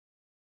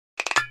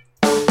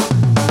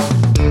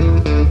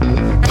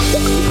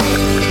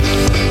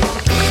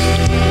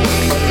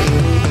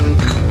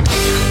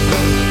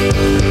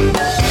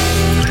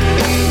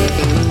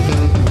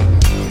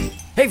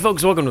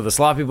folks, welcome to the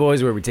Sloppy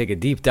Boys, where we take a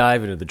deep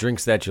dive into the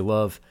drinks that you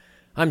love.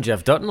 I'm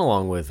Jeff Dutton,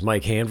 along with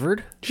Mike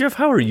Hanford. Jeff,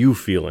 how are you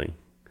feeling?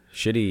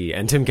 Shitty.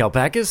 And Tim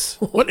Kalpakis.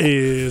 What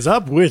is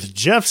up with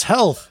Jeff's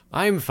health?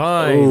 I'm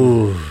fine.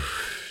 Ooh,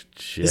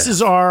 Jeff. This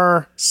is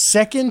our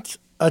second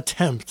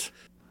attempt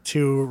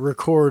to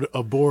record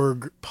a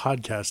Borg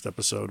podcast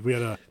episode. We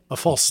had a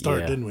false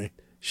start, didn't we?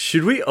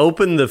 Should we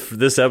open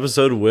this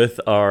episode with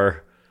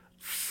our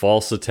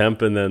false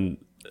attempt and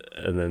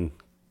then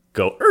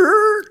go?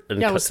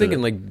 And I was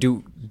thinking, like,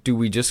 do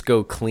we just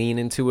go clean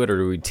into it, or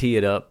do we tee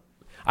it up?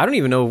 I don't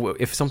even know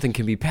if something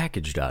can be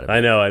packaged out of it. I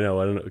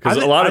know. Because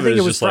a lot of it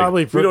is just like,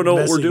 we don't know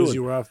what we're doing.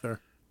 You were off there.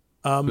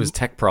 It was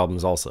tech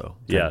problems also.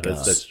 Yeah,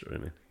 that's true. I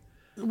mean,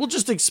 we'll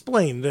just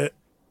explain that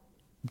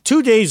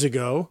 2 days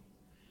ago,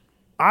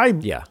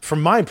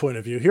 from my point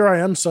of view, here I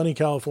am, sunny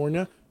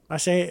California. I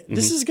say,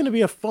 this is going to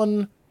be a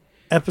fun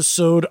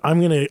episode. I'm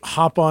going to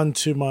hop on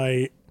to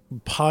my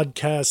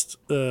podcast,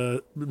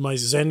 my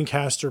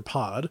Zencaster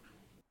pod.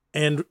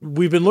 And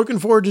we've been looking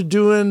forward to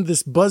doing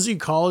this buzzy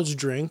college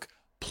drink.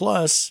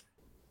 Plus,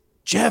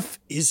 Jeff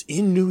is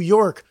in New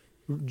York.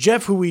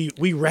 Jeff, who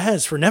we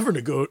razz for never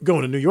to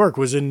going to New York,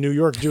 was in New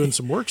York doing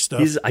some work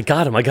stuff. I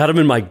got him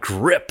in my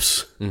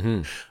grips.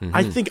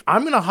 I think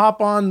I'm going to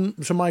hop on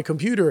to my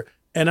computer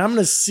and I'm going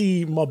to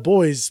see my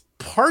boys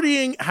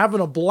partying, having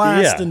a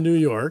blast in New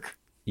York.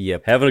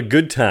 Yep. Having a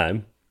good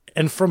time.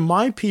 And from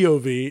my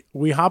POV,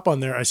 we hop on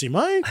there. I see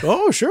Mike.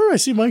 Oh, sure. I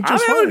see Mike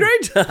just fine. I'm having a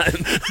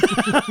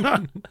great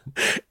time.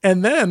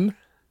 And then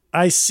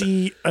I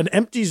see an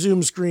empty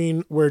Zoom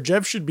screen where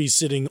Jeff should be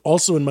sitting,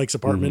 also in Mike's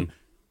apartment.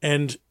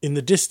 And in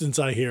the distance,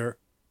 I hear,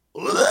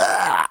 no,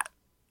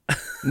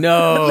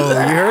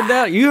 you heard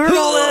that? You heard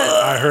all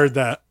that? I heard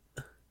that.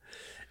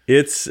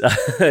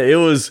 It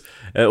was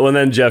when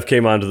then Jeff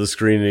came onto the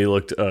screen and he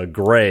looked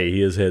gray.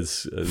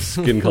 His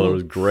skin color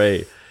was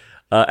gray.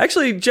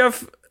 Actually,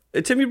 Jeff,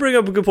 Tim, you bring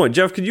up a good point.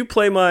 Jeff, could you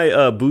play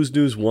my Booze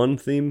News 1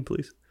 theme,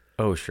 please?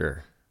 Oh,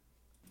 sure.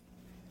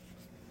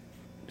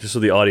 Just so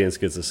the audience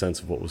gets a sense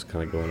of what was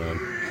kind of going on.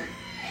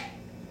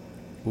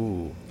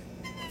 Ooh.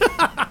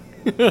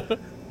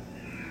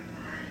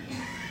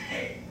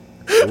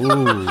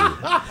 Ooh.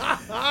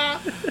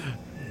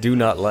 Do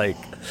not like.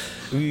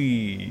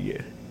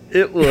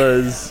 It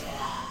was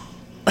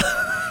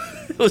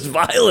it was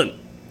violent.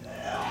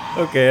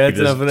 Okay, that's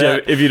enough of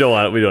that. If you don't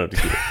want it, we don't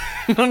have to keep it.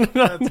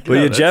 But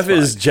yeah, Jeff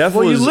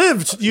Well,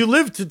 was you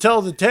lived to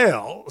tell the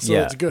tale, so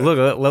it's good.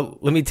 Look,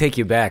 let me take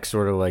you back,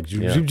 sort of like,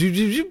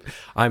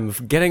 I'm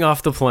getting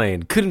off the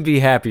plane. Couldn't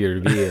be happier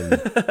to be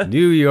in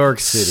New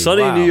York City.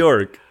 Sunny New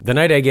York. The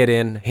night I get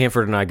in,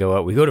 Hanford and I go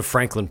out. We go to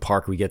Franklin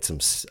Park. We get some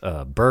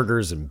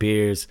burgers and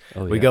beers.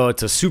 We go out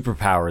to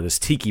Superpower, this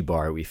tiki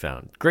bar we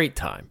found. Great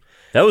time.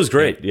 That was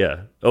great,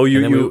 yeah. Oh,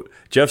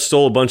 Jeff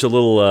stole a bunch of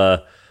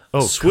little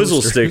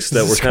swizzle sticks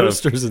that were kind of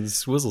coasters and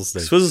swizzle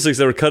sticks. Swizzle sticks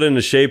that were cut into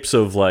shapes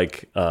of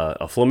like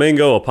a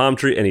flamingo, a palm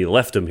tree, and he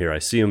left them here. I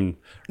see them.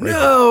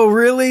 No,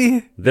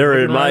 really?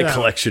 They're in my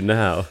collection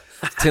now.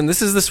 Tim,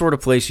 this is the sort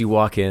of place you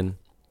walk in,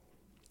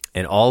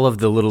 and all of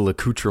the little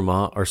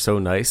accoutrements are so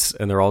nice,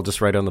 and they're all just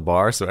right on the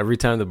bar. So every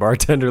time the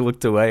bartender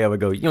looked away, I would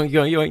go yoink,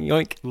 yoink, yoink,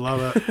 yoink.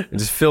 Love it. And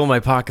just fill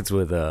my pockets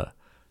with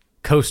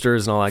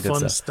coasters and all that good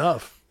Fun stuff.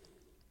 stuff.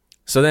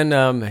 So then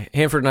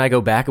Hanford and I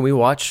go back and we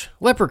watch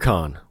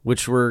Leprechaun,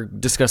 which we're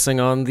discussing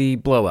on the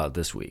Blowout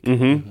this week.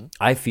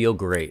 I feel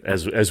great.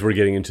 As we're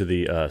getting into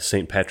the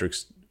St.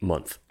 Patrick's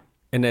month.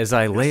 And as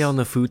I lay on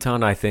the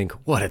futon, I think,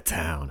 what a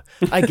town.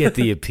 I get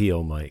the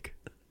appeal, Mike.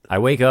 I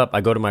wake up,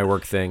 I go to my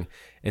work thing,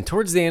 and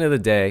towards the end of the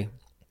day,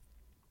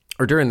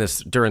 or during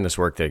this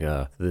work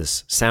thing,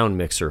 this sound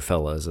mixer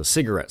fella is a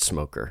cigarette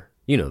smoker.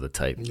 You know the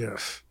type. Yeah.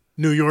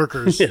 New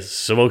Yorkers. Yes,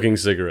 smoking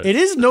cigarettes. It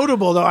is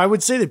notable, though. I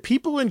would say that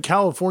people in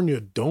California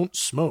don't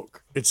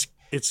smoke. It's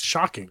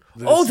shocking.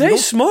 They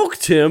smoke,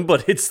 Tim,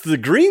 but it's the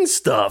green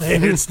stuff.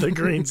 It's the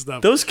green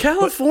stuff. Those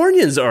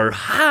Californians are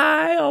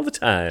high all the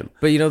time.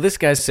 But, this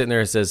guy's sitting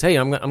there and says, hey,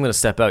 I'm going to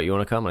step out. You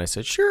want to come? And I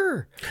said,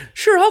 sure,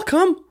 I'll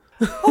come.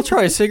 I'll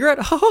try a cigarette.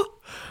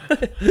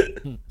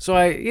 So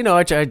I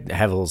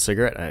have a little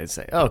cigarette. And I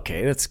say,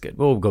 okay, that's good.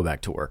 We'll go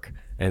back to work.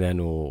 And then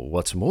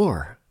what's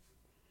more?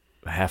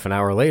 An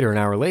hour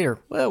later,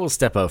 well, we'll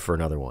step out for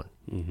another one.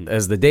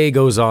 As the day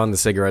goes on, the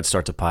cigarettes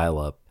start to pile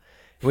up.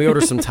 We order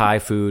some Thai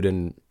food,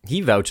 and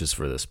he vouches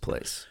for this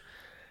place.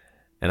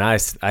 And I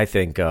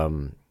think,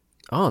 I'm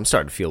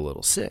starting to feel a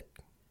little sick.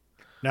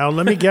 Now,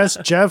 let me guess,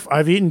 Jeff,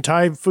 I've eaten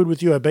Thai food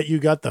with you. I bet you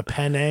got the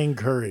Penang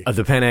curry.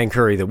 The Penang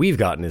curry that we've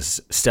gotten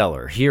is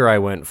stellar. Here I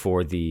went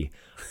for the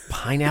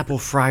pineapple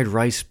fried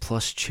rice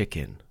plus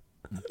chicken.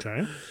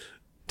 Okay.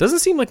 Doesn't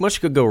seem like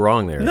much could go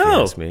wrong there, if you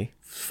ask me.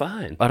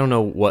 Fine. I don't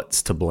know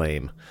what's to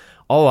blame.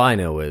 All I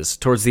know is,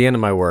 towards the end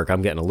of my work,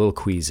 I'm getting a little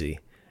queasy,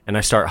 and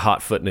I start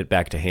hot-footing it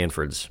back to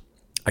Hanford's.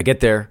 I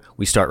get there,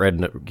 we start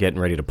getting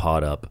ready to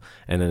pod up,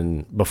 and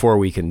then before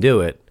we can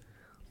do it...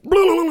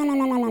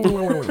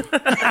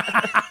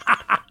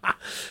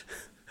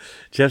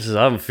 Jeff says,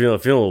 I'm feeling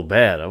a little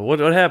bad. What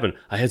happened?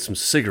 I had some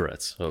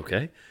cigarettes,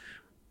 okay?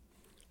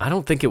 I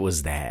don't think it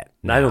was that.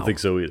 I don't think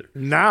so either.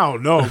 Now,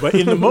 no, but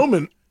in the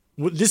moment,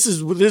 this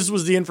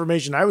was the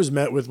information I was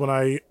met with when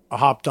I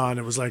hopped on.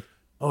 It was like,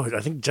 oh,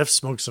 I think Jeff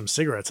smoked some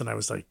cigarettes, and I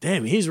was like,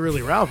 damn, he's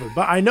really Ralph.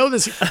 But I know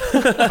this.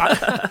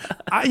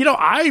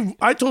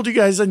 I told you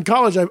guys in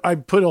college, I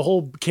put a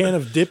whole can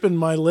of dip in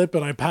my lip,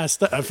 and I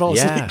passed. I fell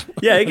asleep.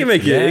 Yeah, it can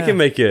make you. It can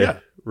make you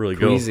really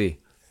queasy.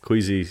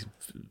 Queasy,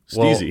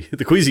 steezy.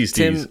 The queasy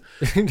steez.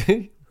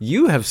 Tim,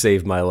 you have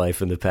saved my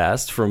life in the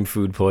past from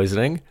food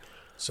poisoning.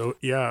 So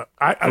yeah,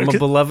 from a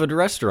beloved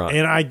restaurant.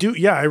 And I do,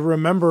 I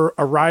remember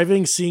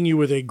arriving, seeing you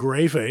with a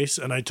gray face,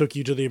 and I took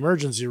you to the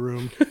emergency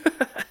room.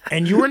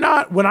 And you were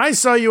not, when I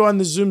saw you on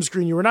the Zoom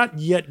screen, you were not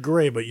yet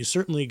gray, but you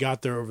certainly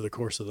got there over the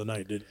course of the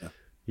night, didn't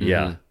you?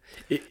 Yeah.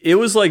 It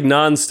was like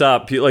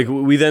nonstop. Like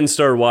we then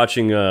started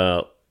watching,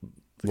 so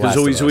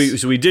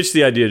we ditched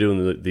the idea of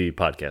doing the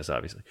podcast,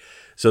 obviously.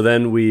 So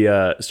then we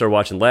started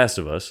watching Last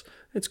of Us.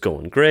 It's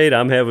going great.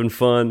 I'm having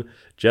fun.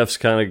 Jeff's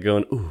kind of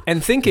going, ooh.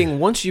 And thinking,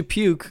 once you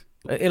puke,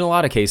 in a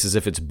lot of cases,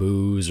 if it's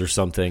booze or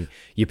something,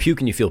 you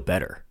puke and you feel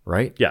better,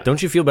 right? Yeah.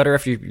 Don't you feel better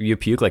after you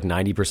puke like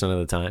 90% of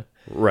the time?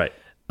 Right.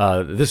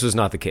 This was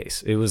not the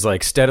case. It was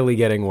like steadily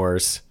getting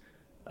worse.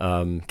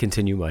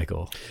 Continue,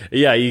 Michael.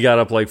 Yeah, you got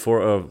up probably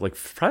 4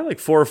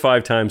 or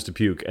 5 times to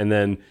puke, and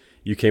then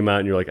you came out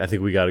and you're like, I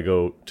think we got to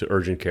go to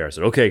urgent care. I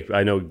said, okay,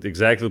 I know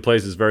exactly the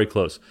place. It's very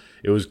close.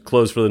 It was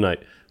closed for the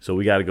night, so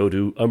we got to go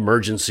to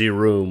emergency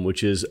room,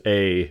 which is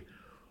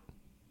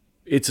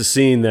it's a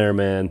scene there,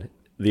 man.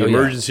 The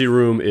emergency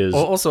room is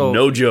also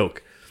no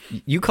joke.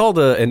 You called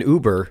an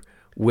Uber,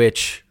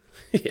 which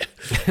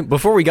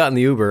before we got in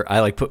the Uber, I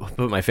like put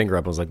my finger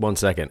up and was like 1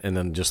 second, and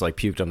then just like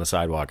puked on the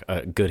sidewalk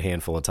a good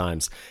handful of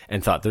times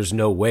and thought, there's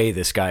no way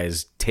this guy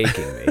is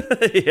taking me.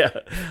 Yeah.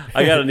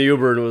 I got in the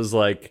Uber and it was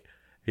like,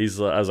 I was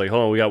like,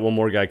 hold on, we got one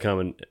more guy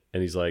coming.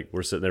 And he's like,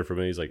 we're sitting there for a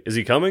minute. He's like, is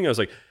he coming? I was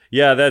like,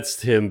 yeah,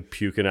 that's him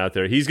puking out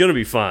there. He's going to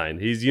be fine.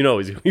 He's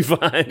going to be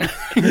fine.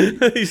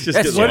 He's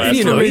just what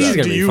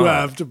information do you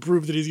have to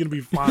prove that he's going to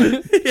be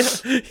fine?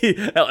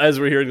 As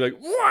we're hearing, like,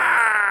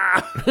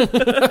 wah!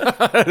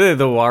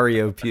 The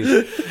Wario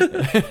puke.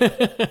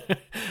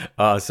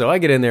 So I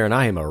get in there and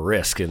I am a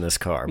risk in this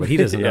car, but he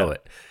doesn't know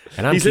it.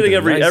 And he's hitting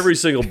every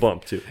single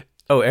bump too.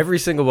 Oh, every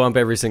single bump,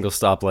 every single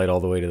stoplight, all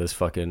the way to this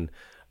fucking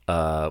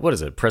what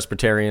is it?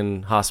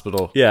 Presbyterian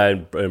Hospital. Yeah,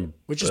 and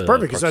which is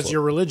perfect because that's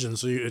your religion,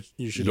 so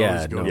you should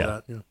always go with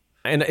that. Yeah.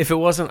 And if it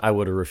wasn't, I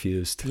would have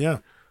refused. Yeah.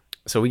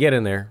 So we get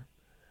in there,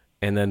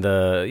 and then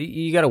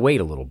you got to wait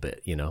a little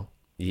bit. You know,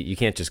 you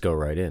can't just go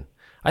right in.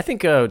 I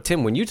think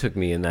Tim, when you took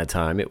me in that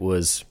time, it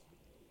was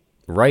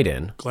right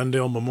in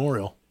Glendale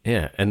Memorial.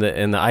 Yeah, and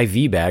the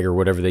IV bag or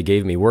whatever they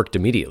gave me worked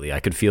immediately. I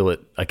could feel it.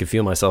 I could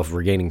feel myself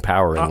regaining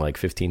power in like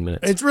 15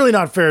 minutes. It's really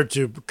not fair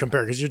to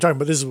compare because you're talking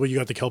about this is where you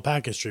got the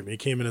Kelpakis treatment. He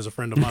came in as a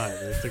friend of mine.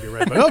 And they took it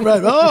right back.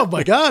 Oh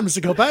my God,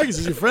 Mr. Kelpakis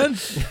is your friend.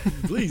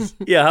 Please.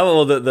 Yeah,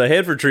 the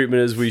Hanford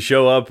treatment is we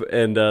show up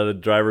and the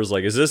driver's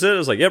like, "Is this it?" I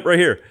was like, "Yep, right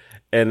here."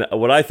 And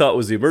what I thought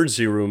was the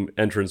emergency room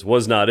entrance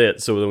was not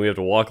it. So then we have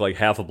to walk like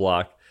half a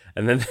block.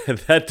 And then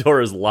that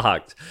door is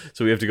locked,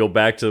 so we have to go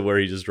back to where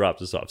he just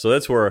dropped us off. So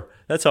that's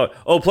how.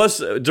 Oh, plus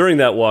during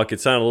that walk, it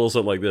sounded a little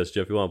something like this.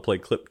 Jeff, you want to play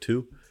clip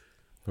 2?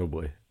 Oh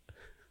boy,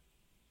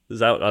 this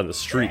is out on the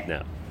street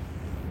now.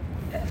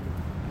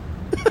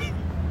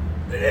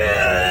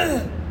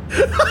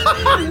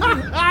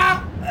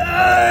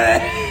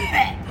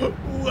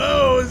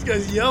 Whoa, this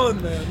guy's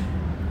yelling, man.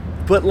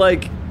 But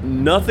like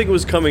nothing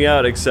was coming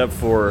out except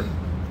for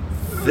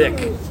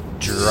thick,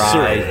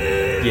 dry.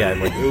 Yeah,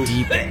 like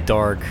deep,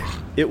 dark.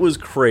 It was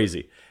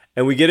crazy.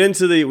 And we get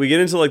into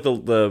like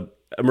the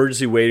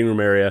emergency waiting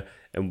room area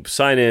and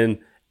sign in,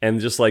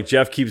 and just like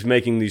Jeff keeps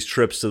making these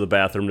trips to the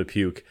bathroom to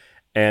puke,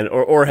 and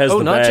or has the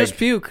not bag.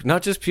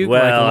 not just puke.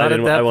 Well,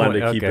 Michael, I wanted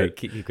to keep it.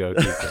 Keep going.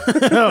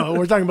 Oh,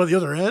 we're talking about the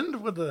other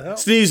end. What the hell?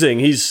 Sneezing.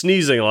 He's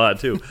sneezing a lot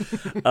too,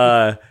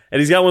 and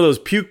he's got one of those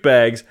puke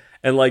bags.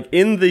 And like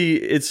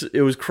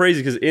it was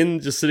crazy because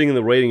just sitting in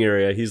the waiting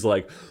area, he's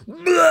like,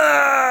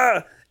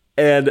 blah!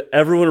 And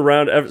everyone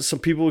around, some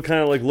people would kind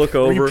of like look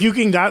over. Were you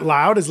puking that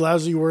loud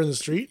as you were in the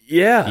street?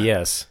 Yeah.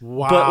 Yes.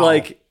 Wow. But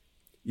like,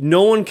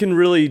 no one can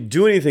really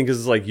do anything because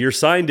it's like you're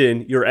signed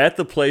in, you're at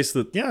the place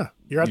that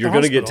you're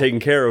going to get taken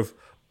care of.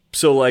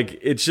 So like,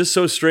 it's just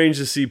so strange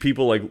to see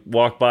people like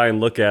walk by and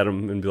look at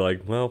him and be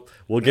like, well,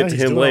 we'll get to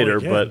him later,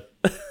 but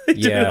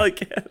yeah.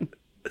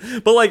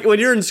 But like when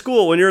you're in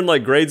school, when you're in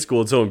like grade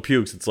school and someone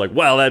pukes, it's like,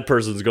 wow, that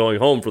person's going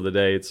home for the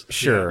day. It's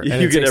sure. You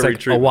and it get takes every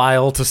like treatment. a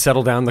while to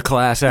settle down the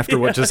class after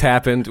what just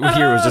happened.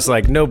 Here it was just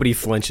like nobody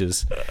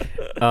flinches.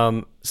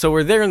 So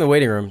we're there in the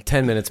waiting room.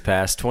 10 minutes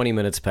pass, 20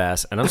 minutes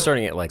pass, and I'm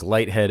starting to get like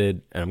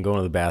lightheaded, and I'm going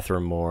to the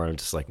bathroom more. And I'm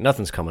just like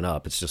nothing's coming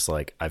up. It's just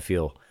like I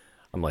feel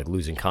I'm like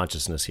losing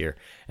consciousness here,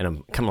 and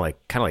I'm kind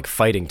of like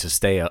fighting to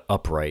stay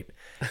upright.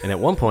 And at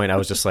one point, I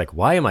was just like,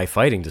 why am I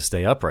fighting to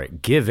stay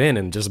upright? Give in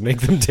and just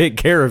make them take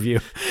care of you.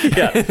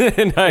 Yeah.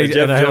 and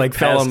I like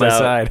fell on my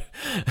side.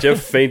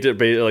 Jeff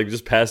fainted, like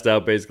just passed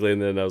out basically.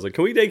 And then I was like,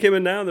 can we take him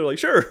in now? And they're like,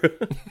 sure.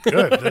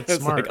 Good. That's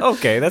smart. Like,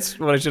 okay, that's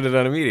what I should have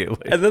done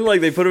immediately. And then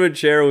like they put him in a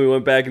chair and we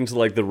went back into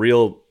like the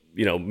real,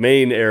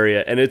 main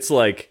area. And it's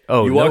like,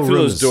 you walk through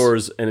those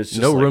doors and it's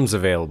just no rooms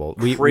available.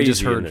 We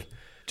just heard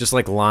just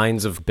like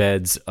lines of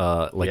beds in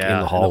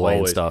the hallway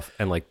and stuff,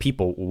 and like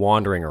people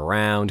wandering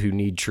around who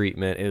need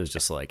treatment. It was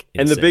just like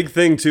insane. And the big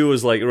thing too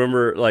was like,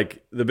 remember,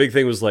 like the big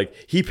thing was like,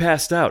 he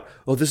passed out.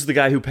 Oh, this is the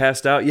guy who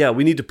passed out. Yeah,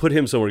 we need to put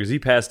him somewhere because he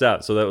passed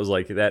out. So that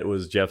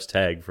was Jeff's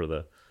tag for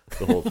the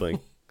whole thing.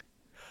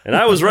 And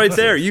I was right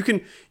there. You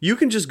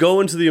can just go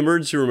into the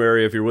emergency room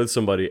area if you're with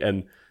somebody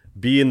and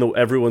be in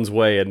everyone's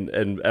way,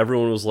 and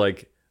everyone was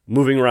like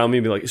moving around me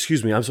and be like,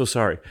 excuse me, I'm so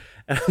sorry.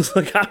 And I was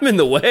like, I'm in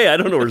the way. I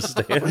don't know where to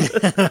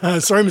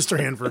stand. Sorry, Mr.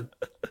 Hanford.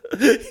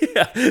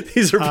 Yeah,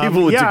 these are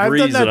people with degrees. I've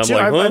done that and I'm too.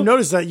 like, huh? I've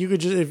noticed that you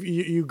could just, if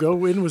you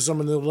go in with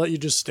someone, they'll let you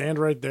just stand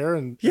right there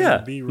and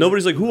be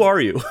nobody's like, who are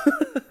you?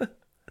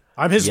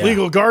 I'm his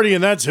legal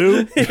guardian, that's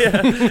who.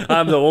 Yeah,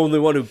 I'm the only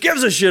one who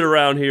gives a shit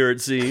around here,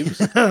 it seems.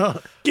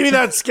 Give me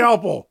that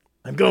scalpel.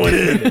 I'm going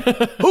in.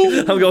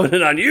 I'm going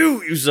in on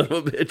you, you son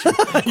of a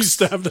bitch. You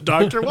stabbed the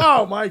doctor.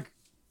 Wow, Mike.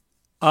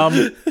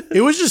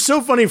 It was just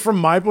so funny from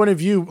my point of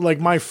view. Like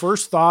my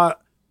first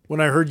thought when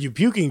I heard you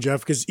puking,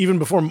 Jeff, because even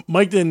before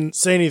Mike didn't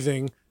say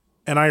anything,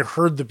 and I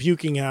heard the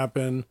puking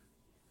happen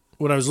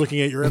when I was looking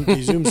at your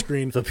empty Zoom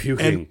screen. The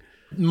puking. And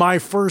my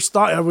first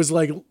thought, I was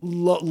like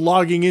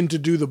logging in to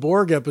do the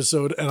Borg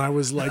episode, and I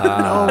was like, no,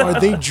 are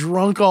they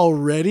drunk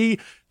already?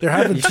 They're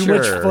having too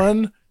much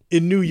fun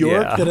in New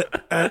York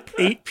that at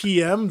 8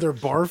 p.m. they're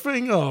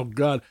barfing? Oh,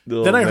 God.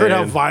 Oh, then I heard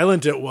how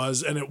violent it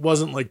was, and it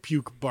wasn't like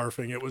puke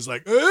barfing. It was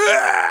like,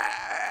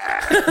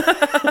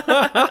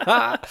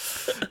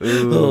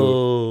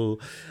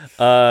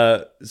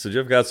 so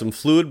Jeff got some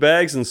fluid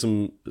bags and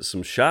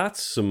some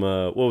shots.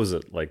 What was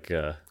it? Like...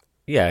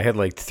 Yeah, I had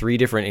like 3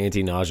 different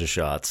anti-nausea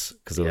shots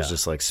because it was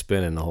just like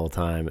spinning the whole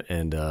time,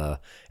 and an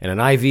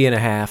IV and a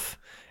half.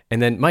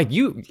 And then, Mike,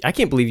 I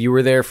can't believe you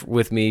were there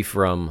with me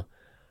from...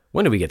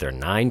 When did we get there?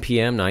 9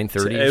 p.m.,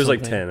 9:30? It was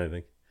like 10, I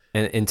think.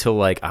 And until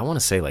like, I want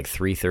to say like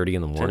 3:30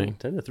 in the morning.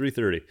 10 to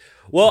 3:30.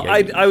 Well,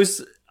 I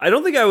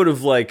don't think I would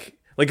have like,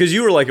 because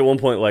you were like at one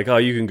point like, oh,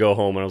 you can go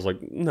home. And I was like,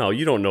 no,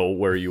 you don't know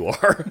where you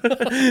are.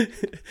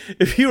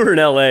 If you were in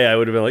LA, I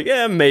would have been like,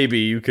 yeah,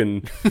 maybe you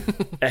can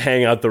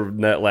hang out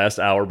that last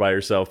hour by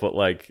yourself. But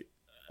like,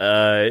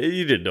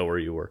 you didn't know where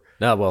you were.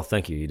 No, well,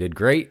 thank you. You did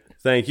great.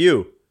 Thank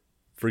you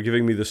for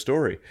giving me the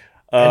story.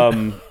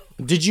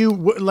 did you,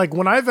 like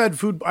when I've had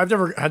food, I've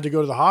never had to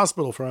go to the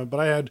hospital from it, but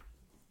I had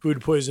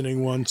food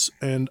poisoning once,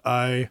 and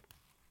it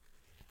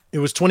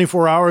was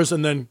 24 hours,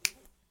 and then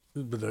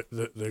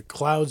the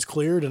clouds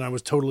cleared, and I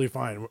was totally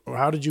fine.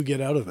 How did you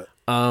get out of it?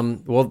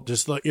 Well,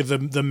 just like the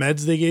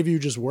meds they gave you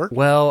just worked?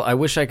 Well, I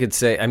wish I could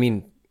say, I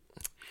mean,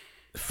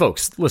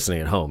 folks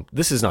listening at home,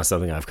 this is not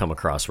something I've come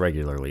across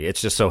regularly. It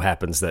just so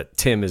happens that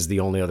Tim is the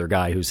only other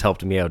guy who's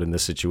helped me out in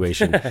this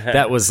situation.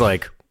 That was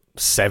like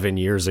 7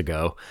 years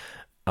ago.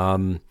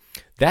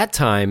 That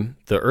time,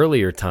 the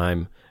earlier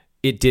time,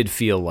 it did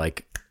feel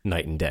like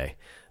night and day.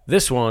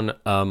 This one,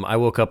 I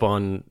woke up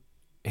on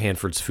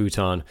Hanford's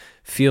futon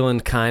feeling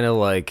kind of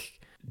like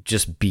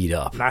just beat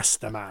up.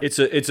 It's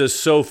a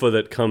sofa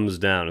that comes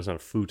down. It's not a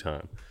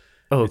futon.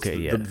 Oh, okay,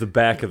 yeah. The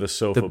back of the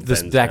sofa.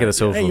 The back of the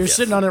sofa. Hey, you're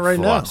sitting on it right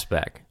now.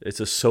 Back. It's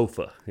a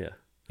sofa. Yeah.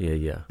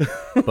 Yeah.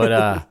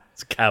 But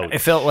it's a couch. I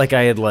felt like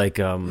I had like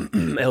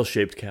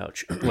L-shaped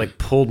couch, like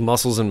pulled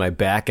muscles in my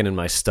back and in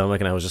my stomach,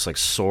 and I was just like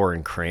sore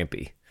and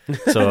crampy.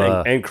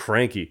 So and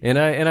cranky. And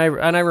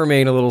I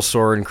remain a little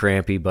sore and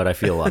crampy, but I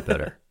feel a lot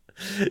better.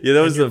 Yeah,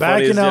 that was the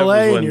back funniest. In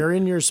LA, and you're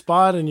in your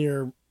spot, and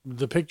you're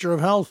the picture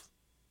of health.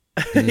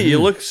 You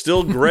look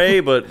still gray,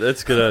 but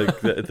that's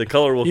the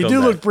color will come back. You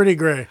do look pretty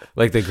gray.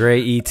 Like the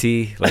gray ET,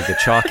 like the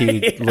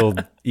chalky little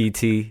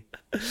ET.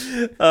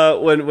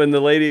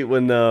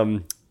 When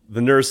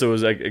the nurse that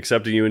was like,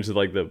 accepting you into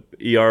like the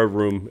ER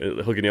room,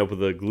 hooking you up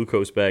with a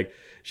glucose bag,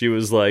 she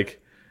was like,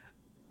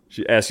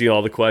 she asking you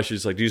all the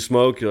questions, like, do you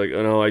smoke? You're like,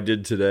 oh no, I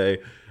did today.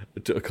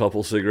 A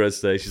couple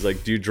cigarettes today. She's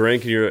like, do you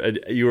drink? And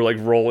you were like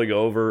rolling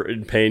over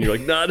in pain. You're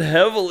like, not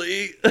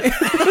heavily.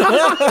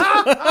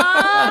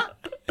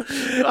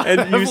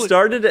 And you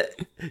started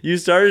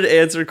to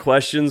answer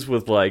questions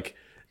with like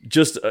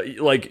just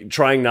like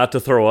trying not to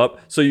throw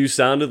up. So you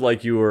sounded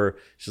like you were.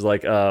 She's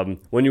like,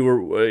 when you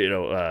were, I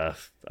don't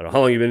know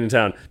how long you've been in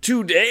town.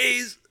 2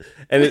 days.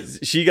 And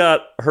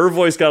her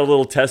voice got a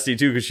little testy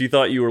too because she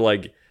thought you were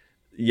like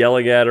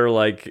yelling at her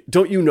like,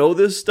 don't you know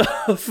this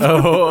stuff?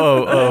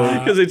 Oh.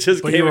 Because it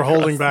just but came you were across.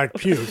 holding back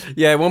puke.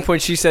 Yeah, at one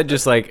point she said,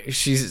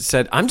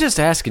 I'm just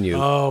asking you.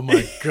 Oh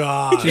my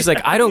God. She's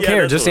like, I don't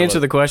care, just answer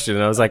the question.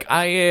 And I was like,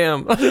 I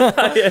am.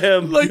 I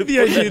am. Like the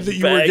idea that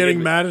you were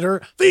getting mad at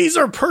her. These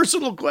are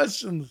personal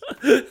questions.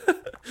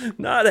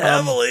 Not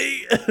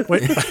heavily.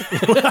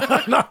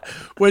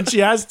 When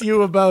she asked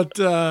you about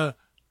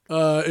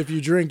if you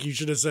drink, you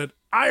should have said,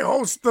 I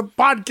host the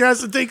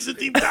podcast that takes a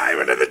deep dive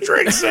into the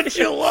drinks that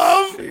you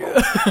love.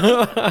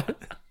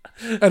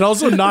 And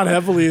also not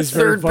heavily is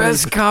very Third funny.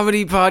 best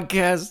comedy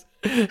podcast.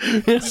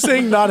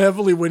 Saying not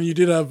heavily when you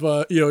did have,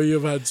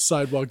 you've had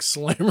sidewalk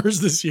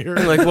slammers this year.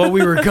 Like, well,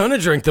 we were going to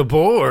drink the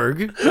Borg.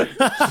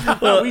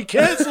 We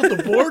canceled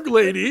the Borg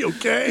lady,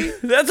 okay?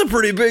 That's a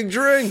pretty big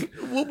drink.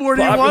 What more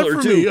do you want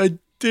from me? I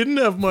didn't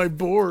have my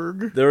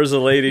Borg. There was a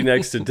lady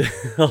next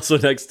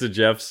to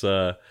Jeff's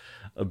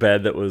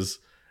bed that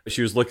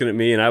she was looking at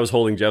me, and I was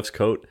holding Jeff's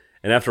coat.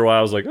 And after a while,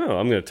 I was like, oh,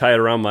 I'm going to tie it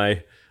around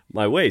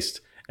my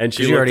waist. And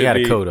she already had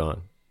a coat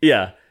on.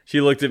 Yeah. She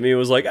looked at me and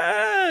was like,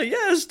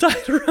 yes, tie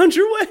it around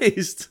your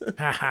waist.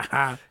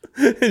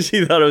 And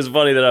she thought it was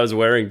funny that I was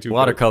wearing two. A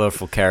lot of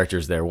colorful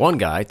characters there. One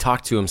guy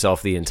talked to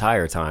himself the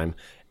entire time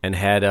and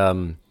had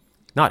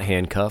not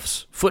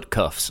handcuffs, foot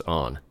cuffs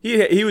on.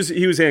 He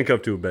was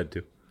handcuffed to a bed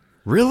too.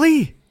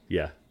 Really?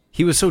 Yeah.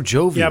 He was so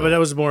jovial. Yeah, but that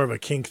was more of a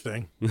kink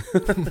thing.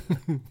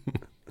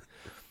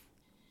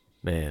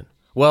 Man.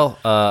 Well,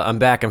 I'm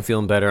back. I'm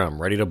feeling better.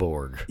 I'm ready to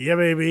Borg. Yeah,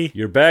 baby.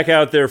 You're back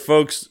out there,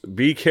 folks.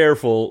 Be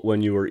careful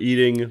when you are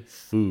eating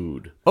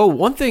food. Oh,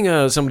 one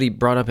thing somebody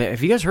brought up.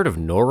 Have you guys heard of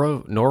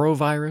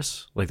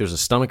norovirus? Like there's a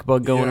stomach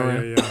bug going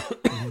around? Yeah.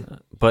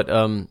 But,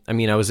 I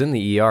mean, I was in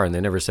the ER and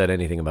they never said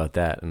anything about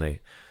that. And they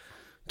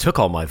took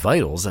all my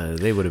vitals.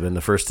 They would have been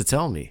the first to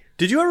tell me.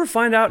 Did you ever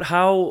find out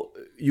how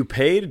you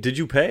paid? Did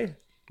you pay?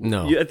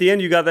 No. At the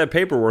end, you got that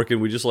paperwork, and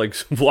we just like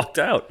walked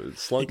out.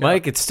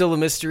 Mike, it's still a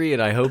mystery,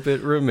 and I hope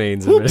it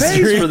remains a Who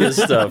mystery. pays for this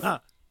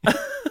stuff? I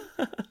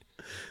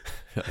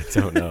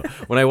don't know.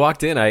 When I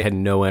walked in, I had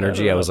no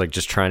energy. I was like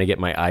just trying to get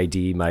my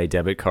ID, my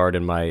debit card,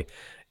 and my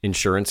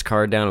insurance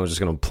card down. I was just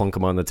going to plunk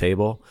them on the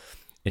table.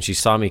 And she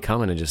saw me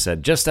coming and just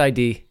said, just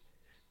ID.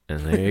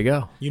 And there you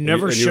go. You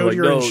never showed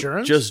your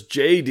insurance? Just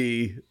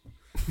JD.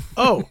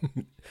 Oh.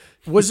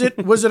 Was it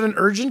an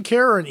urgent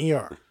care or an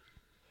ER?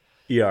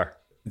 ER.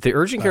 The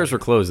urgent cares were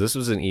closed. This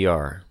was an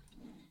ER.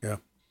 Yeah,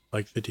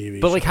 like the TV.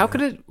 But like, how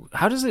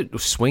does it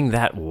swing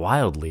that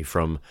wildly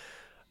from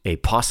a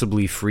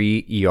possibly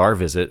free ER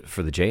visit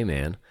for the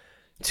J-Man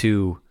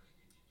to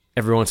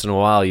every once in a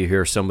while you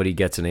hear somebody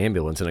gets an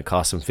ambulance and it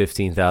costs them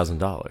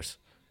 $15,000?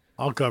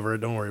 I'll cover it.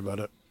 Don't worry about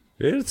it.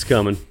 It's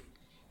coming.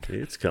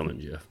 It's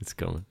coming, Jeff. It's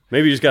coming.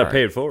 Maybe you just got to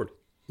pay it forward.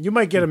 You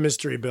might get a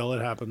mystery bill.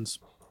 It happens.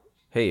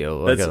 Hey,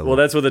 yo.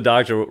 That's what the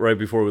doctor, right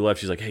before we left,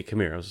 she's like, hey, come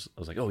here. I was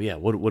like, oh, yeah,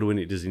 what do we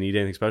need? Does he need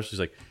anything special? She's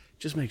like,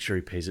 just make sure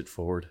he pays it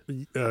forward.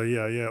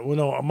 Yeah. Well,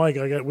 no, Mike,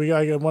 we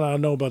want to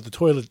know about the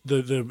toilet,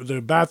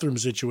 the bathroom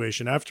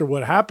situation. After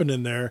what happened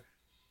in there,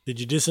 did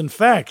you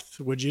disinfect?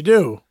 What'd you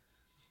do?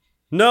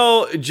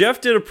 No,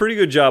 Jeff did a pretty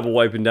good job of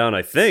wiping down,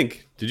 I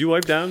think. Did you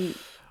wipe down?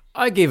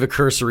 I gave a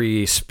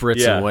cursory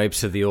spritz and wipe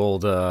to the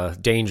old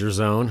danger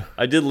zone.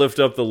 I did lift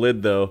up the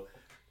lid, though,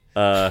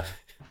 and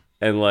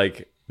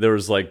like, there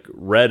was like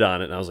red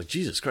on it, and I was like,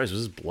 Jesus Christ,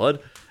 was this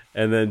blood?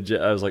 And then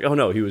I was like, oh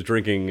no, he was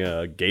drinking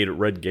red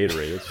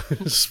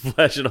Gatorade. It's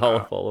splashing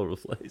all over the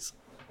place.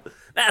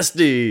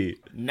 Nasty.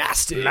 All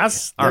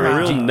You're a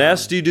real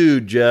nasty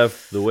dude,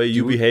 Jeff, the way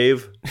you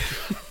behave.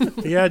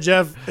 Yeah,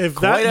 Jeff, if you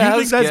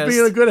think that's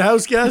being a good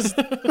house guest,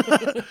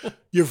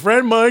 your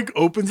friend Mike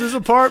opens his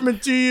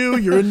apartment to you,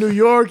 you're in New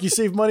York, you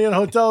save money on a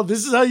hotel,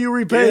 this is how you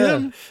repay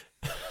him?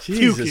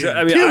 Jesus. Puking,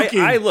 I mean,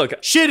 puking, I look.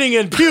 shitting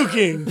and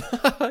puking.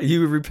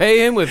 You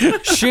repay him with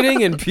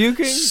shitting and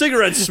puking?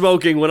 Cigarette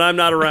smoking when I'm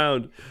not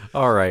around.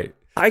 All right.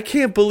 I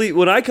can't believe,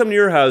 when I come to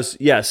your house,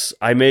 yes,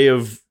 I may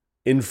have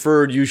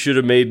inferred you should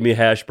have made me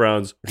hash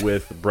browns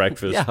with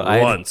breakfast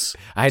once.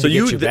 I had to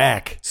get you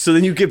back. So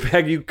then you get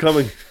back, you come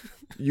and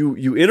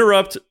you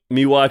interrupt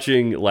me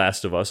watching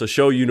Last of Us, a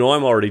show you know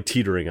I'm already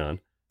teetering on.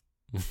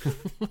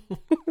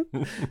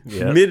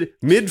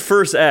 Mid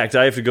first act,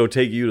 I have to go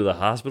take you to the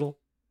hospital.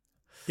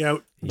 Yeah,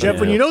 Jeff,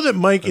 when you know that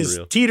Mike is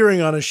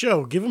teetering on a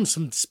show, give him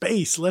some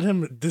space. Let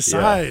him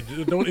decide.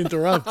 Yeah. Don't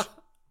interrupt.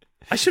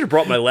 I should have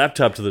brought my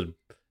laptop to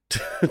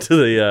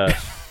the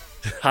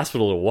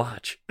hospital to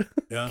watch.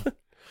 Yeah.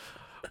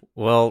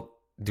 Well,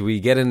 do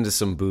we get into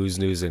some booze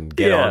news and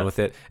get on with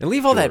it? And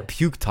leave all that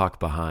puke talk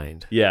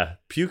behind. Yeah,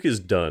 puke is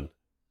done.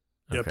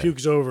 Yeah,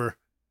 puke's over.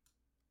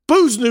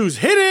 Booze news,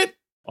 hit it!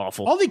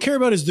 Awful. All they care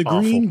about is the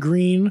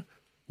green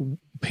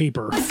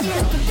paper.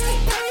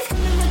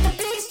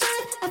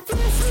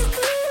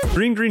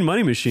 Green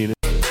money machine.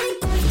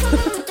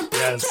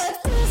 Yes.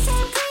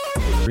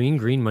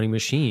 Green money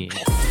machine.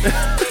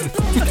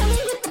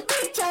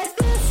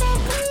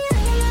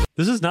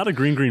 This is not a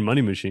green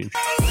money machine.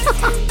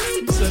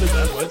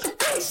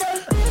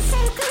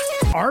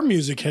 Our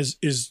music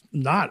is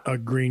not a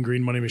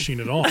green money machine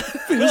at all.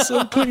 It's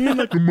so clean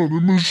like a money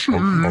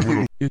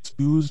machine. It's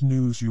booze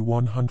news, you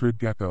 100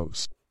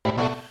 geckos.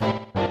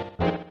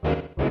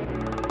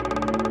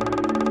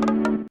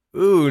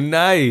 Ooh,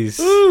 nice.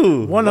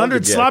 Ooh,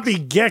 100 sloppy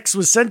gex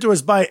was sent to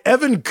us by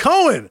Evan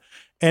Cohen.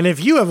 And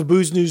if you have a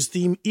booze news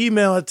theme,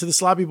 email it to the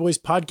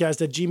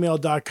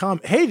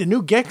sloppyboyspodcast@gmail.com. Hey, the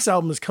new Gex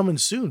album is coming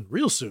soon,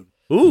 real soon.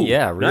 Ooh,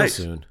 Yeah, real nice.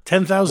 soon.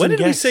 10,000 When did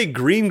we guests. say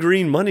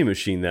green money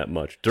machine that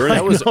much? During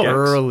That was the gags?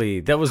 early.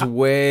 That was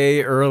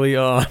way early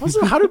on.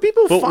 Also, how do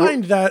people But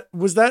find that?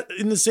 Was that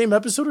in the same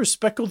episode or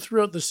speckled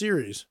throughout the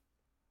series?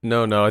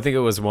 No, I think it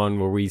was one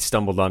where we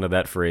stumbled onto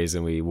that phrase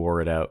and we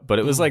wore it out. But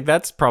it was like,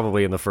 that's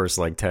probably in the first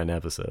like 10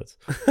 episodes.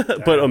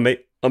 But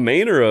a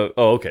main or a...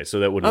 Oh, okay, so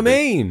that wouldn't A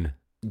main.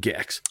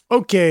 Gex.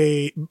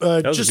 Okay,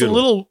 was just a a good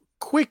little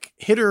quick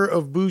hitter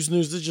of Booze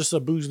News. This is just a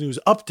Booze News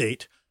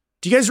update.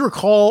 Do you guys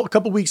recall a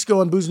couple weeks ago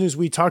on Booze News,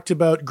 we talked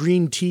about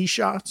green tea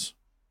shots?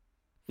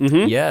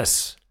 Mm-hmm.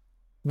 Yes.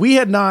 We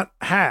had not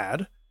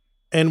had,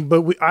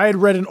 I had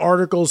read an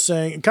article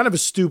saying, kind of a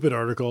stupid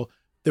article,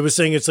 that was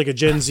saying it's like a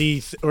Gen Z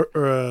thing.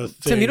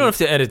 Tim, you don't have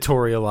to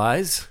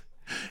editorialize.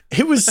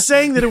 It was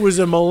saying that it was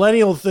a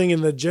millennial thing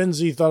and the Gen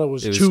Z thought it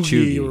was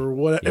chuggy chuggy. or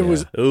what. Yeah.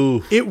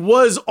 It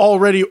was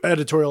already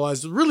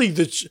editorialized. Really,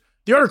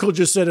 the article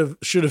just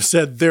should have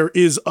said there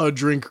is a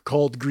drink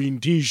called green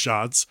tea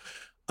shots.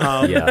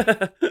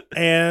 Yeah.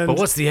 And But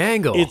what's the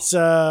angle? it's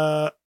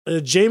a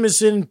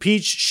Jameson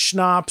peach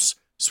schnapps,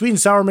 sweet and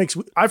sour mix.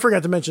 I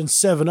forgot to mention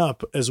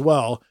 7-Up as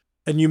well.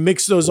 And you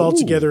mix those all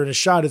together in a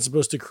shot. It's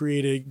supposed to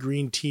create a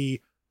green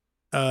tea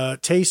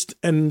taste.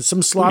 And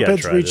some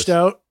slopheads reached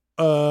out.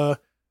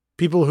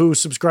 People who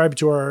subscribe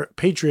to our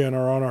Patreon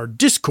are on our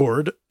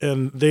Discord,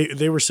 and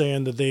they were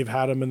saying that they've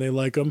had them and they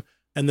like them,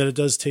 and that it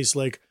does taste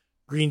like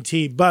green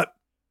tea. But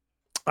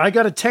I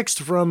got a text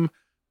from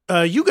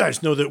you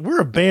guys know that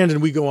we're a band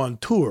and we go on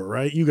tour,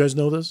 right? You guys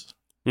know this?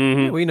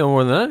 Mm-hmm. Yeah, we know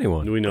more than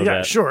anyone. We know Yeah,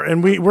 that. sure.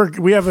 And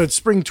we have a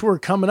spring tour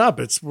coming up.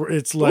 It's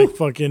like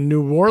fucking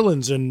New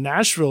Orleans and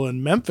Nashville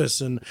and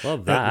Memphis and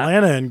Love that.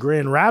 Atlanta and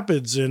Grand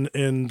Rapids and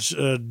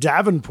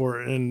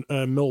Davenport and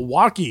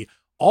Milwaukee.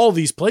 All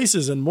these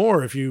places and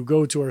more if you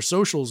go to our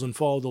socials and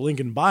follow the link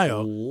in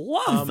bio.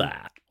 Love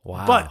that.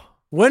 Wow. But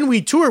when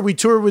we tour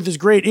with this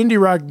great indie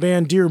rock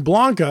band, Deer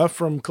Blanca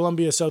from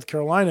Columbia, South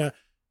Carolina.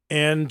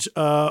 And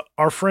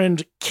our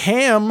friend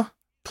Cam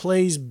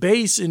plays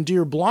bass in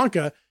Deer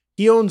Blanca.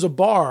 He owns a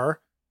bar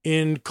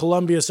in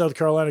Columbia, South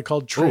Carolina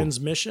called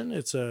Transmission.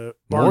 It's a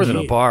bar. More than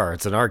a bar.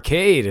 It's an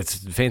arcade. It's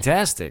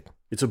fantastic.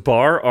 It's a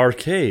bar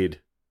arcade.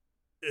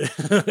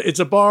 It's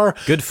a bar.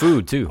 Good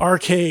food, too.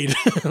 Arcade.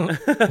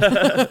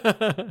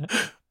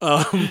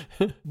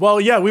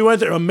 Well, yeah, we went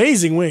there.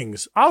 Amazing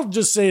wings. I'll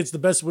just say it's the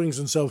best wings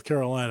in South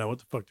Carolina. What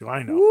the fuck do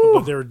I know? Woo.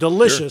 But they're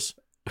delicious.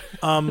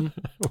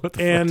 What the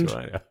and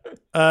fuck do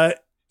I know?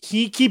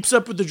 he keeps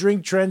up with the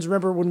drink trends.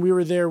 Remember when we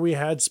were there, we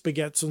had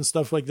spaghettis and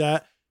stuff like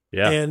that.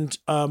 Yeah. And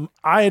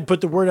I had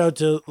put the word out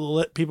to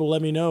let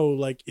me know,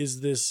 like,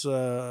 is this,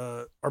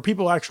 are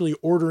people actually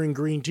ordering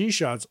green tea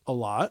shots a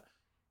lot?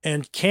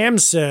 And Cam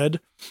said,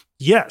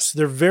 yes,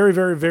 they're very,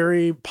 very,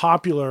 very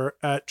popular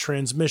at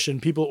Transmission.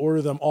 People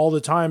order them all the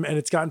time. And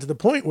it's gotten to the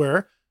point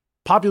where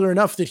popular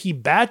enough that he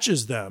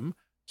batches them.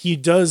 He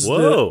does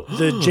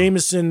the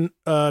Jameson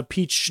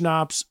peach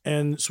schnapps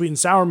and sweet and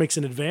sour mix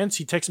in advance.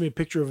 He texted me a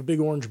picture of a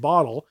big orange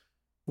bottle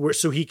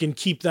so he can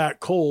keep that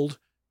cold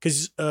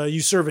because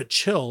you serve it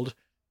chilled.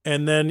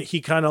 And then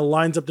he kind of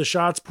lines up the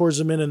shots, pours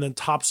them in, and then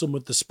tops them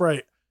with the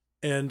Sprite.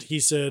 And he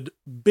said,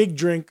 big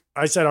drink.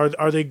 I said,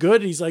 are they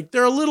good? He's like,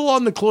 they're a little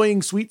on the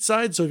cloying sweet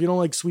side. So if you don't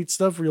like sweet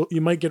stuff, you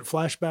might get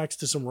flashbacks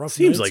to some rough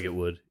Seems nights. like it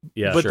would.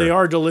 Yeah. But sure. they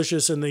are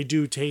delicious and they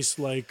do taste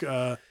like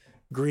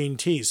green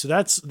tea. So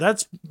that's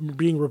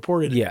being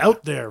reported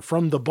out there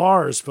from the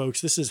bars, folks.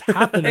 This is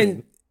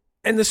happening.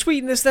 And the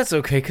sweetness, that's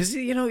okay, because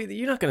you're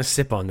not going to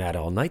sip on that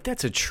all night.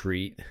 That's a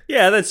treat.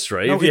 Yeah, that's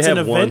right. No, if you it's an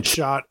have event one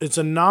shot. It's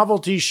a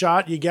novelty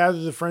shot. You gather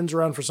the friends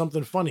around for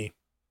something funny.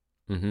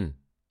 Mm-hmm.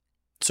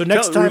 So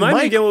next time, remind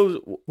me Mike, again,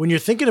 when you're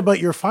thinking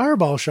about your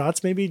fireball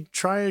shots, maybe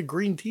try a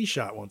green tea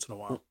shot once in a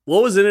while.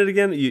 what was in it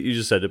again? You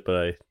just said it, but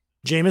I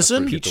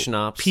Jameson, Peach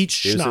schnapps. peach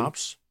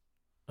schnapps,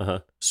 uh-huh.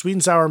 sweet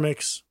and sour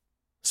mix,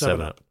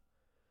 7-Up.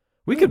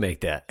 We could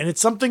make that. And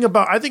it's something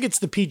about, I think it's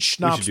the peach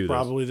schnapps do this.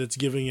 probably that's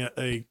giving it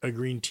a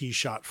green tea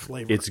shot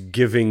flavor. It's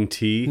giving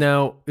tea.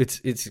 Now, it's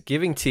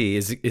giving tea.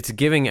 It's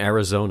giving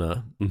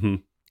Arizona. Mm-hmm.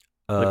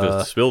 Like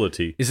to spill the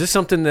tea. Is this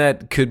something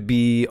that could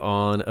be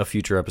on a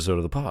future episode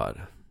of the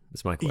pod?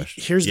 That's my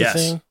question. Here's Yes. the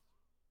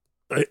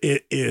thing.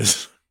 It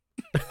is.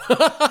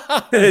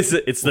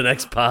 It's the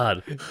next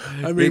pod.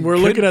 I mean, It we're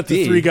could looking at the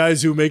be. three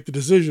guys who make the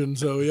decision,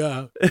 so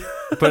yeah.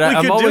 But I'm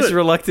could do always it.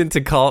 reluctant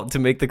to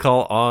make the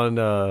call on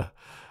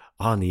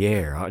the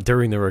air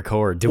during the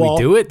record. Did Well,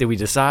 we do it? Did we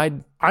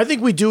decide? I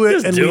think we do it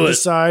Just and do we it.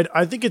 decide.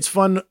 I think it's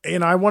fun,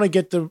 and I want to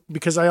get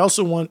because I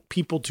also want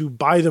people to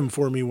buy them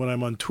for me when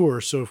I'm on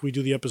tour. So if we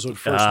do the episode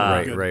first, we'll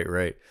be good.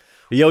 Right.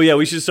 Yo, yeah,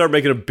 we should start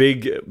making a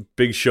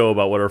big show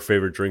about what our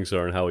favorite drinks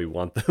are and how we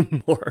want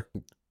them more.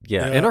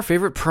 Yeah, Yeah. and our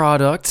favorite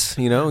products,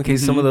 in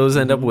case some of those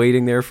end up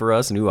waiting there for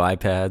us, new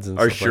iPads and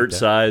Our stuff shirt like that.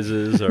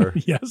 sizes,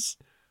 Yes.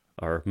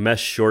 our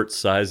mesh short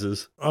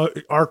sizes.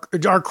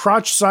 Our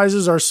crotch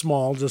sizes are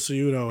small, just so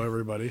you know,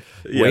 everybody.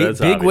 Yeah, that's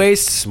big obvious.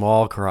 waist,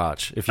 small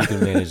crotch, if you can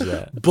manage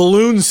that.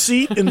 Balloon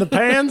seat in the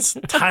pants,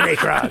 tiny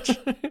crotch.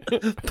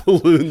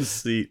 balloon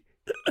seat.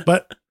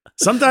 But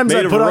Sometimes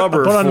Made I of put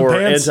rubber on for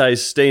pants.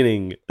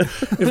 anti-staining.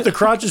 If the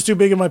crotch is too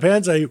big in my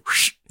pants, I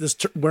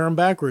just wear them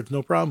backwards.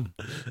 No problem.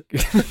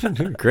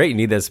 Great. You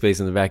need that space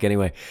in the back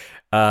anyway.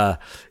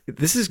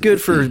 This is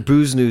good for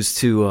Booze News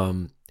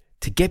to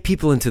get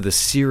people into the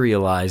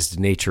serialized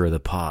nature of the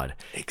pod.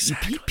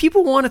 Exactly.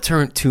 People want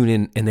to tune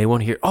in and they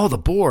want to hear, the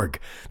Borg.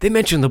 They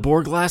mentioned the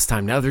Borg last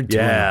time. Now they're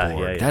doing the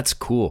Borg. Yeah. That's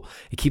cool.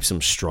 It keeps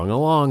them strung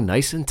along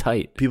nice and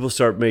tight. People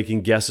start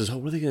making guesses.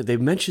 What are they going to? They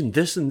mentioned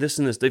this and this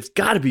and this. They've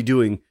got to be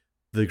doing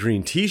the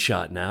green tea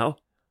shot now.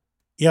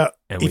 Yeah.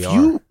 And if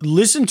you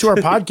listen to our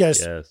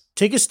podcast, Yes.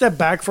 take a step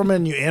back from it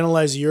and you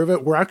analyze a year of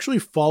it, we're actually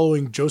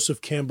following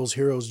Joseph Campbell's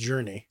hero's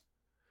journey.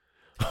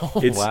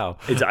 Wow.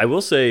 I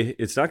will say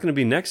it's not going to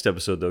be next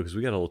episode, though, because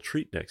we got a little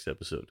treat next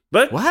episode.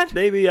 But What?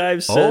 maybe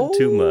I've said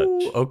too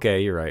much.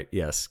 Okay, you're right.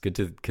 Yes, good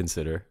to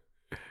consider.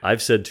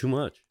 I've said too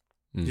much.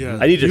 Yeah.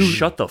 I need to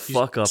shut the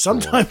fuck up.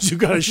 Sometimes you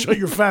got to shut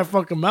your fat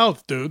fucking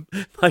mouth, dude.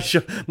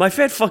 My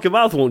fat fucking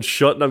mouth won't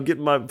shut, and I'm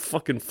getting my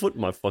fucking foot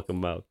in my fucking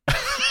mouth.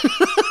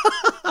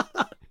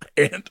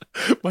 And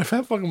my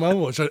fat fucking mouth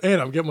won't shut.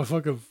 And I'm getting my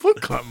fucking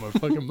foot caught in my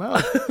fucking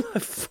mouth. I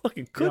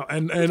fucking Yeah,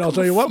 and I'll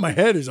tell you what, my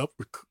head is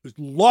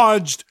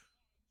lodged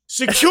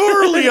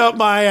securely up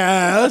my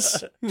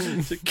ass.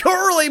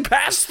 securely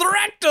past the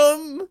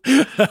rectum.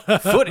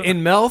 Foot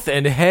in mouth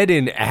and head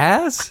in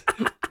ass?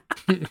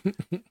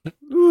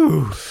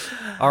 Ooh.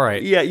 All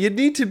right. Yeah, you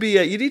need to be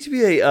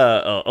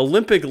a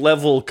Olympic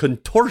level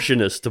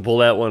contortionist to pull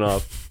that one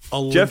off.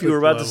 Jeff, you were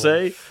about to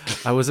say?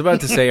 I was about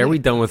to say, are we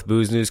done with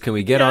Booze News? Can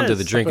we get on to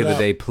the drink of the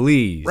day,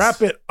 please?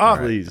 Wrap it up.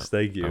 Please,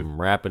 thank you. I'm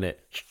wrapping it.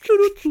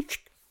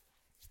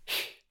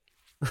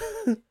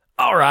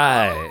 All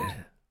right.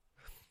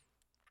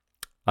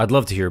 I'd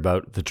love to hear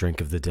about the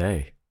drink of the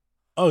day.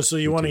 Oh, so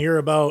you want to hear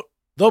about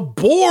the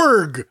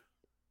Borg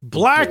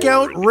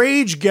Blackout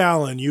Rage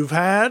Gallon you've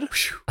had?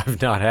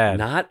 I've not had.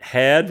 Not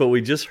had, but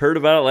we just heard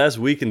about it last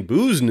week in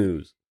Booze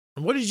News.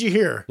 What did you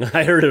hear?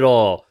 I heard it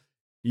all.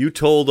 You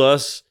told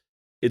us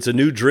it's a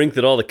new drink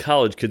that all the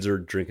college kids are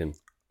drinking.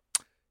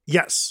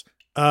 Yes.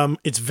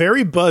 It's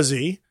very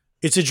buzzy.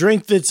 It's a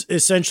drink that's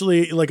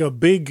essentially like a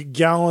big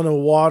gallon of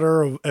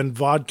water and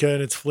vodka,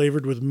 and it's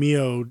flavored with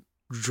Mio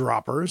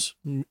droppers.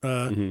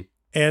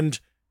 And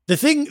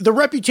the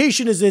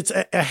reputation is it's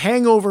a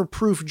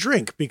hangover-proof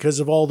drink because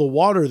of all the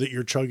water that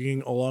you're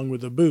chugging along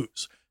with the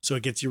booze. So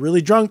it gets you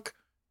really drunk,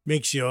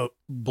 makes you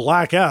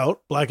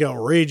blackout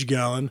rage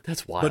gallon.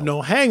 That's wild. But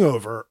no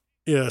hangover,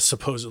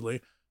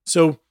 supposedly.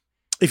 So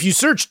if you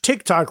search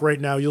TikTok right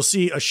now, you'll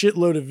see a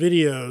shitload of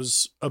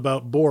videos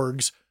about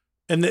Borgs.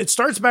 And it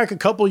starts back a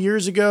couple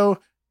years ago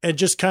and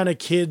just kind of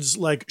kids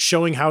like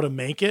showing how to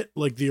make it,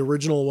 like the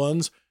original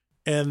ones.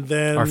 And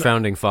then our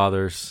founding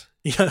fathers.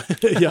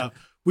 Yeah.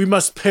 We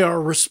must pay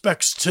our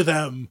respects to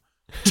them,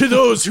 to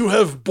those who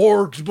have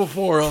Borged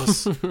before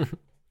us.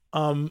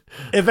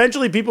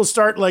 Eventually people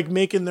start like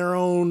making their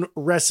own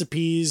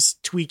recipes,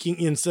 tweaking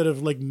instead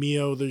of like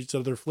Mio, there's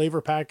other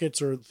flavor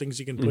packets or things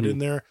you can put in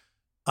there.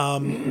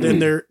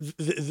 Then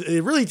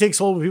it really takes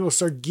hold when people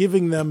start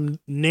giving them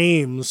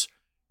names.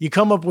 You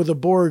come up with a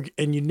Borg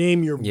and you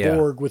name your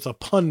Borg with a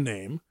pun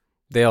name.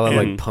 They all have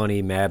like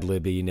punny, Mad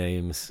Libby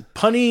names.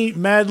 Punny,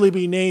 Mad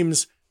Libby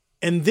names.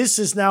 And this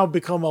has now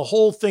become a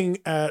whole thing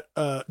at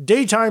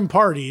daytime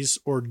parties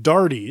or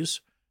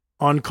darties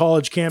on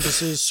college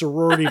campuses,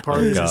 sorority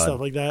parties and stuff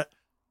like that.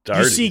 Darty.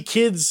 You see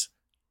kids,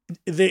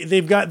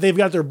 they've got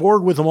their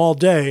Borg with them all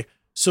day.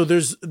 So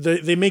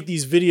they make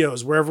these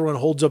videos where everyone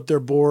holds up their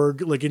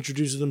Borg, like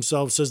introduces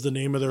themselves, says the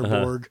name of their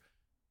Borg.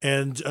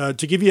 And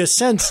to give you a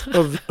sense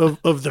of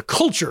the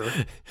culture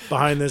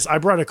behind this, I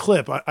brought a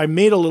clip. I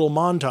made a little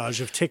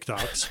montage of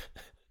TikToks.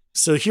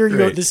 So here you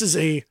go. This is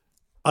a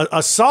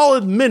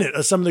solid minute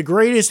of some of the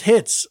greatest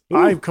hits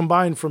I've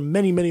combined from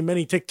many, many,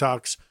 many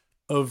TikToks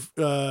of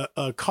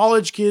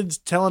college kids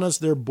telling us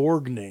their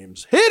Borg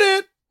names. Hit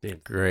it! Yeah,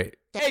 great.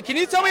 Hey, can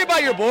you tell me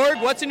about your Borg?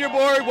 What's in your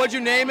Borg? What'd you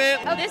name it?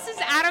 Oh, this is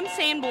Adam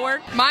Sane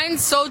Borg. Mine's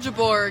Soldier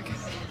Borg.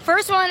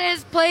 First one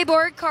is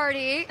Playborg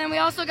Cardi. And we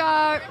also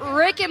got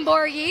Rick and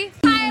Borgie.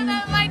 Hi, I'm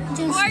like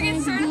Borg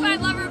and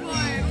Certified Lover Borg.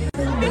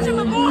 Bitch, I'm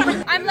a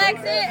Borg. I'm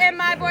Lexi, and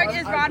my Borg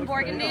is Ron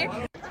Borgandy.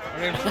 My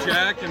name's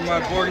Jack, and my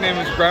Borg name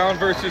is Brown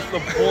versus the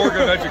Borg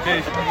of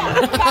Education.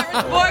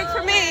 Borg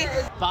for me.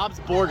 Bob's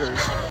Borgers.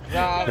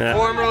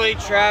 Formerly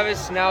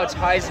Travis, now it's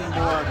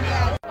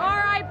Heisenborg.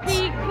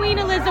 R.I.P. Queen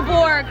Elizabeth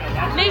Borg.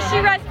 May she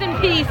rest in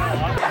peace.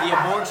 The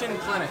Abortion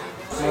Clinic.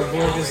 My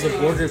Borg is the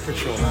Border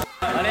Patrol.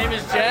 My name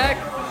is Jack,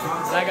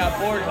 and I got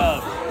Borg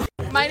Hub.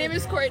 My name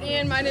is Courtney,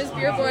 and mine is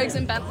Beer Borgs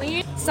and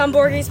Bentley. Some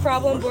Borgie's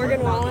problem, Borg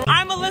and Wallen.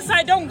 I'm Alyssa,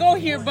 I don't go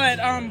here, but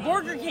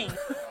Burger King.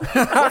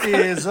 What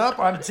is up?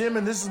 I'm Tim,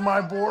 and this is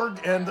my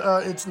Borg, and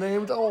it's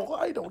named,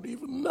 I don't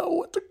even know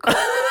what to call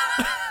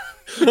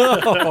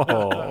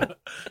it.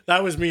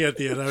 That was me at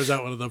the end. I was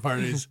at one of the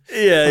parties.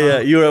 Yeah.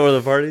 You were at one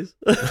of the parties?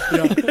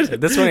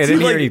 That's funny. I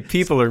didn't hear any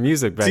people or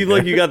music back Seemed there.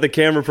 like you got the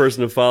camera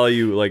person to follow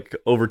you like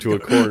over to a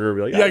corner and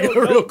be like, Yeah, get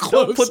real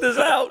close. Don't put this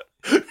out.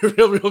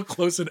 real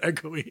close and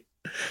echoey.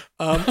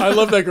 I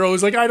love that girl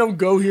who's like, I don't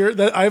go here.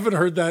 That I haven't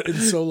heard that in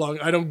so long.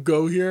 I don't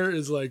go here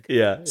is like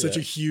such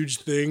a huge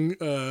thing.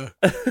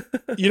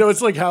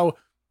 It's like how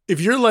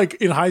if you're like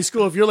in high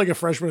school, if you're like a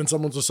freshman and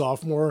someone's a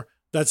sophomore,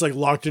 that's like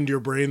locked into your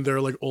brain.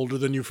 They're like older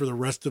than you for the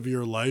rest of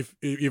your life,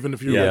 even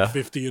if you're like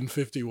 50 and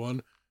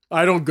 51.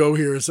 I don't go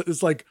here.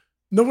 It's like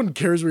no one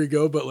cares where you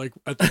go, but like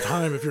at the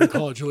time, if you're in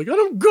college, you're like, I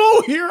don't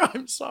go here.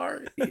 I'm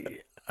sorry.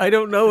 I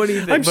don't know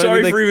anything. I'm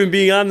sorry for even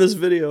being on this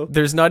video.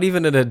 There's not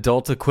even an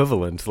adult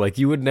equivalent. Like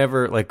you would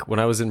never, like when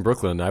I was in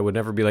Brooklyn, I would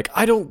never be like,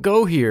 I don't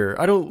go here.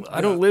 I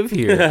don't live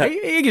here.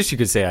 I guess you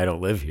could say I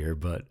don't live here,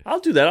 but I'll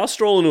do that. I'll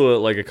stroll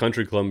into a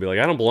country club and be like,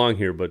 I don't belong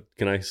here, but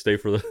can I stay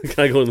for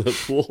can I go in the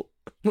pool?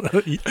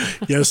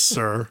 Yes,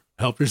 sir.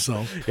 Help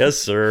yourself. Yes,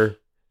 sir.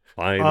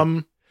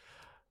 Fine.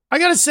 I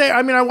gotta say,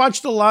 I mean, I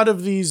watched a lot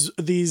of these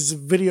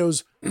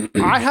videos.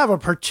 I have a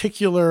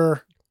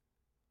particular.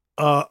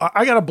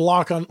 I got a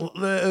block on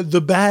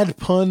the bad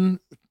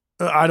pun.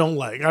 I don't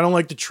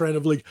like the trend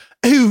of like,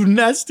 oh,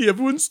 nasty.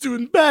 Everyone's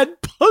doing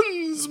bad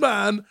puns,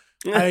 man.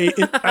 I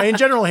in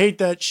general hate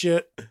that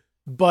shit.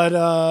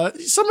 But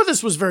some of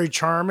this was very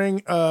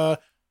charming. I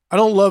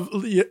don't love.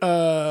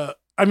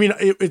 I mean,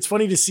 it's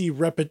funny to see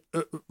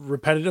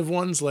repetitive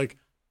ones. Like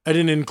I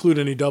didn't include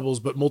any doubles,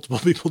 but multiple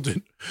people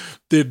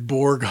did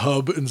Borg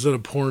Hub instead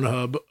of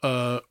Pornhub.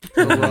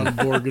 On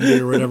Borg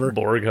or whatever.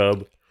 Borg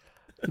Hub.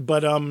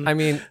 But I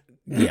mean,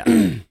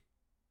 yeah,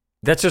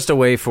 that's just a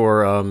way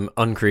for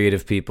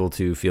uncreative people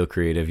to feel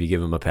creative. You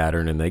give them a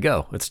pattern and they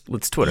go. It's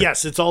Twitter.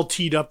 Yes, it's all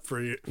teed up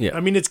for you. Yeah. I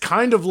mean, it's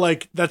kind of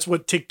like that's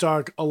what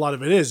TikTok. A lot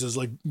of it is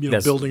like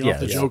building off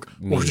the joke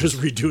or just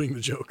redoing the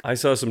joke. I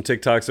saw some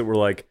TikToks that were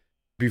like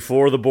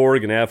before the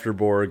Borg and after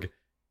Borg,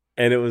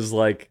 and it was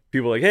like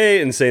people like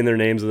hey and saying their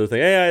names and the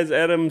thing. Hey, it's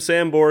Adam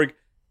Sam Borg.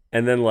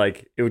 And then,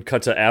 like, it would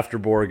cut to after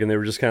Borg, and they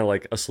were just kind of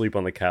like asleep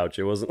on the couch.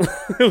 It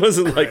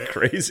wasn't like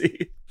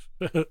crazy.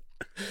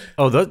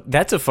 Oh,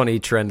 that's a funny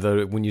trend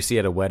though. When you see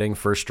at a wedding,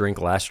 first drink,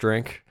 last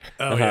drink.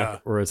 Oh yeah,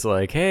 where it's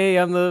like, hey,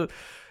 I'm the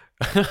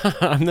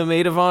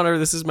maid of honor.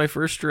 This is my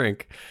first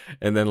drink,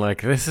 and then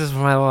like, this is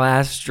my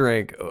last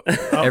drink.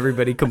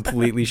 Everybody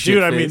completely shit.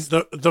 Dude, I mean,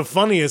 the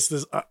funniest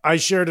is I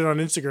shared it on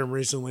Instagram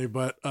recently,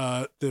 but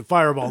the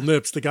Fireball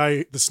Nips, the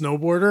guy, the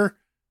snowboarder.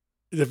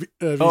 Have you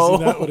seen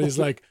that? When he's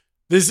like.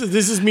 This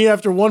is me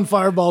after one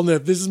Fireball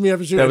nip. This is me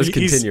after shooting. That was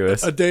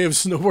continuous. A day of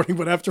snowboarding,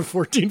 but after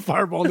 14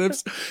 Fireball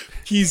nips,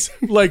 he's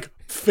like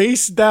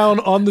face down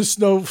on the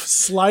snow,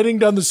 sliding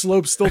down the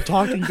slope, still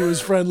talking to his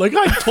friend. Like,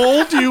 I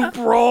told you,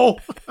 bro.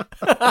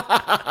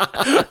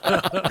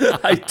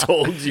 I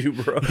told you,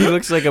 bro. He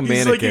looks like a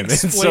mannequin. Like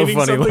it's so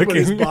funny looking. But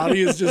his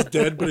body is just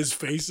dead, but his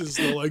face is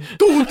still like,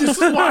 dude,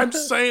 this is what I'm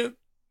saying.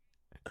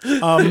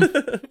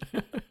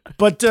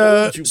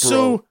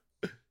 So.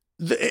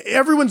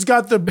 Everyone's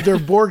got their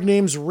Borg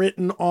names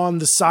written on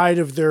the side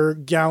of their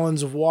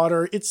gallons of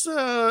water. It's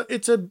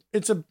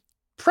a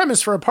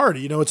premise for a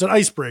party. It's an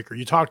icebreaker.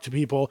 You talk to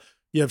people.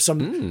 You have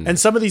some, and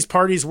some of these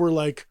parties were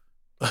like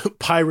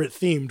pirate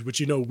themed,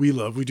 which we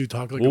love. We do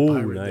talk like a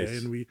pirate day,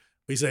 and we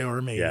say our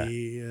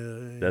matey.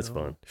 Yeah. That's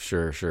fun.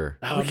 Sure.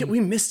 We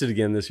missed it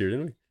again this year,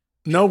 didn't we?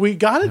 No, we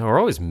got it. No, we're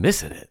always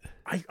missing it.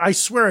 I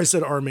swear I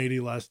said our matey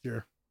last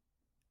year.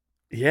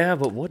 Yeah,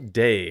 but what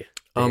day?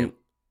 Damn.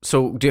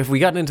 So have we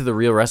gotten into the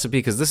real recipe?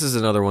 Because this is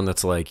another one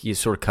that's like, you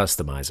sort of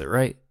customize it,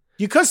 right?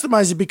 You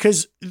customize it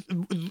because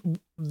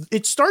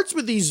it starts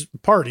with these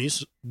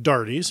parties,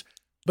 darties,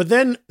 but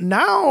then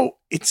now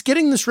it's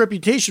getting this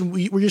reputation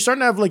where you're starting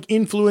to have like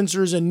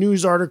influencers and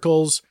news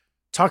articles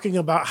talking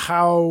about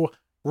how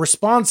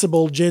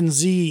responsible Gen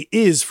Z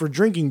is for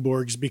drinking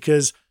Borgs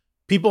because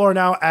people are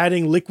now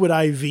adding liquid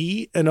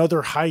IV and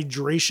other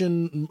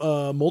hydration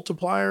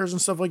multipliers and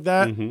stuff like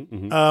that.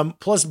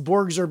 Plus,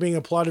 Borgs are being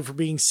applauded for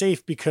being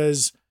safe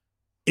because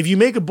if you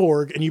make a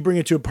Borg and you bring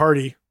it to a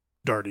party,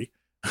 Darty,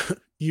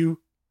 you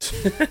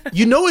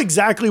know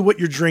exactly what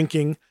you're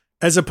drinking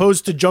as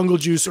opposed to jungle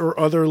juice or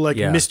other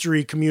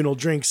mystery communal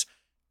drinks.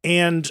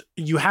 And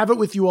you have it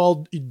with you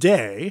all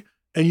day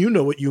and you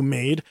know what you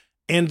made.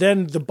 And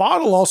then the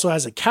bottle also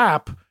has a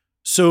cap.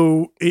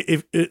 So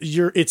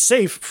it's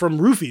safe from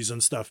roofies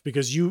and stuff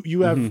because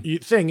you have your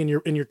thing and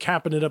you're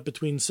capping it up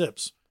between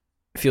sips.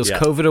 It feels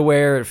COVID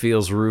aware. It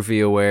feels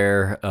roofie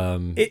aware.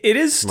 It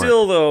is smart.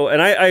 Still though,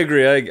 and I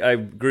agree. I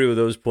agree with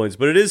those points,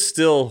 but it is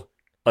still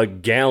a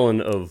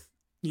gallon of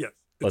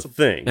a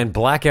thing. And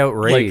blackout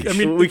rage. Like, I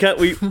mean,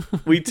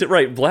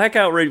 right,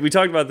 blackout rage. We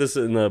talked about this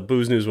in the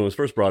Booze News when it was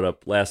first brought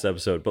up last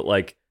episode, but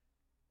like,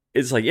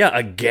 it's like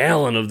a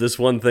gallon of this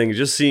one thing. It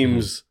just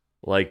seems.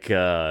 Like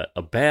a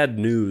bad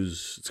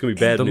news. It's gonna be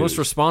bad. The news. most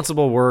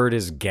responsible word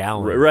is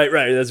gallon. Right.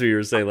 That's what you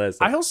were saying last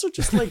time. I also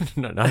just like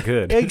not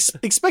good.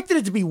 Expected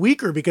it to be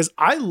weaker because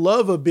I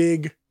love a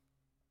big.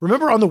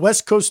 Remember on the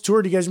West Coast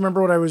tour? Do you guys remember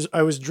what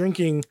I was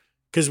drinking?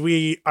 Because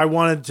I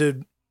wanted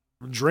to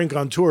drink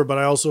on tour, but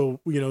I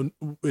also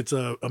it's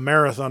a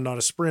marathon, not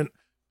a sprint.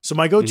 So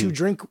my go-to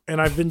drink,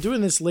 and I've been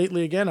doing this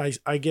lately again,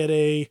 I get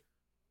a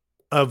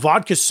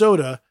vodka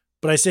soda,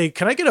 but I say,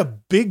 can I get a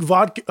big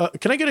vodka?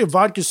 Can I get a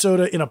vodka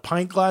soda in a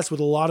pint glass with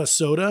a lot of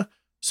soda?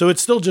 So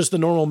it's still just the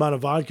normal amount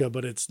of vodka,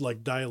 but it's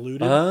like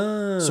diluted.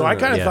 So I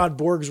kind of thought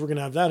Borgs were going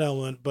to have that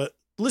element, but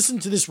listen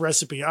to this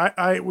recipe.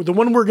 The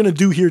one we're going to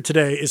do here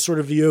today is sort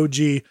of the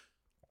OG.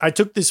 I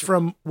took this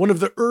from one of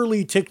the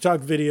early TikTok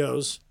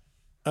videos.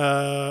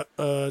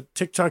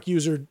 TikTok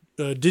user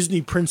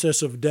Disney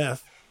Princess of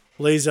Death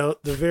lays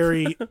out the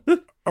very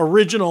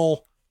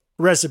original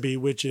recipe,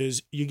 which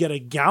is you get a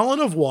gallon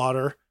of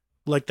water,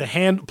 like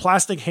the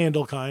plastic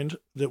handle kind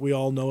that we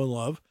all know and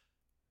love,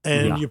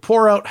 and you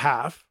pour out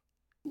half.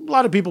 A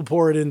lot of people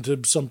pour it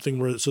into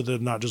something so they're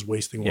not just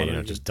wasting water. Yeah, you're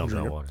not just dumping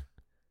out water.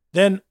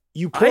 Then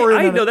you pour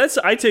I know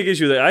I take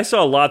issue with that. I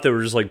saw a lot that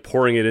were just like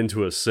pouring it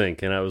into a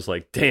sink, and I was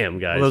like, damn,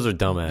 guys. Well, those are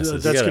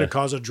dumbasses. That's going to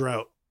cause a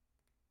drought.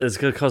 It's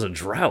going to cause a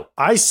drought.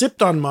 I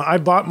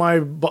bought my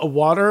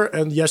water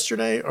and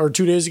yesterday or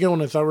 2 days ago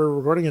when I thought we were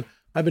recording it,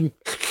 I've been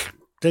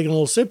taking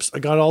little sips. I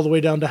got all the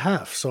way down to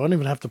half, so I don't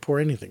even have to pour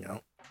anything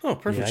out. Oh,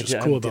 perfect. Which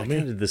is cool about me.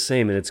 I did the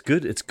same, and it's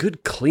good. It's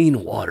good,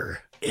 clean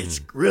water.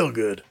 It's real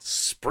good.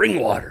 Spring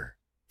water.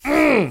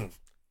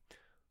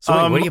 So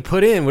wait, what do you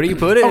put in?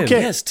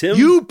 Okay, yes, Tim.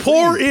 You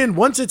pour in,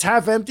 once it's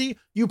half empty,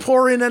 you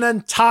pour in an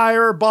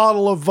entire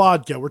bottle of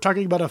vodka. We're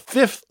talking about a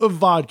fifth of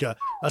vodka,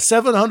 a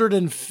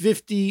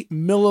 750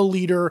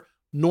 milliliter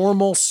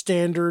normal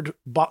standard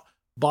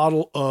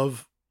bottle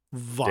of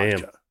vodka.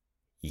 Damn.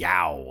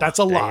 Yow. That's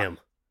a lot.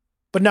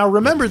 But now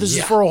remember, this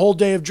is for a whole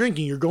day of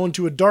drinking. You're going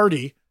to a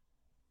darty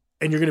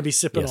and you're going to be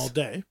sipping all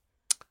day.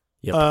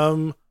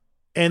 Yep.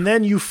 And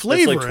then you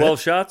flavor That's like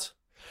 12 shots?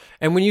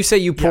 And when you say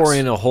you pour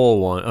in a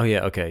whole one,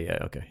 yeah.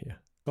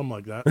 Something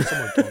like that. Something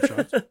like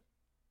 12 shots.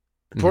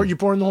 You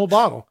pour in the whole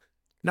bottle.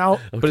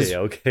 Now,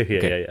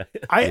 yeah.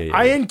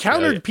 I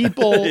encountered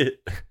people,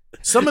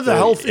 some of the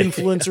health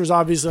influencers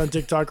obviously on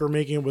TikTok are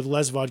making it with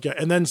less vodka.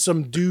 And then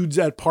some dudes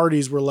at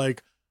parties were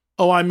like,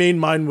 oh, I made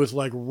mine with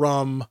like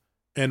rum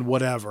and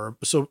whatever.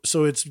 So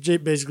it's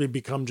basically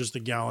become just a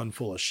gallon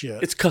full of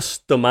shit. It's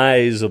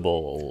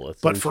customizable.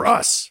 But for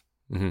us,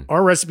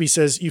 our recipe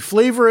says you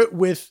flavor it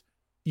with,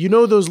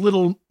 those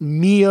little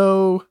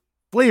Mio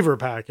flavor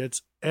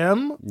packets,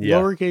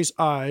 lowercase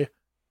I,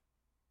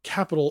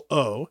 capital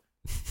O,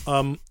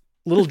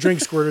 little drink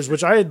squirters,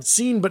 which I had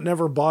seen but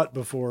never bought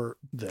before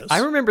this.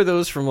 I remember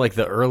those from like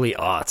the early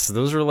aughts.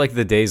 Those were like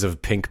the days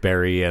of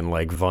Pinkberry and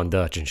like Von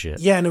Dutch and shit.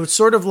 Yeah, and it was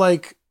sort of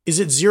like, is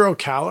it 0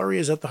 calorie?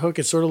 Is that the hook?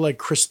 It's sort of like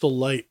Crystal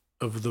Light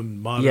of the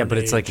modern Yeah, but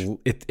age. it's like,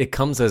 it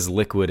comes as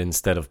liquid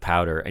instead of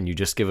powder, and you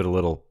just give it a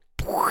little...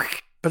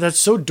 But that's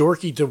so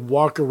dorky to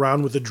walk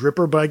around with a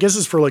dripper, but I guess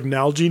it's for like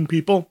Nalgene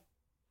people,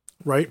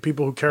 right?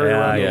 People who carry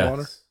around the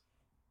water.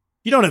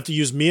 You don't have to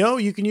use Mio.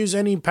 You can use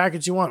any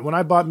packets you want. When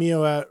I bought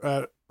Mio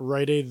at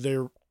Rite Aid,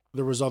 there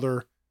was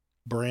other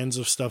brands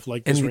of stuff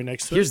like this right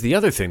next to it. Here's the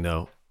other thing,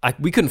 though.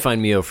 We couldn't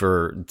find Mio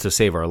to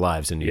save our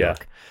lives in New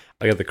York.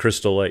 I got the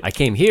Crystal Light. I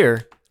came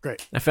here.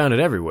 Great. I found it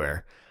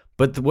everywhere.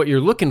 But what you're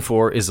looking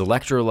for is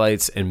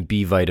electrolytes and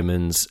B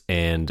vitamins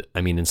and,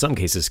 I mean, in some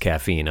cases,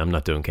 caffeine. I'm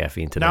not doing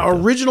caffeine today. Now,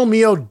 original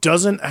Mio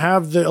doesn't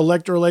have the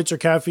electrolytes or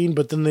caffeine,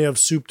 but then they have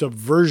souped up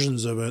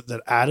versions of it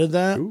that added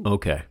that. Ooh.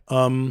 Okay.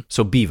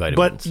 So B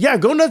vitamins. But yeah,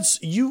 go nuts.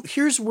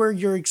 Here's where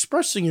you're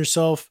expressing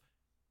yourself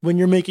when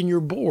you're making your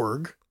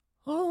Borg.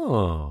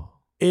 Oh.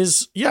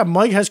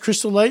 Mike has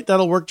Crystal Light.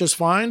 That'll work just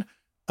fine.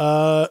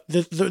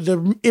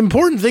 The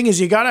important thing is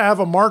you got to have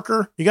a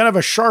marker. You got to have a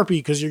Sharpie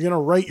because you're going to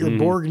write your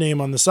Borg name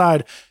on the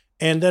side.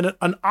 And then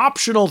an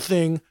optional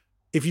thing,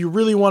 if you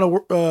really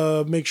want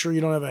to make sure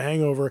you don't have a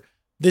hangover,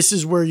 this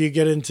is where you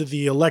get into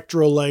the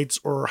electrolytes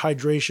or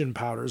hydration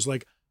powders.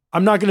 Like,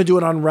 I'm not going to do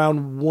it on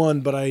round 1,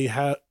 but I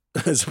had,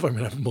 as if I'm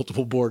going to have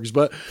multiple Borgs,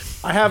 but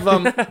I have,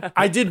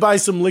 I did buy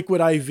some liquid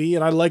IV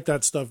and I like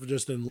that stuff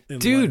just in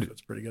Dude, life.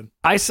 It's pretty good.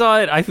 I saw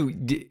it.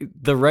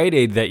 The Rite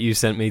Aid that you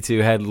sent me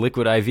to had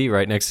liquid IV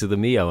right next to the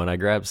Mio, and I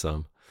grabbed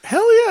some.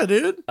 Hell yeah,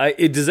 dude.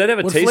 Does that have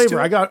a What taste flavor?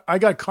 to it? I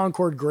got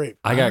Concord grape.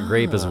 I got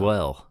grape as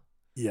well.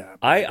 Yeah.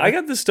 I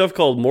got this stuff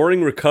called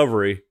Morning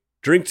Recovery.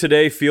 Drink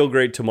today, feel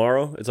great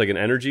tomorrow. It's like an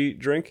energy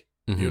drink.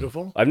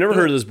 Beautiful. I've never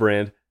heard of this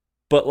brand,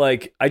 but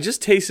like I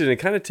just tasted it. It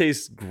kind of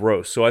tastes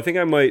gross. So I think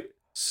I might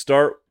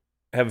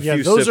have a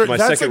few sips. My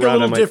that's second like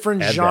round, a little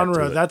different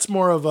genre. That That's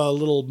more of a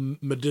little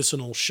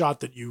medicinal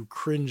shot that you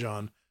cringe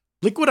on.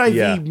 Liquid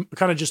IV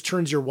kind of just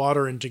turns your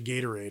water into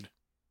Gatorade.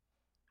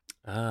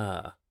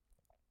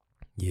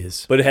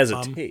 Yes. But it has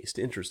a taste.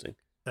 Interesting.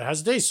 It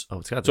has a taste. Oh,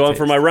 it's got So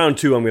for my round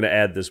 2, I'm going to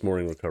add this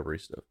Morning Recovery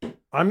stuff.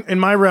 In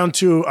my round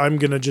 2, I'm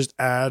going to just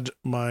add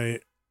my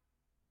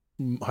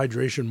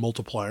hydration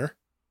multiplier.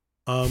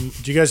 Do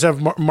you guys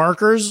have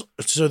markers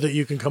so that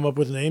you can come up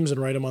with names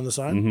and write them on the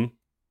side? Mm-hmm.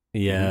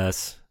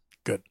 Yes.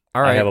 Good.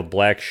 All right. I have a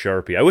black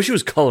Sharpie. I wish it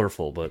was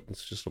colorful, but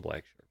it's just a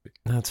black Sharpie.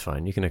 That's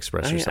fine. You can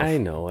express yourself. I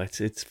know.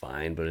 It's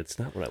fine, but it's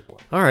not what I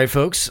want. All right,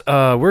 folks.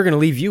 We're going to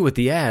leave you with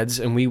the ads,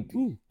 and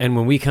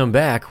when we come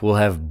back, we'll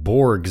have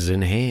Borgs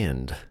in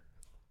hand.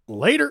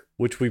 Later.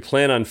 Which we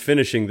plan on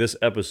finishing this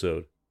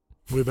episode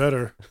We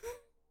better.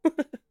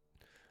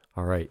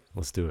 All right,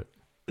 let's do it.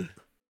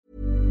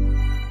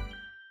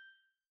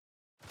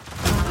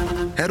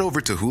 Head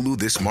over to Hulu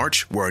this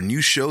March, where our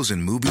new shows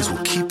and movies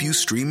will keep you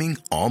streaming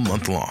all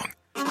month long.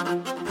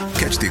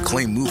 Catch the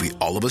acclaimed movie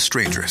All of Us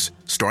Strangers,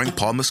 starring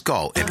Paul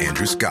Mescal and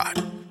Andrew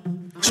Scott.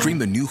 Stream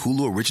the new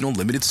Hulu original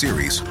limited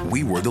series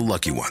We Were the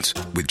Lucky Ones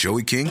with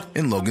Joey King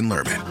and Logan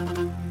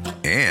Lerman.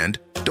 And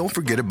don't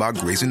forget about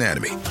Grey's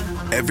Anatomy.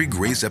 Every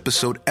Grey's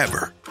episode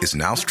ever is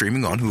now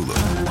streaming on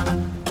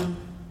Hulu.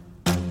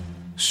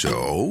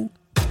 So,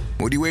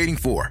 what are you waiting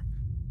for?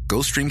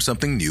 Go stream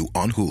something new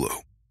on Hulu.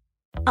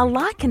 A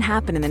lot can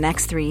happen in the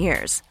next 3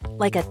 years.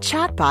 Like a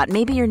chatbot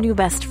may be your new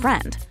best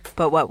friend.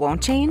 But what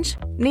won't change?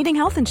 Needing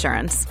health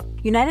insurance.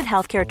 United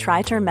Healthcare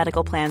Tri-Term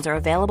Medical Plans are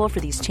available for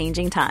these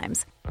changing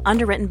times.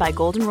 Underwritten by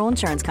Golden Rule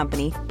Insurance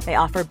Company, they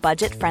offer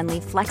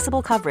budget-friendly,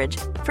 flexible coverage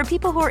for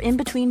people who are in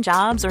between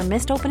jobs or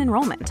missed open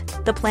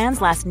enrollment. The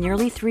plans last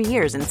nearly 3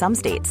 years in some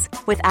states,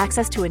 with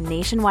access to a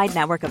nationwide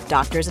network of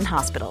doctors and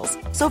hospitals.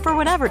 So for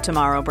whatever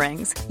tomorrow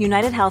brings,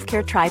 United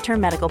Healthcare Tri-Term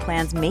Medical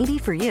Plans may be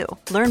for you.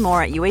 Learn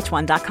more at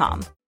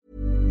uh1.com.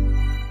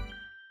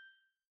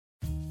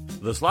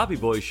 The Sloppy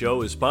Boys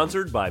Show is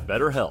sponsored by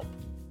BetterHelp.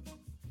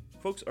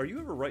 Folks, are you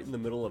ever right in the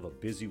middle of a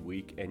busy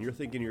week and you're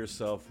thinking to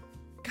yourself,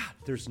 God,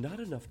 there's not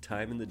enough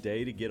time in the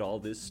day to get all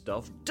this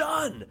stuff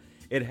done?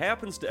 It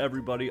happens to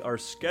everybody. Our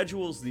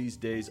schedules these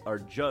days are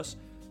just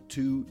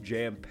too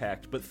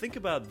jam-packed. But think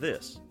about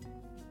this.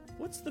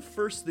 What's the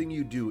first thing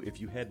you do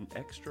if you had an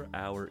extra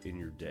hour in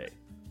your day?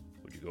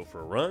 Would you go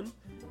for a run?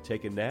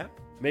 Take a nap?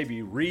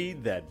 Maybe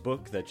read that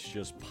book that's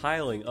just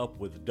piling up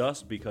with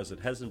dust because it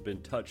hasn't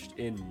been touched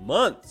in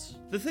months?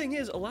 The thing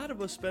is, a lot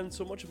of us spend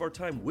so much of our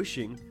time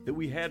wishing that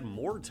we had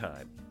more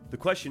time. The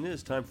question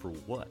is, time for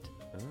what?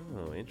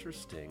 Oh,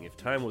 interesting. If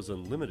time was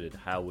unlimited,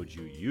 how would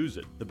you use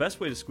it? The best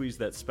way to squeeze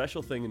that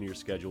special thing into your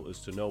schedule is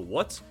to know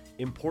what's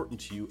important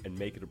to you and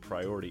make it a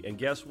priority. And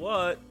guess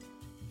what?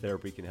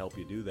 Therapy can help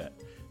you do that.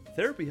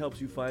 Therapy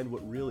helps you find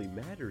what really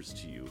matters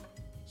to you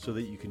so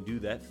that you can do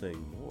that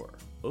thing more.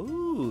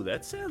 Ooh,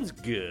 that sounds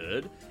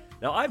good.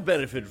 Now, I've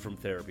benefited from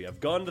therapy. I've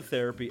gone to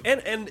therapy,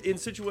 and in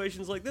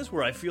situations like this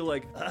where I feel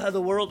like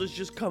the world is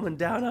just coming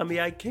down on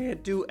me. I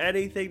can't do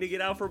anything to get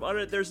out from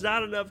under it. There's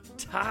not enough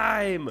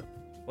time.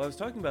 Well, I was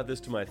talking about this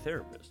to my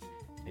therapist,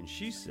 and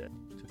she said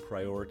to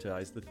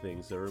prioritize the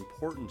things that are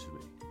important to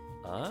me.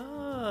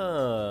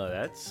 Ah,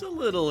 that's a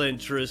little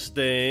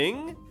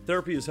interesting.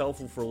 Therapy is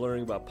helpful for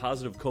learning about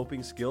positive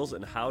coping skills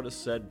and how to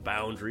set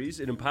boundaries.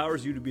 It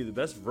empowers you to be the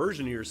best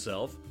version of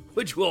yourself,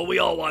 which, well, we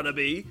all want to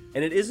be.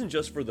 And it isn't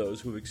just for those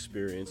who've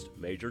experienced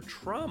major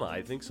trauma.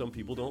 I think some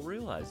people don't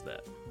realize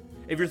that.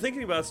 If you're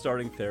thinking about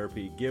starting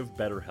therapy, give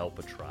BetterHelp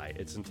a try.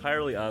 It's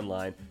entirely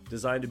online,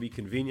 designed to be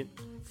convenient,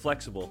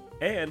 flexible,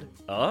 and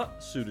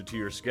suited to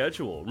your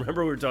schedule.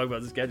 Remember, we were talking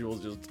about the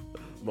schedules just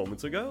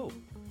moments ago.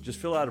 Just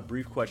fill out a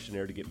brief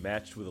questionnaire to get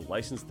matched with a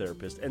licensed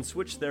therapist and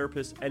switch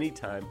therapists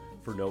anytime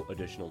for no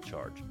additional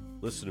charge.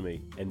 Listen to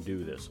me and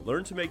do this.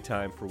 Learn to make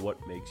time for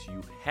what makes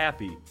you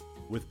happy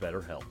with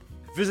BetterHelp.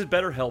 Visit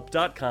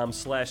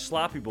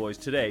BetterHelp.com/SloppyBoys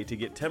today to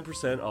get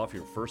 10% off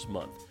your first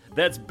month.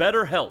 That's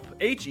BetterHelp,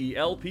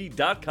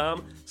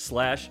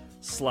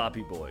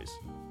 HELP.com/SloppyBoys.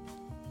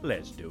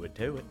 Let's do it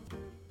to it.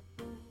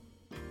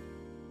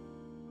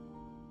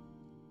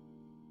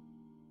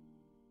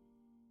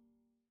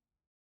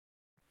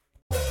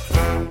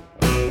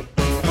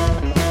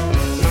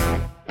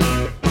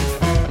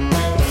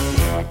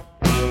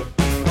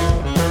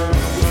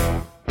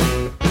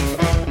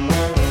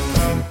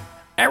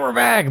 And we're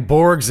back,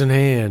 Borgs in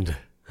hand.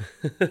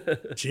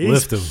 Jeez,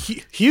 Lift them.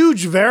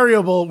 Huge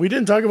variable. We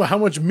didn't talk about how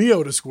much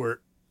Mio to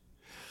squirt.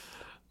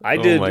 I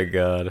did. Oh my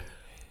god!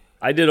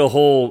 I did a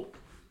whole.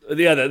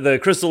 Yeah, the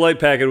Crystal Light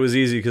packet was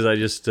easy because I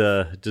just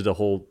did a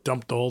whole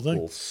dumped the whole thing.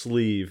 Whole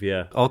sleeve.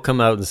 Yeah. I'll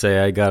come out and say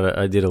I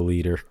did a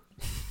liter,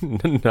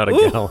 not a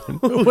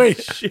gallon.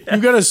 Wait, you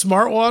got a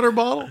smart water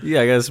bottle?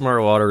 Yeah, I got a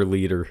smart water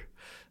liter.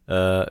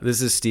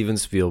 This is Steven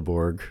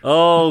Spielberg.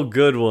 Oh,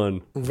 good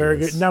one. Very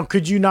good. Now,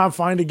 could you not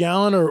find a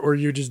gallon, or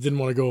you just didn't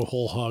want to go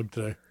whole hog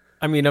today?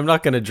 I mean, I'm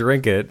not going to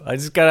drink it. I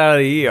just got out of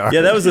the ER.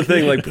 Yeah, that was the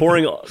thing. Like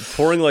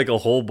pouring like a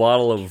whole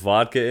bottle of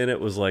vodka in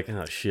it was like,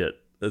 oh shit.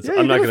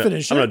 I'm not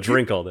gonna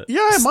drink all that.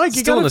 Yeah, Mike,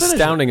 you still an gotta finish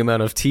astounding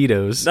amount of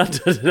Tito's. Not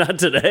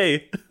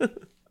today.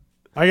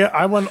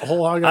 I went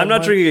whole hog. I'm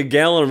not drinking a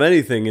gallon of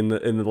anything in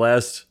the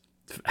last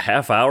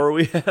half hour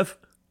we have.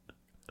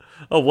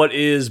 Oh, what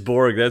is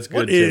Borg? That's good.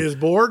 What is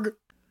Borg?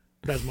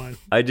 That's mine.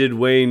 I did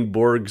Wayne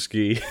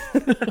Borgski.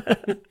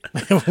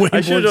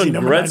 I should have done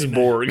Gretz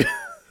Borg.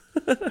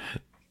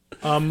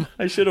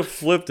 I should have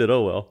flipped it.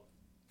 Oh well.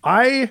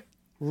 I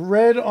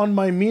read on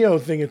my Mio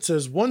thing, it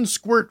says 1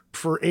 squirt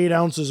for 8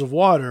 ounces of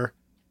water.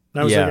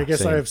 And I was like, I guess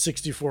same. I have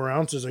 64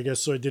 ounces, I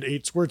guess, so I did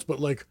 8 squirts. But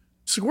like,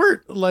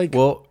 squirt, like,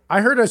 well,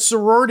 I heard a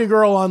sorority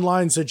girl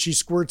online said she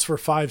squirts for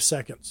 5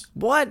 seconds.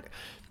 What?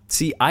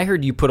 See, I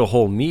heard you put a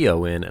whole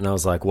Mio in, and I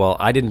was like, well,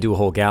 I didn't do a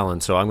whole gallon,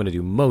 so I'm going to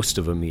do most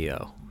of a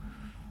Mio.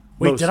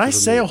 Wait, did I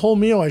say a whole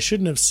Mio? I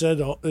shouldn't have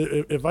said.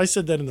 If I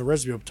said that in the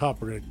recipe up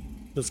top, we're going to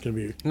that's going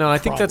to be. No, I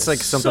think that's like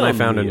something I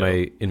found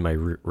in my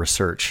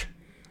research.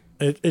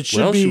 It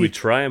should be. Should we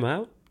try them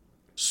out?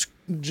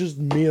 Just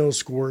Mio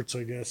squirts,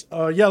 I guess.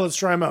 Yeah, let's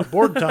try them out.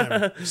 Borg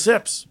time.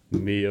 Sips.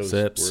 Mio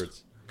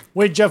squirts.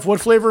 Wait, Jeff, what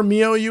flavor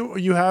Mio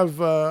you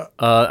have?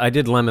 I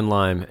did lemon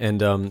lime, and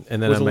then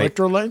with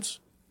electrolytes.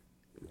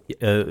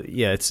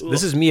 Yeah, this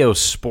is Mio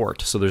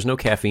Sport, so there's no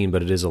caffeine,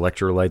 but it is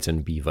electrolytes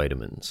and B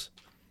vitamins.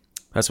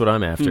 That's what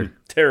I'm after.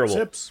 Terrible.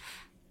 Sips.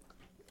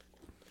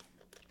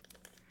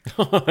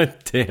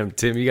 Damn,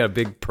 Tim, you got a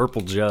big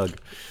purple jug.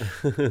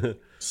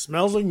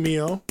 Smells like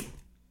Mio.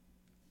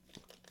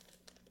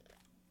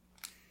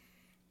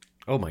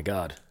 Oh my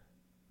god.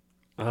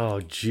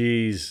 Oh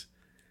jeez.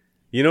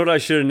 You know what I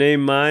should have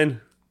named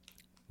mine?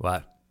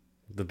 What?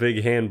 The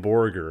Big Hand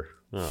Borger.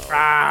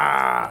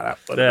 Oh.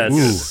 That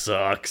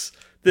sucks.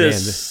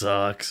 This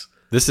sucks.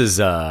 This is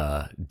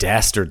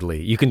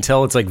dastardly. You can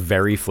tell it's like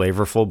very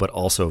flavorful, but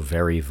also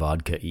very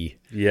vodka-y.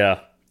 Yeah.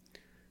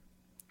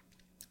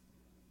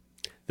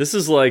 This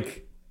is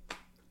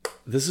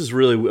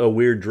really a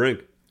weird drink.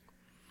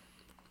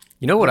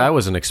 You know what I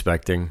wasn't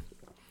expecting?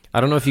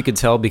 I don't know if you could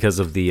tell because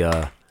of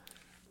the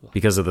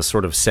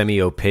sort of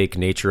semi-opaque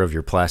nature of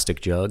your plastic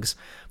jugs,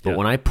 but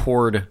when I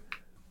poured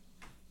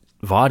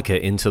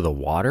vodka into the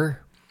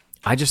water,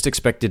 I just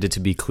expected it to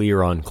be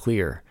clear on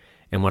clear.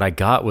 And what I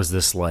got was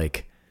this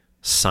like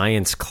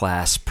science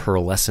class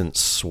pearlescent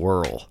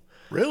swirl.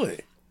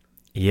 Really?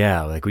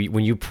 Yeah, like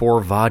when you pour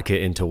vodka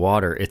into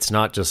water, it's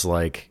not just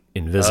like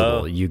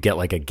invisible. You get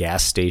like a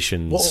gas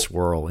station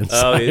swirl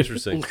inside. Oh,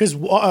 interesting. Because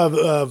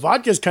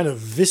vodka is kind of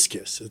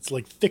viscous. It's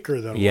like thicker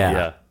than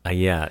water.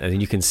 Yeah,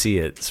 and you can see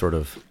it sort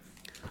of.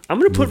 I'm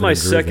going to put my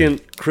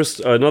second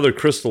another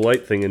Crystal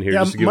Light thing in here.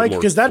 Yeah, just to give Mike,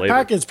 because that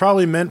pack is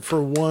probably meant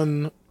for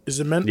one. Is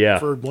it meant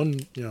for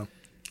one? Yeah.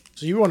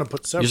 So you want to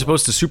put several. You're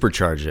supposed to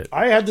supercharge it.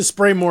 I had to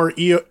spray more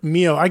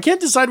Mio. I can't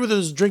decide whether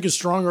this drink is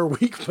strong or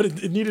weak, but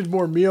it needed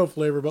more Mio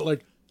flavor. But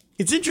like,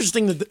 it's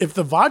interesting that if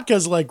the vodka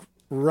is like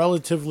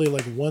relatively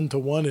like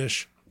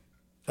 1-to-1-ish,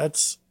 I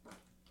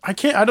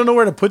don't know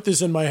where to put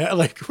this in my head.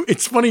 Like,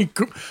 it's funny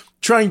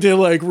trying to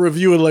like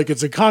review it like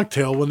it's a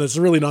cocktail when that's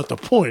really not the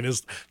point.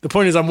 The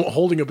point is I'm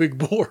holding a big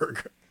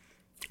Borg.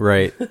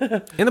 Right.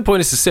 And the point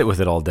is to sit with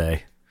it all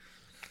day.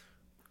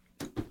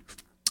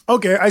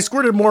 Okay, I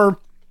squirted more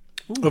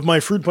of my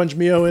fruit punch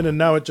Mio in, and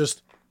now it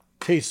just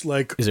tastes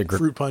like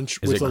fruit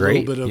punch with a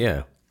little bit of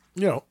you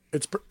know,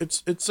 it's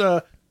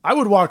I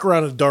would walk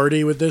around a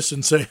Darty with this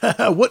and say,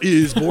 "What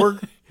is Borg?"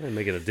 I'm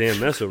making a damn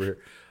mess over here.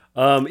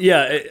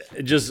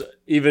 It just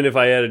even if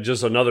I added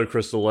just another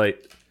Crystal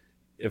Light,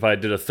 if I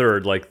did a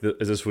third, like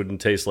this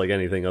wouldn't taste like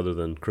anything other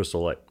than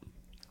Crystal Light.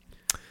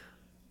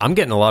 I'm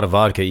getting a lot of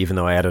vodka, even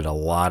though I added a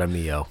lot of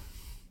Mio.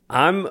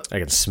 I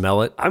can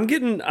smell it. I'm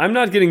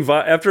not getting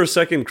after a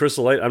second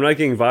Crystal Light. I'm not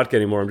getting vodka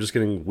anymore. I'm just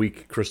getting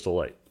weak Crystal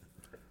Light.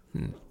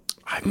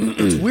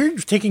 It's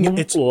weird taking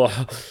it.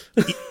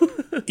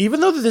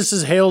 Even though this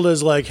is hailed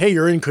as like, hey,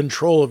 you're in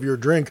control of your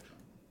drink,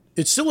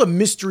 it's still a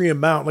mystery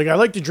amount. Like, I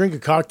like to drink a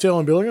cocktail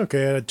and be like,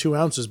 okay, I had 2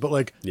 ounces, but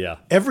like,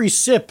 every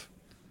sip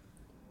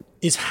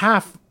is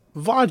half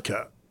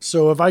vodka.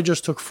 So if I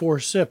just took 4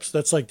 sips,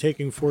 that's like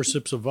taking 4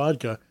 sips of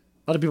vodka.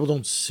 A lot of people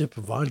don't sip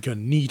vodka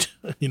neat,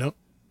 you know?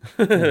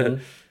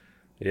 Mm-hmm.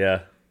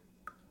 Yeah.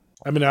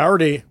 I mean, I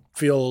already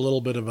feel a little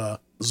bit of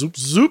a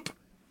zoop.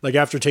 Like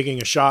after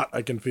taking a shot,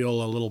 I can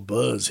feel a little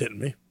buzz hitting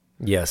me.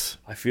 Yes.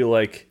 I feel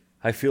like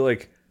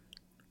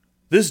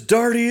this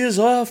Darty is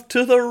off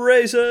to the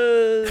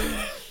races.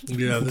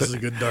 Yeah, this is a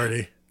good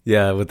Darty.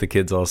 Yeah, what the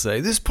kids all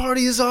say. This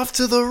party is off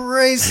to the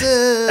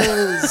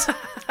races.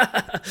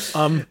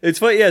 It's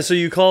funny. Yeah, so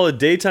you call a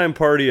daytime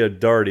party a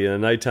Darty and a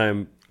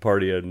nighttime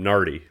party a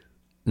Narty.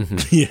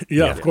 Mm-hmm.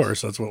 yeah, of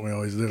course. That's what we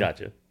always do.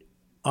 Gotcha.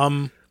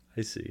 I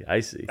see.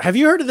 Have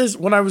you heard of this?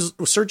 When I was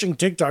searching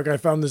TikTok, I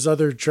found this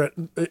other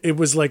trend. It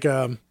was like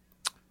a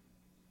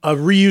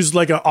reused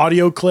like an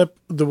audio clip.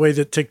 The way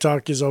that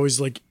TikTok is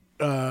always like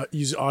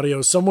use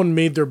audio. Someone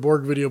made their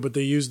Borg video, but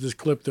they used this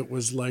clip that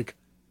was like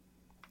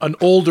an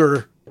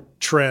older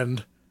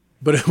trend,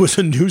 but it was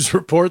a news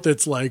report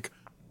that's like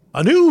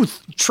a new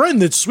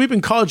trend that's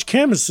sweeping college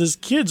campuses.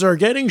 Kids are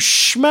getting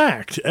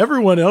schmacked.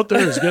 Everyone out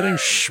there is getting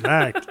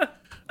schmacked.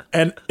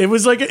 And it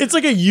was like, it's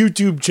like a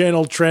YouTube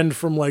channel trend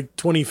from like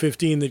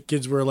 2015 that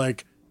kids were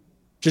like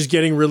just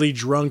getting really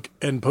drunk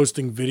and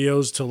posting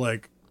videos to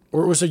like,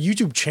 or it was a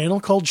YouTube channel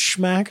called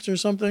Schmacked or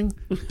something.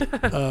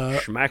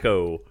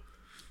 Schmacko.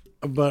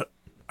 But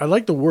I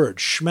like the word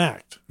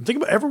schmacked. Think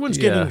about everyone's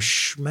getting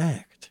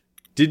schmacked.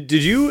 Did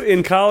you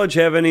in college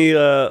have any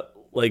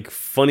like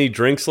funny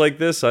drinks like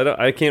this?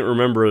 I can't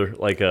remember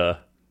like a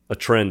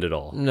trend at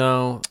all.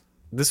 No,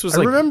 this was I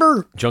like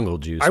remember jungle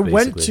juice.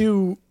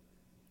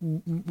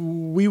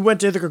 We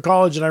went to Ithaca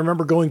College, and I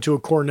remember going to a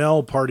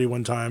Cornell party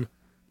one time,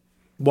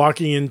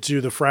 walking into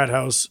the frat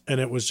house,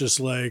 and it was just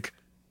like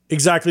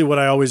exactly what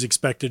I always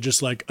expected.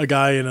 Just like a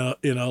guy in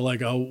a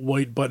like a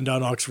white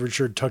button-down Oxford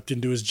shirt tucked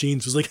into his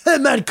jeans was like, "Hey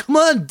man, come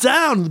on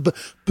down, but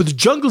the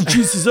jungle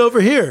juice is over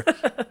here."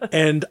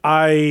 And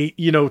I,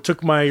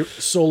 took my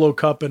solo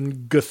cup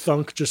and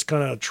gathunk just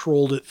kind of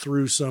trolled it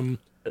through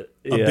a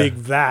big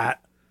vat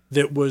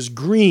that was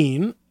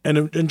green,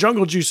 and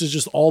jungle juice is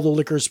just all the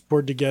liquors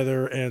poured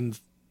together and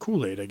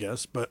Kool-Aid, I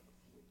guess, but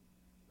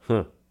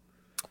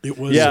it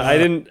was I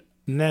didn't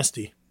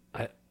nasty.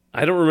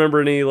 I don't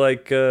remember any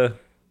like a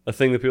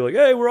thing that people are like,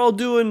 hey, we're all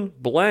doing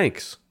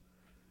blanks.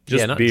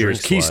 Just not beers,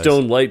 drinks-wise.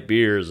 Keystone Light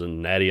beers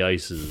and Natty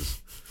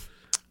Ices.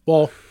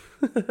 Well,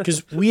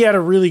 because we had a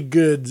really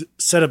good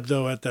setup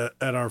though at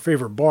our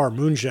favorite bar,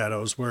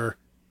 Moonshadows, where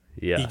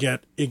you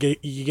get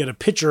a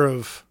pitcher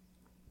of.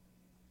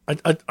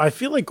 I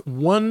feel like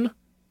one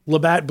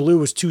Labatt Blue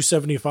was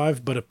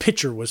 $2.75, but a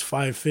pitcher was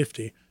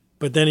 $5.50.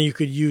 But then you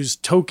could use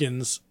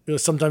tokens.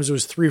 Sometimes it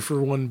was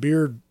 3-for-1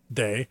 beer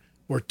day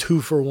or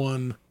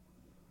 2-for-1.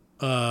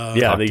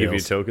 They give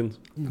you tokens.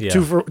 Yeah.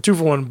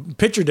 2-for-1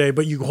 pitcher day,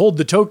 but you hold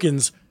the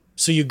tokens.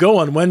 So you go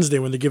on Wednesday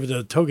when they give you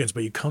the tokens,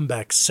 but you come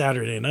back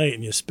Saturday night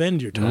and you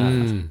spend your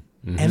tokens.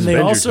 Mm-hmm. And they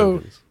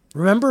also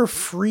remember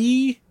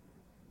free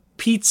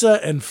pizza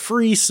and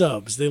free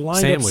subs. They lined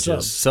sandwiches,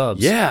 up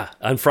subs. Yeah,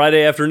 on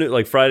Friday afternoon,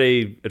 like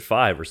Friday at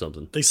 5 or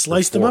something. They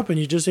sliced them up and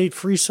you just ate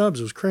free subs.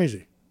 It was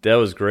crazy. That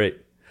was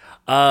great.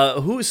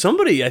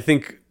 Somebody I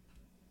think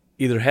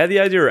either had the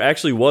idea or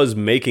actually was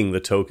making the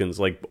tokens,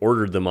 like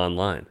ordered them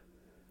online.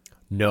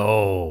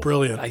 No.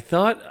 Brilliant. I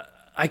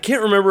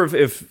can't remember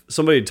if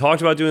somebody had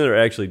talked about doing it or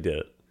actually did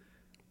it.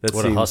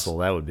 What a hustle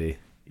that would be.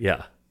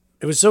 Yeah.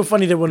 It was so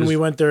funny that when we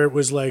went there, it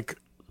was like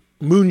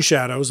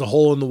Moonshadows, a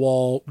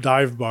hole-in-the-wall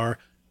dive bar.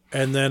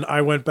 And then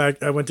I went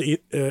to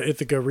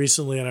Ithaca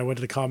recently, and I went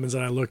to the Commons,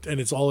 and I looked, and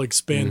it's all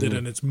expanded,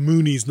 and it's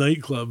Mooney's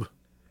nightclub.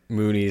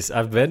 Mooney's.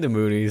 I've been to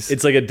Mooney's.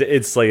 It's like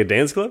a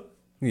dance club?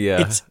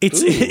 Yeah.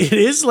 It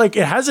is like,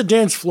 it has a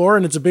dance floor,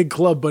 and it's a big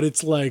club, but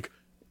it's like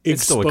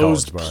It's still a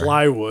exposed college bar.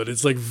 plywood.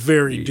 It's like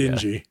very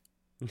dingy.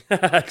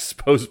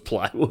 Exposed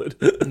plywood.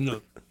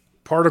 No.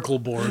 Particle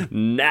board.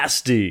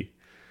 Nasty.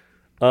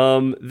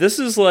 This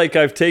is like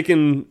I've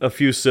taken a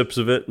few sips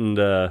of it,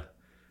 and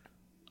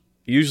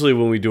usually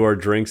when we do our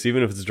drinks,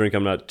 even if it's a drink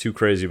I'm not too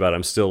crazy about,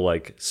 I'm still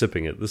like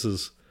sipping it. This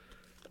is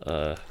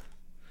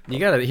you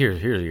gotta here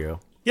you go.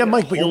 Yeah,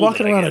 Mike, but you're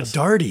walking around a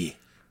darty.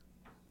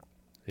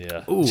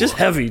 Yeah. Ooh. Just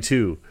heavy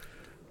too.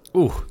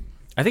 Ooh.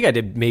 I think I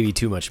did maybe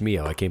too much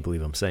Mio. I can't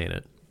believe I'm saying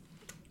it.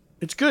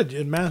 It's good.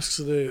 It masks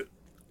the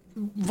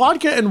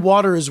vodka and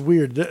water is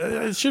weird.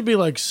 It should be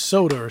like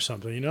soda or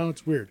something,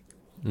 It's weird.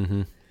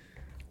 Mm-hmm.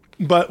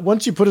 But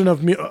once you put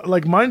enough Mio,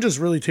 like mine just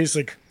really tastes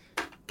like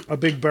a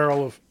big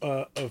barrel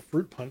of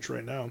fruit punch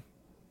right now.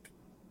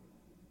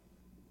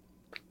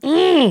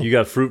 You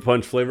got fruit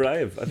punch flavored?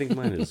 I think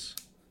mine is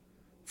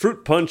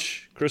fruit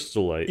punch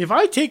Crystal Light. If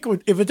I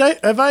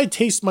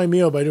taste my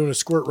Mio by doing a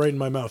squirt right in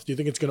my mouth, do you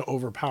think it's going to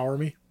overpower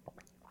me?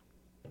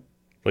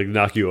 Like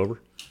knock you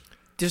over?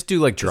 Just do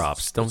like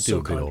drops. Don't do so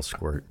a big old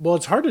squirt. Well,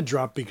 it's hard to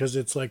drop because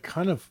it's like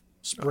kind of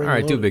spring. All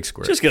right, do a loaded. big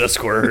squirt. Just get a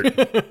squirt.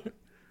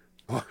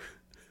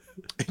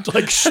 It's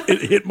like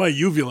it hit my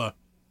uvula.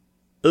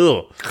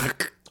 Ugh.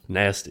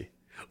 Nasty.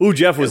 Ooh,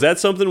 Jeff, was that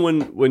something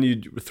when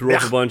you threw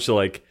up a bunch of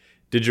like,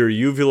 did your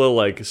uvula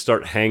like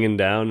start hanging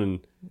down and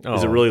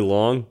is it really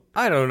long?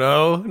 I don't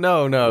know.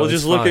 No. Well,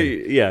 just look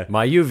at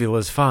my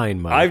uvula's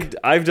fine, Mike.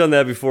 I've done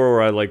that before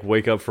where I like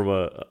wake up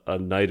from a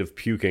night of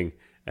puking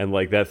and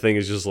like that thing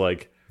is just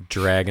like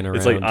dragging around.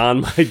 It's like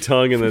on my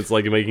tongue and it's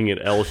like making it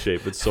L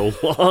shape. It's so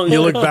long.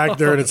 You look back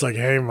there and it's like,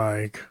 hey,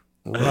 Mike,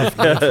 rough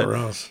night for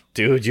us.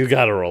 Dude, you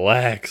gotta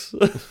relax.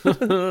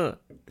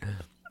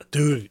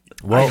 Dude,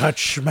 well, I got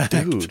schmacked.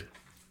 Dude,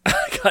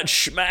 I got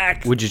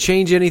schmacked. Would you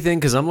change anything?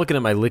 Because I'm looking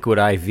at my liquid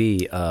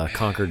IV,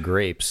 Concord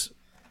Grapes.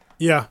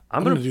 Yeah,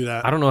 I'm gonna do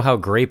that. I don't know how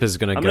grape is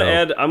gonna go.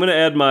 I'm gonna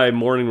add my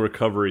morning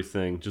recovery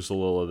thing. Just a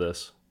little of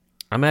this.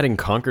 I'm adding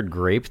Concord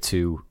Grape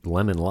to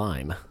lemon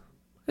lime.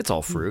 It's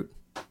all fruit.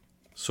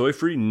 Soy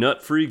free,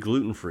 nut free,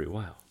 gluten free.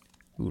 Wow.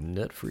 Ooh,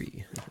 nut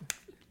free.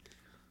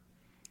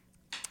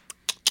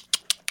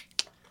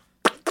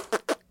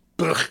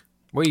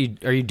 What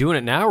are you doing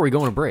it now, or are we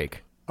going to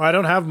break? I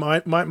don't have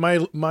my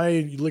liquid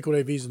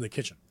AVs in the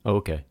kitchen. Oh,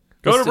 okay.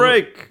 Go to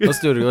break. Let's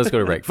do it. Let's go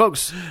to break,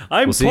 folks.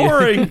 I'm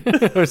pouring.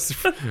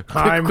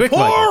 I'm quick,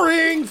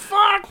 pouring.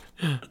 Fuck.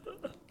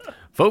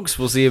 Folks,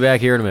 we'll see you back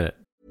here in a minute.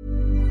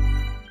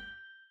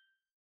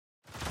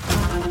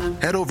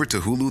 Head over to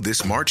Hulu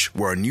this March,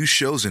 where our new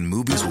shows and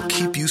movies will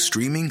keep you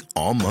streaming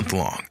all month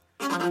long.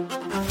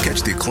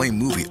 Catch the acclaimed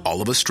movie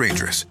All of Us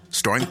Strangers,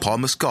 starring Paul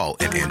Mescal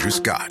and Andrew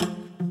Scott.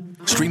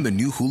 Stream the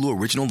new Hulu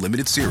original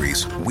limited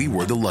series We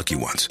Were the Lucky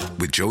Ones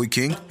with Joey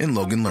King and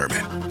Logan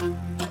Lerman.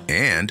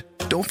 And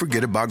don't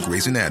forget about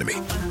Grey's Anatomy.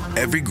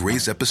 Every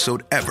Grey's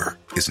episode ever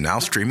is now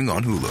streaming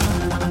on Hulu.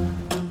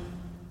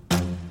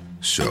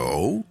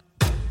 So,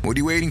 what are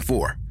you waiting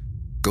for?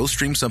 Go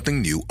stream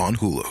something new on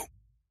Hulu.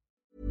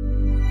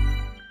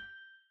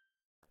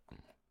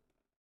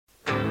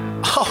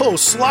 Oh,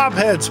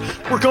 slobheads,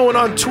 we're going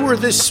on tour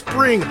this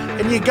spring,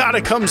 and you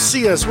gotta come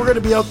see us. We're gonna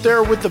be out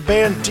there with the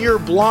band Deer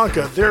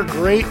Blanca. They're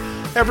great.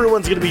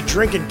 Everyone's gonna be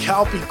drinking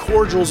Calpy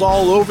cordials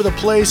all over the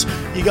place.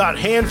 You got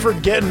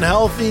Hanford getting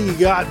healthy. You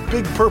got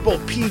Big Purple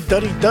P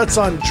Duddy Duts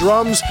on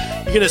drums.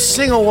 You're gonna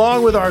sing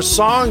along with our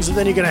songs, and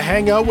then you're gonna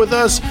hang out with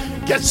us,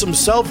 get some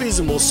selfies,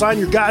 and we'll sign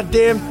your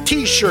goddamn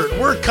t-shirt.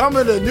 We're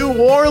coming to New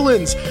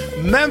Orleans,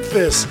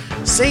 Memphis,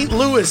 St.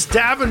 Louis,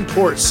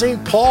 Davenport,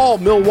 St. Paul,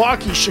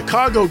 Milwaukee,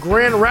 Chicago,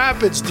 Grand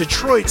Rapids,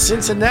 Detroit,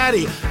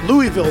 Cincinnati,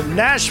 Louisville,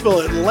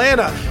 Nashville,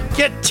 Atlanta.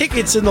 Get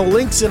tickets in the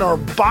links in our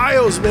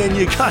bios, man.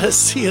 You gotta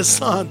see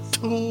us on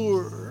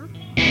tour.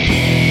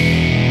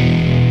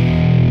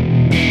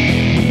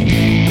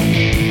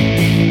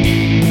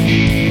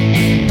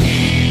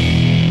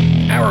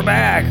 Now we're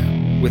back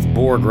with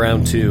Borg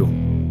Round 2.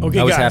 Okay,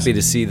 I was guys. happy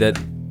to see that.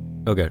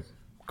 Okay,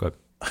 go ahead.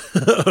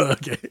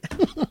 Okay.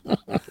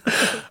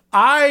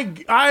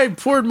 I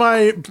poured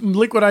my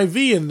liquid IV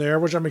in there,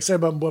 which I'm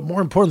excited about, but more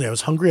importantly, I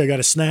was hungry. I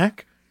got a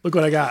snack. Look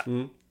what I got.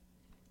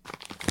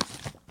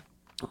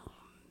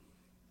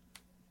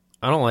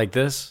 I don't like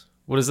this.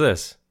 What is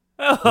this?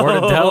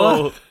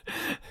 Mortadella?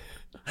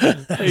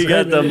 You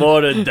got the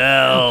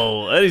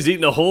mortadella. And he's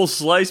eating a whole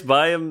slice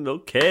by him.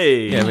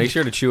 Okay. Yeah, make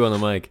sure to chew on the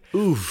mic.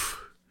 Oof.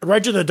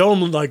 Right to the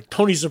dome like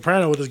Tony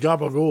Soprano with his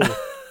gabagool.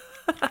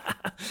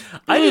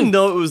 I didn't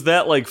know it was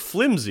that like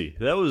flimsy.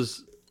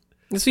 It's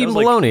eating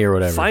bologna or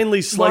whatever.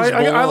 Finely sliced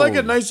I bologna. like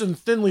it nice and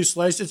thinly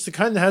sliced. It's the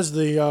kind that has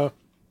the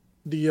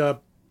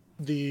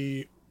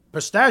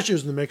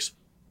pistachios in the mix.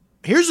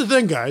 Here's the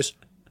thing, guys.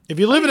 If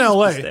you live in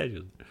LA,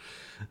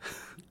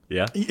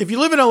 yeah. If you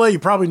live in LA, you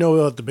probably know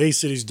about the Bay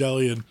Cities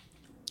Deli in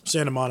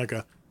Santa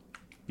Monica.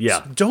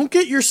 Yeah. Don't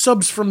get your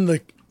subs from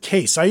the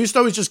case. I used to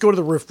always just go to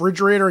the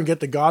refrigerator and get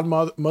the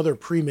Godmother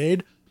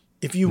pre-made.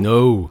 If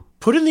you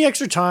put in the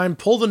extra time,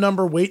 pull the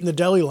number, wait in the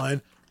deli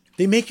line,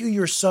 they make you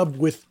your sub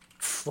with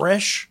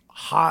fresh,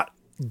 hot,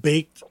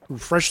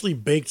 freshly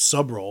baked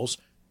sub rolls.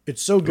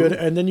 It's so good.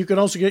 And then you can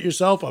also get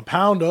yourself a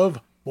pound of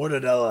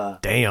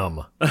mortadella.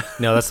 Damn.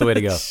 No, that's the way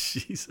to go.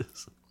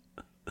 Jesus.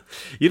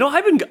 You know,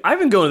 I've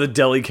been going to the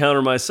deli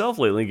counter myself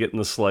lately, getting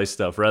the sliced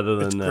stuff rather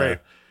than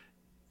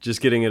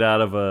just getting it out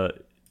of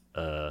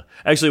a.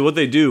 Actually, what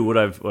they do, what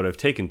I've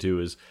taken to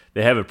is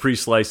they have it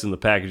pre-sliced in the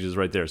packages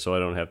right there, so I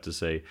don't have to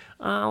say,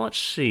 let's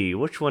see,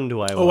 which one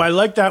do I want? Oh, I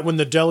like that when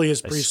the deli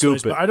is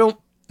pre-sliced, but I don't.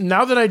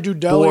 Now that I do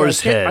deli,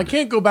 I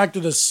can't go back to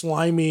the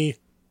slimy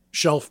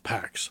shelf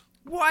packs.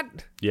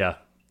 What? Yeah.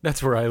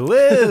 That's where I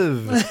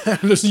live.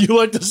 You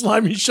like the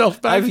slimy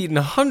shelf pack? I've eaten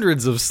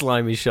hundreds of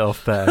slimy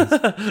shelf packs.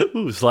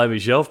 Ooh, slimy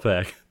shelf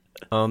pack.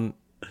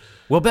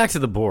 Well, back to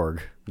the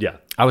Borg. Yeah.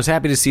 I was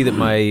happy to see that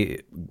my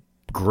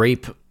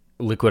grape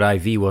liquid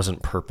IV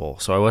wasn't purple,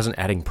 so I wasn't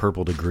adding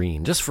purple to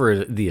green, just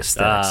for the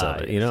aesthetics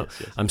of it.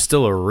 Yes. I'm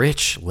still a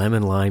rich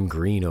lemon lime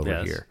green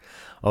over here.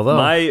 Although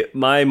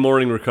my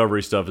morning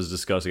recovery stuff is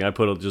disgusting. I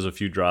put just a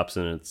few drops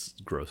in it. It's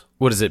gross.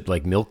 What is it,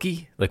 like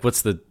milky? Like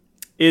what's the?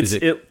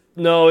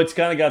 No, it's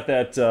kind of got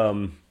that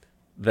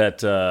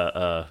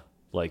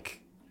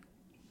like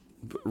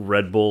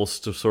Red Bull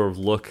sort of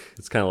look.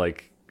 It's kind of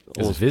like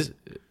it's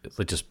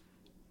like just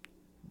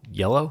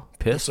yellow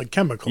piss. It's like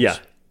chemicals.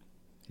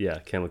 Yeah,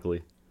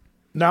 chemically.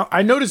 Now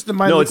I noticed that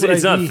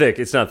it's not thick.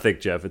 It's not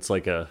thick, Jeff. It's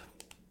like a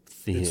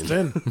thin. It's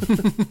thin.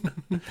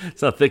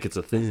 It's not thick. It's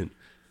a thin.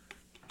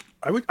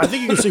 I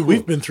think you can say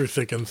we've been through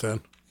thick and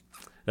thin.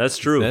 That's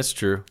true. That's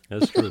true.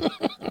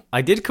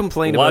 I did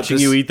complain about watching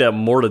you eat that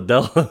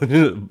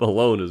mortadella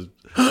alone is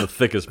the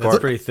thickest part.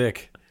 That's pretty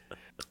thick.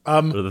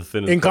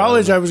 In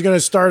college, I was going to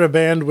start a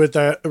band with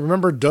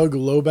remember Doug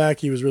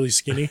Loback? He was really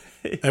skinny,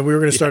 and we were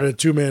going to start a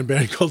 2-man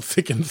band called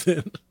Thick and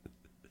Thin.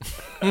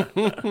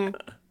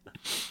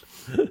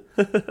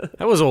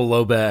 That was old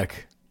Loback.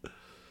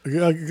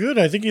 Good.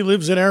 I think he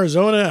lives in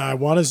Arizona. I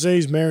want to say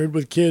he's married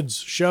with kids.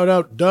 Shout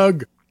out,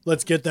 Doug.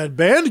 Let's get that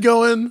band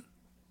going.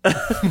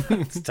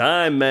 It's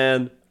time,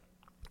 man.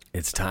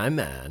 It's time,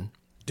 man.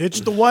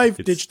 Ditch the wife,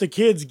 ditch the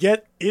kids,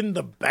 get in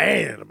the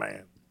band,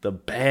 man. The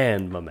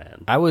band, my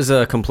man. I was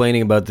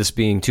complaining about this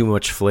being too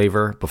much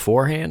flavor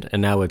beforehand,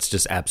 and now it's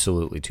just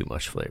absolutely too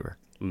much flavor.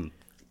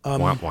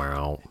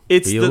 Wow.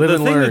 It's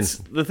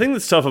the thing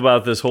that's tough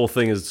about this whole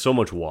thing is so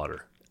much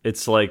water.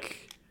 It's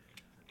like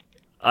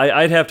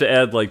I'd have to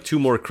add like 2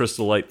 more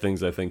Crystal Light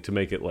things, I think, to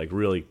make it like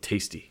really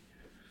tasty.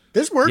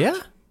 This worked.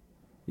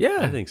 Yeah,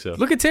 I think so.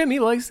 Look at Tim; he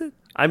likes it.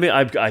 I mean,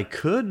 I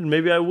could,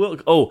 maybe I will.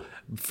 Oh,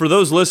 for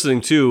those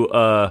listening too,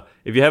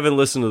 if you haven't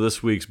listened to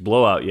this week's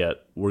Blowout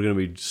yet, we're going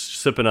to be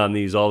sipping on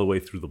these all the way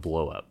through the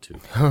Blowout too.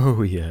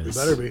 Oh yes, it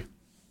better be.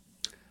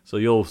 So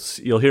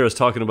you'll hear us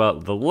talking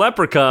about the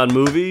Leprechaun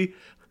movie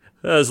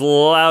as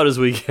loud as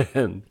we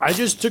can. I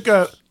just took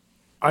a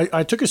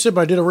sip.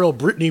 I did a real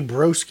Brittany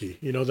Broski.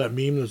 You know that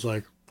meme that's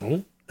like,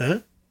 oh, eh?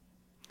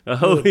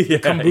 Oh yeah,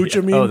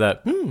 kombucha meme. Oh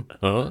that.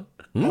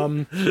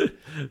 I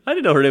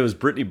didn't know her name was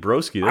Brittany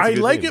Broski. That's I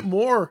like it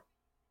more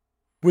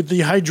with the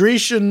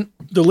hydration,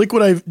 the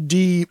liquid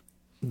IV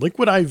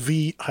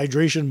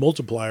hydration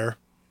multiplier.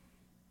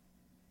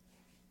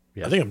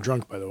 I think I'm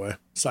drunk, by the way.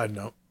 Side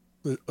note.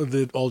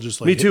 They all just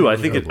like me too. I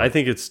think it's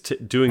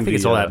doing. I think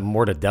it's all that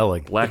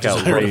mortadella blackout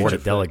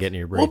mortadella getting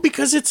your brain. Well,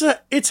 because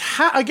it's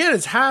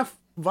half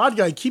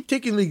vodka. I keep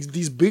taking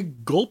these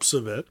big gulps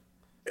of it,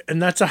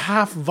 and that's a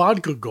half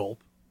vodka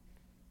gulp.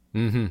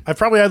 Mm-hmm. I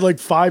probably had like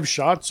 5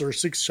 shots or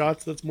 6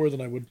 shots. That's more than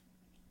I would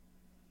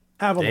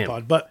have on the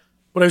pod. But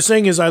what I was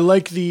saying is, I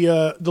like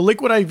the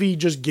liquid IV.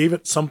 Just gave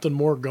it something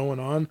more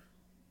going on,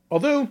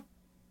 although.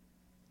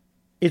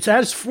 It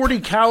has 40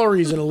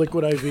 calories in a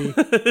liquid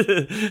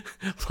IV.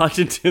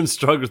 Watching Tim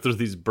struggle through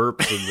these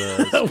burps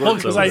and well,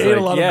 because I ate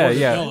a lot of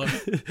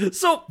mortadella.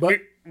 So, but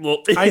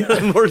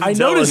I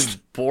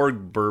noticed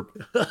Borg burp.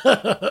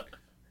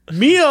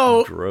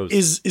 Mio Gross.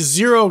 is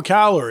 0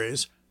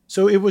 calories.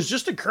 So it was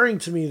just occurring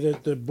to me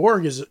that the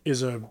Borg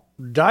is a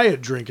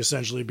diet drink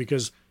essentially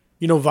because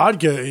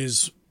vodka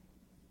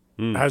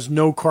has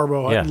no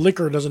carbo. Yeah.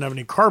 Liquor doesn't have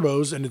any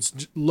carbos and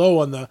it's low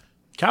on the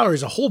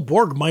calories. A whole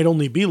Borg might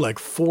only be like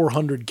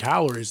 400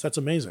 calories. That's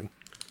amazing.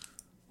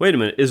 Wait a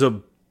minute.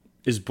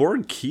 Is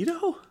Borg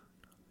keto?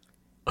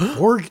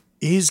 Borg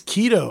is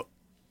keto.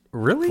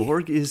 Really?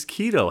 Borg is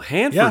keto.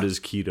 Hanford is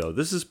keto.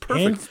 This is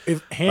perfect.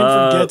 If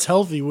Hanford gets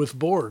healthy with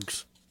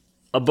Borgs.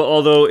 But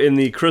although in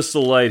the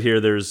Crystal Light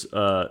here, there's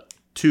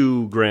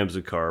 2 grams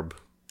of carb.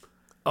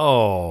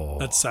 Oh.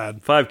 That's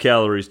sad. 5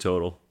 calories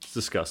total. It's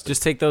disgusting.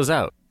 Just take those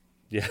out.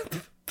 Yeah.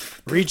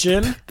 Reach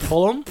in,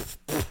 pull them.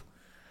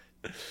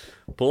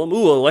 Pull them.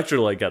 Ooh,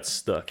 electrolyte got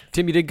stuck.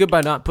 Tim, you did good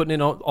by not putting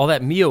in all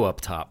that Mio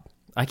up top.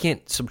 I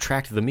can't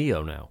subtract the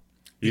Mio now.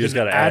 You just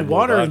got to add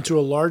water into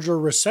a larger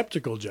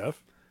receptacle,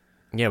 Jeff.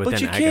 Yeah, but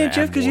then you can't,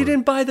 Jeff, because you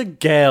didn't buy the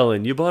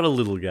gallon. You bought a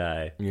little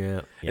guy.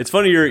 Yeah. It's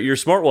funny, your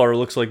smart water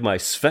looks like my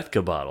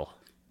Svetka bottle.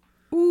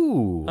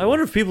 Ooh. I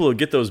wonder if people would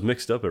get those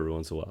mixed up every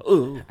once in a while.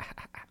 Ooh.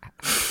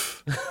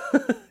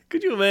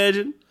 Could you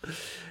imagine?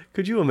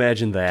 Could you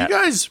imagine that? Do you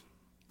guys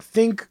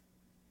think...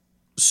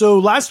 So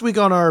last week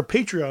on our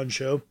Patreon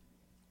show,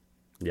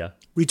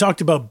 we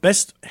talked about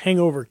best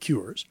hangover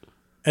cures.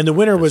 And the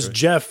winner was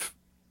Jeff,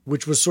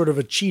 which was sort of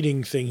a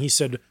cheating thing. He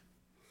said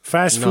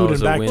fast food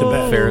and back to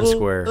bed. Fair and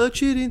square. A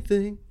cheating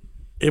thing.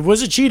 It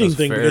was a cheating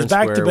thing because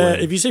back to bed,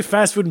 win. if you say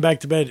fast food and back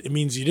to bed, it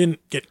means you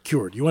didn't get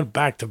cured. You went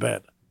back to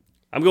bed.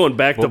 I'm going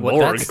back to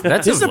Borg.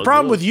 This is the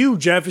problem with you,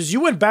 Jeff, is you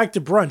went back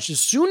to brunch. As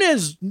soon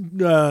as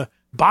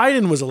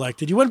Biden was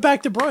elected, you went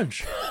back to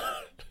brunch.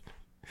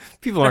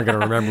 People aren't going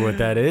to remember what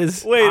that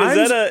is. Wait,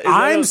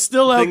 I'm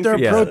still out there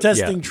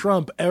protesting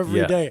Trump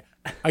every day.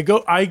 I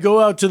go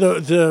out to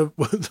the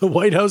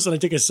White House and I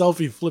take a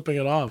selfie flipping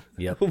it off.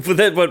 Yep. But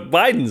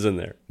Biden's in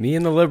there. Me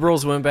and the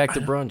liberals went back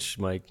to brunch,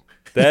 Mike.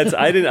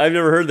 I've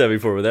never heard that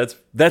before, but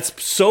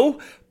that's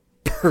so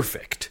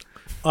perfect.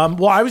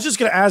 Well, I was just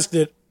going to ask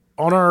that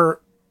on our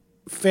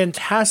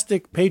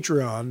fantastic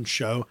Patreon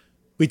show,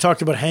 we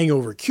talked about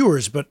hangover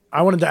cures, but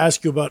I wanted to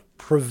ask you about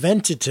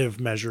preventative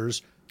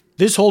measures.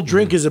 This whole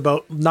drink is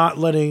about not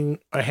letting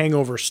a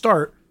hangover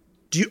start.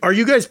 Are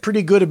you guys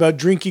pretty good about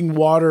drinking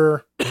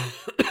water?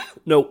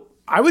 No.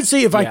 I would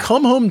say if I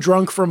come home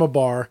drunk from a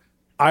bar,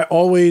 I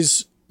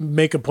always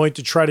make a point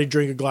to try to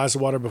drink a glass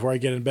of water before I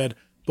get in bed.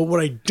 But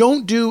what I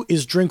don't do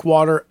is drink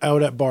water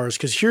out at bars,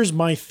 because here's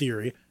my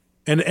theory,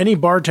 and any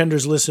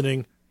bartenders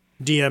listening,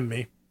 DM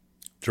me.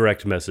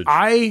 Direct message.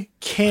 I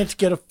can't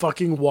get a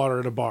fucking water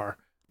at a bar.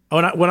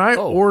 When I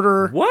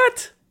order...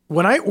 What?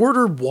 When I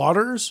order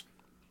waters,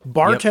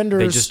 bartenders...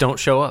 They just don't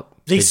show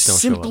up. They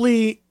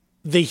simply...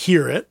 They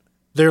hear it.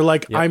 They're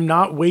like, I'm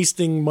not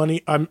wasting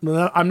money. I'm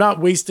not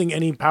wasting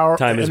any power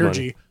Time and is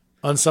energy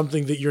on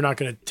something that you're not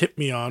going to tip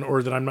me on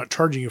or that I'm not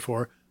charging you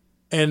for.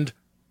 And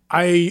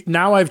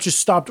I've just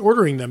stopped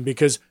ordering them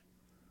because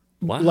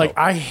like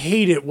I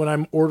hate it when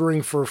I'm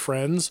ordering for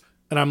friends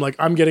and I'm like,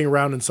 I'm getting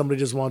around and somebody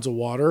just wants a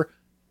water,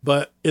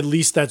 but at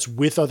least that's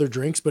with other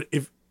drinks. But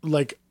if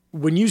like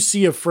when you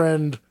see a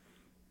friend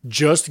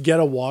just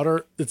get a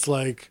water, it's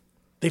like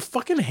they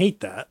fucking hate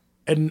that.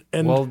 And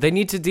well, they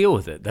need to deal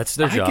with it. That's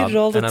their job. I get it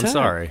all the time. I'm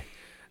sorry.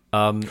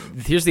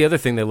 Here's the other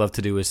thing they love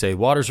to do is say,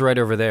 water's right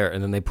over there,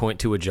 and then they point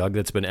to a jug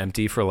that's been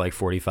empty for like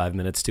 45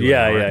 minutes to an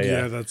hour.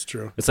 Yeah, that's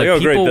true. It's like,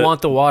 people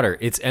want the water.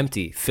 It's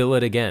empty. Fill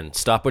it again.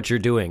 Stop what you're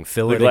doing.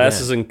 Fill it again. The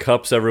glasses and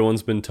cups,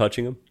 everyone's been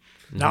touching them.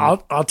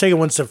 Now, I'll take it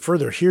one step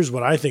further. Here's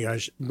what I think I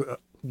should.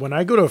 When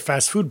I go to a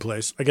fast food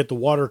place, I get the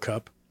water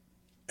cup,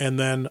 and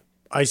then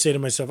I say to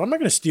myself, I'm not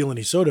going to steal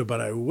any soda,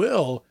 but I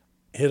will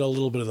hit a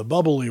little bit of the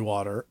bubbly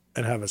water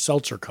and have a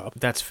seltzer cup.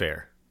 That's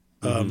fair.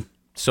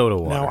 Soda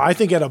water. Now, I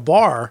think at a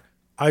bar,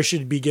 I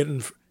should be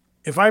getting,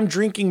 if I'm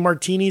drinking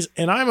martinis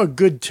and I'm a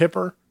good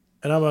tipper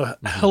and I'm a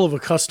hell of a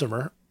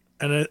customer,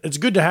 and it's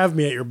good to have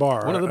me at your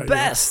bar. One of the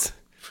best.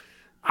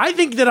 I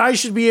think that I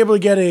should be able to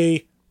get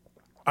a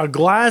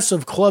glass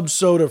of club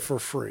soda for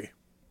free.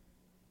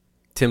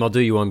 Tim, I'll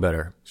do you one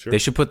better. Sure. They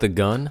should put the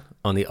gun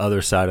on the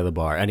other side of the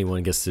bar.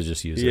 Anyone gets to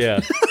just use it.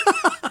 Yeah.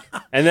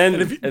 And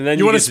then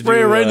you want to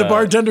spray it right in the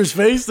bartender's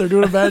face? They're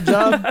doing a bad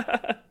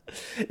job.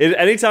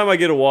 Anytime I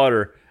get a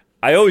water,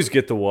 I always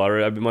get the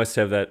water. I must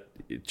have that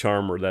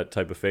charm or that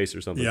type of face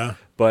or something. Yeah.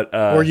 But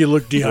or you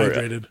look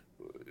dehydrated.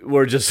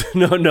 we're just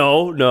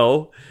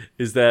no,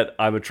 is that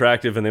I'm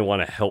attractive and they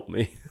want to help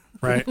me.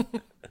 Right.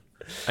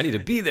 I need to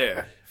be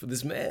there for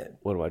this man.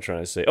 What am I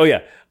trying to say? Oh,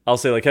 yeah. I'll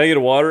say, like, can I get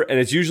a water? And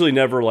it's usually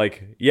never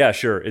like, yeah,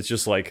 sure. It's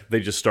just like they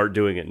just start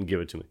doing it and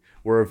give it to me.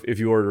 Where if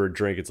you order a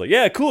drink, it's like,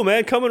 yeah, cool,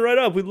 man. Coming right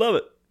up. We'd love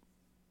it.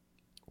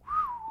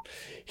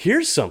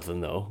 Here's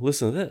something, though.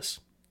 Listen to this.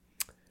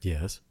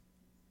 Yes.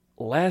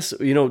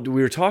 We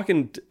were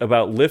talking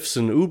about Lyfts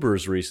and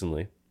Ubers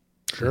recently.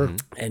 Sure.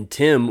 And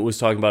Tim was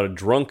talking about a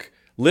drunk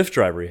Lyft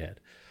driver he had.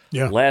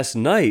 Yeah. Last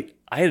night,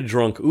 I had a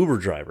drunk Uber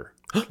driver.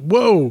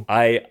 Whoa.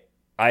 I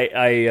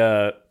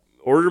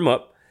ordered him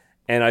up,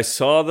 and I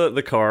saw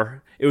the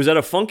car. It was at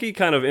a funky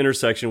kind of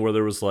intersection where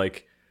there was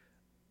like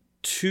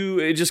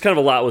just kind of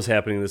a lot was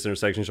happening in this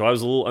intersection. So I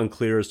was a little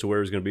unclear as to where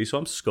he was going to be. So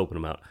I'm scoping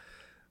him out.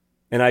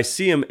 And I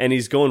see him, and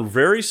he's going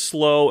very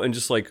slow and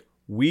just like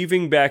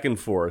weaving back and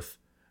forth,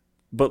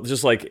 but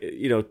just like,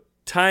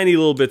 tiny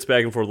little bits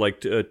back and forth,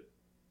 like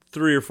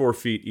 3 or 4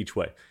 feet each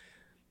way.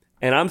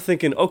 And I'm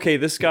thinking, okay,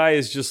 this guy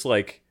is just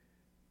like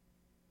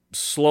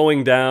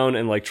slowing down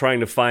and like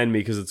trying to find me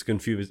because it's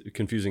a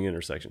confusing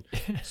intersection.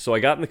 So I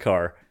got in the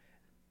car,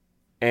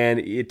 and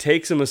it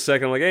takes him a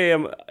second. I'm like, hey,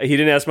 he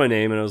didn't ask my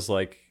name, and I was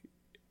like,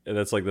 and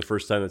that's like the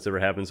first time that's ever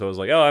happened. So I was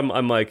like, oh,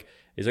 I'm Mike.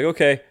 He's like,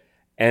 okay.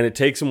 And it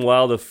takes him a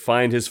while to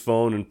find his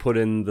phone and put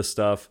in the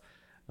stuff.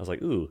 I was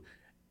like, ooh.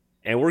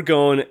 And we're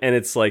going, and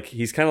it's like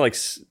he's kind of like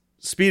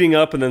speeding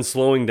up and then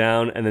slowing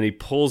down, and then he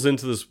pulls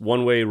into this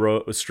one-way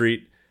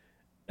street,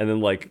 and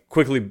then like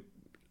quickly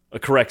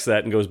corrects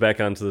that and goes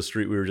back onto the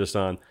street we were just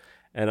on.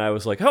 And I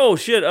was like, oh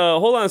shit,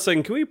 hold on a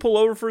second, can we pull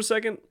over for a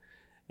second?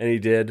 And he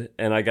did,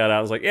 and I got out.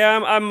 I was like, yeah,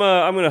 I'm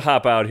gonna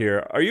hop out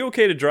here. Are you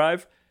okay to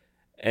drive?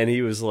 And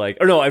he was like,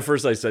 or no, at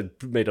first I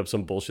made up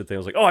some bullshit thing. I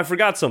was like, oh, I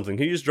forgot something.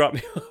 Can you just drop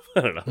me off?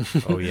 I don't know.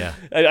 Oh, yeah.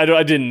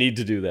 I didn't need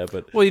to do that,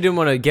 but. Well, you didn't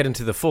want to get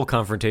into the full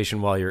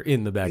confrontation while you're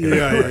in the back of the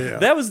car.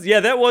 Yeah.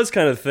 That was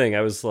kind of the thing.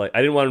 I was like, I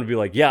didn't want him to be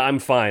like, yeah, I'm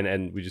fine,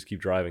 and we just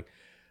keep driving.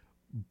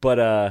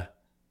 But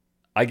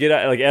I get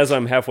out, like, as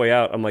I'm halfway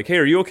out, I'm like, hey,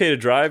 are you okay to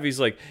drive?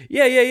 He's like,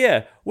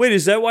 yeah. Wait,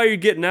 is that why you're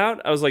getting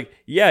out? I was like,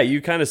 yeah,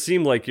 you kind of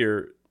seem like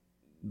you're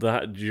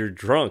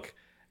drunk.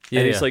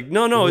 Yeah, and he's like,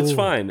 no, it's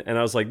fine. And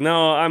I was like,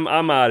 no,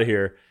 I'm out of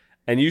here.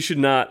 And you should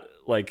not,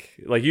 like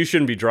you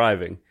shouldn't be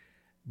driving.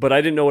 But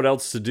I didn't know what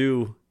else to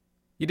do.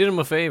 You did him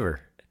a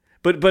favor.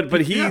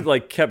 But he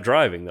like kept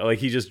driving. Like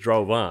he just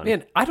drove on.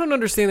 Man, I don't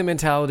understand the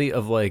mentality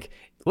of like,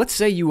 let's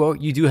say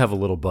you do have a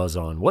little buzz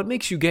on. What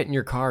makes you get in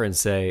your car and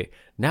say,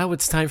 now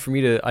it's time for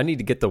me I need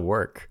to get to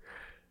work.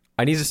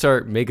 I need to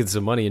start making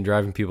some money and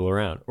driving people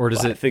around. Or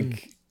does I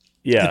think,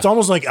 yeah. It's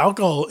almost like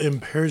alcohol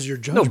impairs your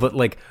judgment. No, but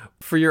like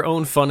for your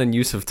own fun and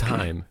use of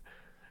time.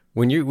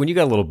 When you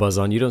got a little buzz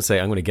on, you don't say,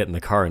 I'm going to get in the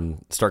car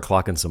and start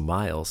clocking some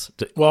miles.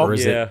 Well, or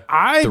is it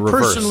I the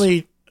reverse?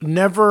 Personally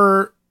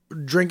never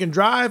drink and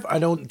drive. I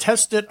don't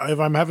test it. If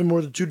I'm having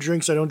more than 2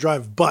 drinks, I don't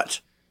drive.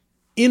 But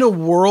in a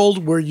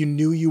world where you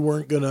knew you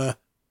weren't going to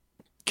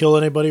kill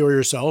anybody or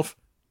yourself,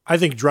 I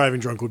think driving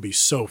drunk would be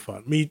so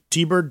fun. Me,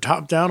 T-Bird,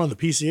 top down on the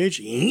PCH.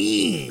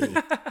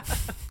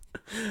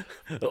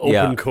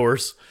 Open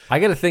course. I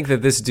got to think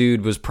that this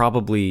dude was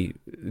probably,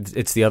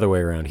 it's the other way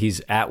around.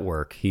 He's at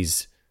work.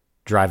 He's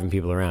driving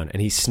people around,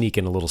 and he's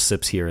sneaking a little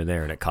sips here and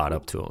there, and it caught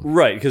up to him.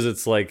 Right, because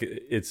it's like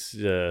it's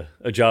a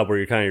job where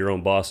you're kind of your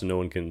own boss, and no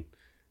one can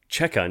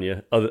check on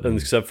you,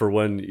 except for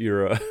when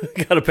you're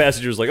got a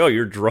passenger who's like, "Oh,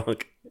 you're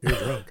drunk." You're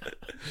drunk.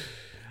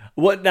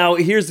 What now?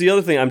 Here's the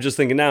other thing. I'm just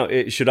thinking now.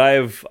 I should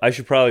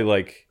probably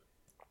like.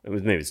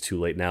 Maybe it's too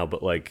late now,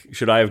 but like,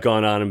 should I have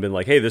gone on and been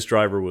like, "Hey, this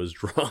driver was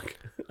drunk"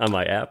 on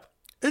my app?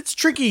 It's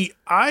tricky.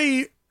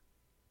 Because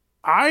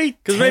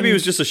maybe he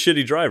was just a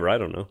shitty driver. I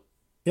don't know.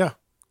 Yeah.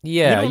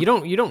 Yeah, you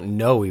don't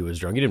know he was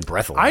drunk. You didn't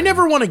breathalyze. I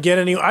never want to get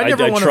I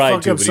never want to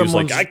fuck up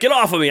someone's. Like, get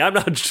off of me! I'm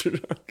not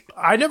drunk.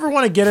 I never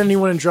want to get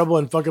anyone in trouble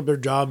and fuck up their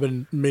job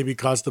and maybe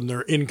cost them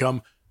their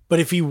income. But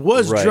if he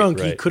was drunk,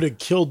 he could have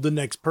killed the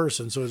next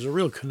person. So it's a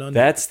real conundrum.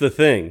 That's the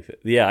thing.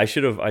 Yeah, I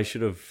should have.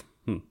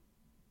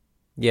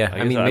 Yeah,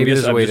 I mean, maybe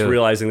there's a way to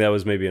realizing that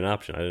was maybe an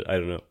option. I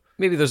don't know.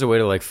 Maybe there's a way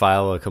to like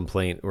file a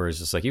complaint where it's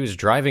just like he was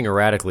driving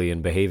erratically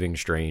and behaving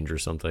strange or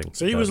something.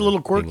 So he was a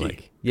little quirky.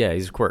 Like, yeah,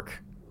 he's a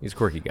quirk. He's a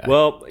quirky guy.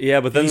 Well,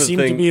 yeah, but then he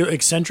seemed to be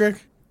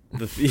eccentric.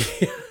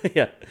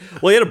 Yeah.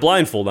 Well, he had a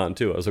blindfold on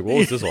too. I was like, what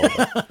was this all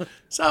about?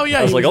 So yeah,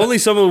 I was like, only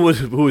someone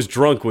who was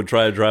drunk would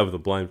try to drive with a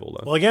blindfold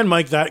on. Well, again,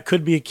 Mike, that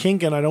could be a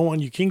kink, and I don't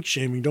want you kink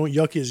shaming. Don't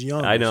yuck his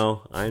yum. I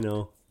know. I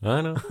know.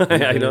 I know.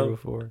 I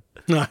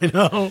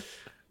know.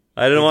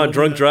 I didn't want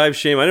drunk drive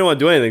shame. I didn't want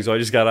to do anything, so I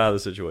just got out of the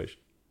situation.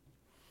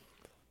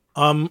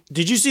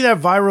 Did you see that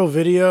viral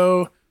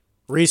video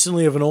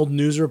recently of an old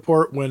news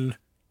report when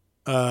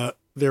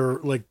they were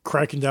like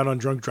cracking down on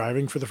drunk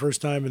driving for the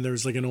first time, and there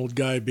was like an old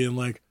guy being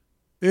like,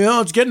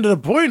 it's getting to the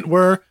point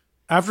where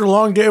after a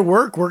long day of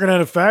work, working at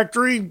a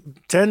factory,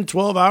 10,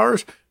 12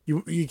 hours,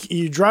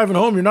 you driving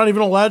home, you're not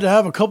even allowed to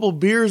have a couple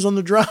beers on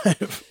the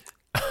drive.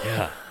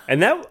 Yeah.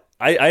 And that,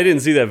 I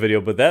didn't see that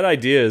video, but that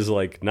idea is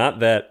like not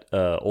that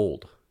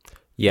old.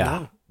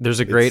 Yeah. There's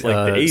a great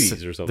like the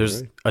 80s or something.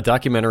 There's right? a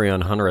documentary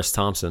on Hunter S.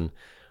 Thompson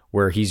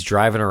where he's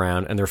driving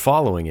around and they're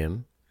following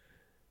him.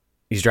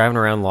 He's driving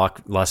around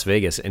Las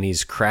Vegas and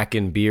he's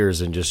cracking beers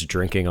and just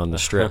drinking on the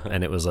strip.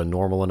 And it was a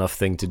normal enough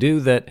thing to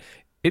do that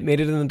it made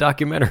it in the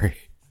documentary.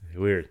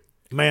 Weird.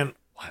 Man,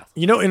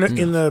 you know,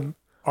 in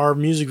our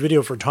music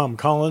video for Tom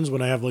Collins,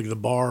 when I have like the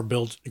bar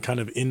built kind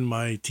of in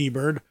my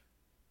T-Bird.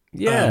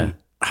 Yeah.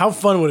 How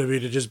fun would it be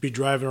to just be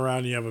driving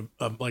around and you have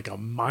a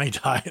Mai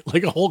Tai,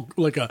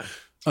 like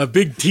a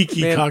big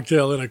tiki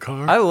cocktail in a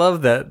car? I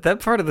love that.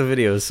 That part of the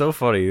video is so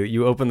funny.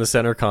 You open the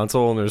center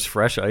console and there's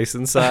fresh ice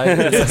inside.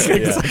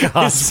 It's like a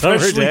hot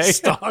summer day.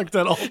 Stocked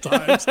at all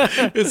times.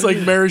 It's like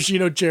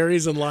maraschino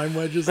cherries and lime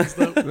wedges and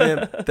stuff.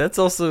 Man, that's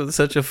also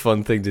such a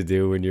fun thing to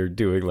do when you're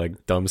doing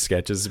like dumb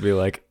sketches. To be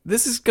like,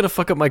 this is gonna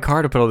fuck up my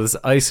car to put all this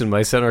ice in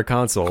my center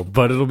console,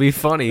 but it'll be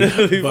funny.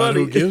 But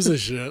who gives a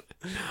shit?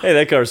 Hey,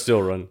 that car's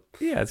still running.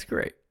 Yeah, it's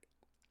great.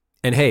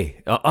 And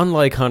hey,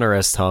 unlike Hunter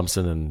S.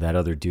 Thompson and that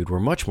other dude, we're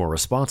much more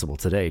responsible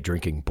today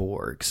drinking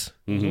Borgs.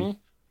 Mm-hmm.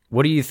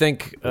 What do you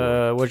think?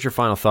 What's your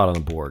final thought on the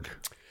Borg?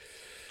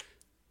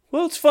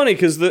 Well, it's funny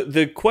because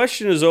the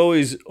question is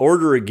always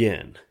order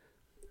again.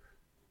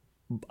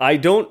 I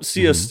don't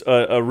see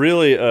a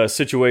really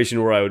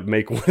situation where I would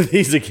make one of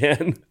these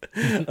again,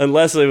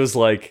 unless it was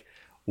like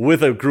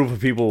with a group of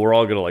people. We're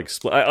all gonna like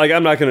split.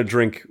 I'm not gonna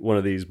drink one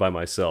of these by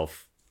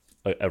myself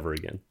ever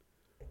again.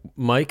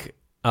 Mike,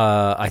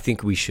 I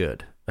think we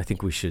should. I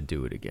think we should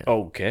do it again.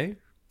 Okay.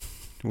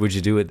 Would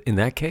you do it in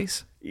that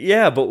case?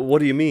 Yeah, but what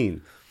do you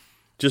mean?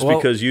 Just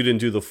because you didn't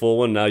do the full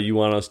one, now you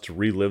want us to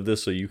relive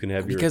this so you can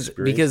have your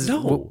experience? Because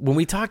when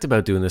we talked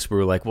about doing this, we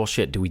were like, well,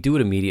 shit, do we do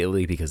it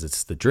immediately because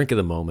it's the drink of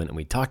the moment and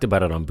we talked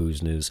about it on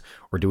Booze News,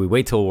 or do we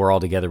wait till we're all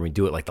together and we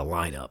do it like the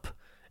lineup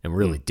and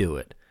really do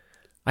it?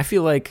 I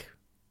feel like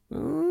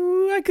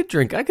I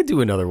could do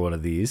another one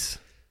of these.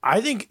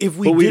 I think if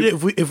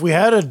we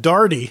had a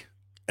Darty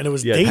and it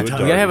was daytime. We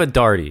gotta have a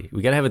Darty.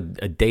 We gotta have a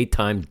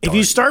daytime Darty. If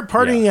you start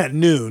partying at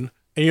noon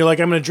and you're like,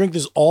 I'm going to drink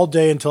this all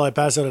day until I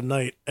pass out at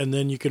night, and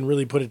then you can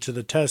really put it to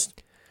the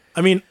test. I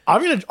mean,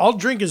 I'll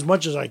drink as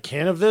much as I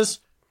can of this,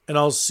 and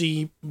I'll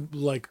see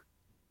like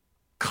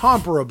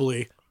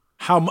comparably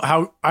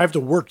how I have to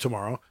work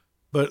tomorrow,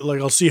 but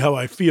like I'll see how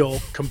I feel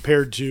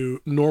compared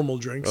to normal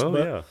drinks. Oh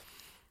but yeah,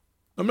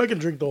 I'm not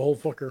gonna drink the whole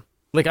fucker.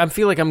 Like I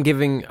feel like I'm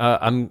giving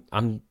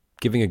I'm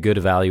giving a good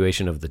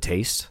evaluation of the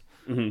taste.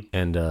 Mm-hmm.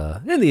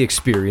 And the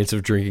experience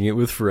of drinking it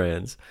with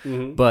friends,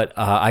 but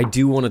I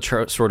do want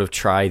to sort of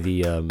try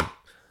the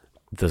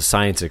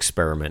science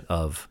experiment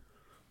of,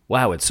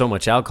 wow, it's so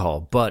much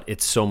alcohol, but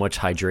it's so much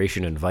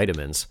hydration and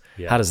vitamins.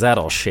 Yeah. How does that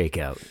all shake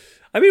out?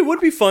 I mean, it would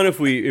be fun if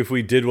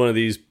we did one of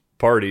these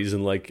parties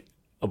and like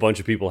a bunch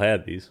of people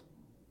had these.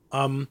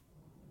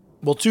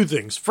 Well, two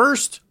things.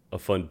 First, a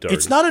fun Darty.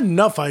 It's not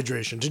enough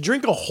hydration to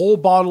drink a whole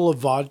bottle of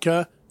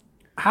vodka.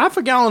 Half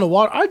a gallon of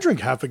water. I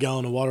drink half a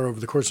gallon of water over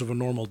the course of a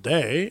normal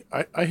day.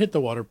 I hit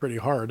the water pretty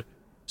hard.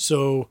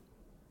 So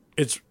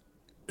it's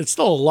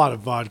still a lot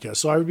of vodka.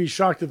 So I would be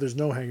shocked if there's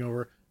no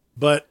hangover.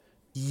 But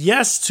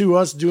yes to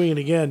us doing it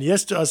again.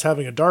 Yes to us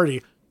having a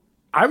Darty.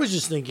 I was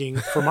just thinking,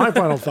 for my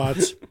final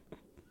thoughts,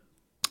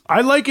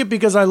 I like it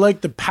because I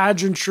like the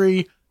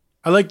pageantry.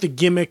 I like the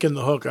gimmick and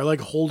the hook. I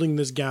like holding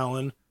this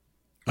gallon.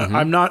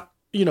 I'm not,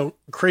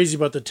 crazy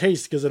about the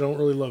taste because I don't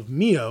really love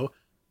Mio.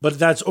 But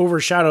that's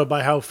overshadowed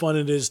by how fun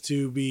it is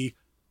to be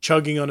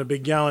chugging on a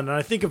big gallon. And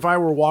I think if I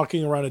were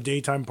walking around a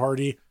daytime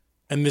party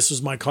and this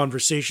was my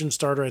conversation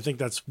starter, I think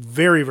that's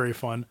very, very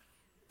fun.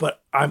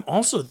 But I'm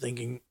also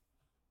thinking,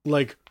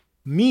 like,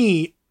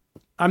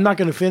 I'm not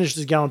going to finish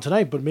this gallon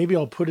tonight, but maybe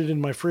I'll put it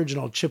in my fridge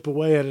and I'll chip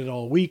away at it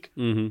all week.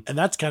 Mm-hmm. And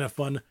that's kind of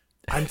fun.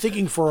 I'm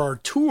thinking for our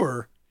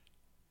tour,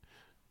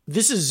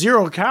 this is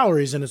 0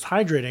 calories and it's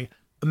hydrating.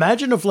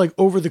 Imagine if, like,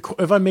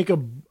 if I make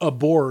a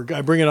Borg,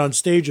 I bring it on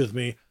stage with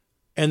me,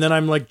 and then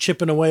I'm like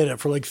chipping away at it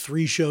for like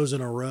 3 shows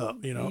in a row.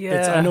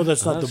 Yeah. I know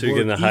that's not the so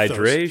you're getting the ethos,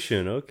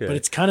 hydration, okay, but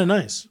it's kind of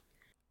nice.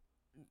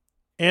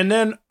 And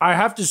then I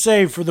have to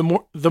say, for the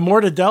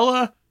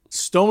Mortadella,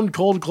 Stone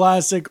Cold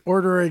Classic,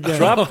 order again.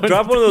 Drop one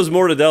of those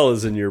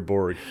Mortadellas in your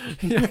Borg.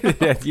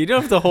 Yeah, you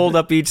don't have to hold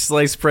up each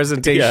slice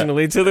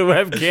presentationally to the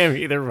webcam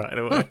either, by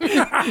the way.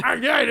 Yeah,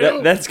 I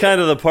know. That's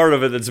kind of the part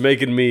of it that's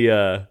making me.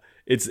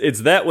 It's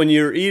that when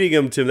you're eating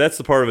them, Tim, that's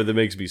the part of it that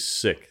makes me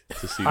sick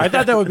to see. I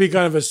thought that would be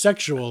kind of a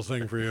sexual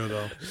thing for you,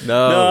 though.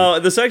 No,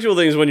 the sexual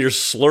thing is when you're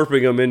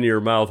slurping them into your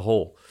mouth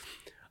whole.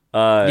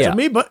 To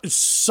me, but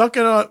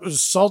sucking a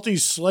salty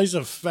slice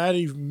of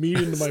fatty meat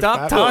into my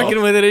Stop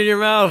talking with it in your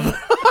mouth.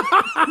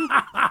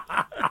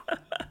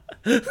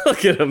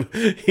 Look at him.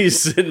 He's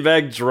sitting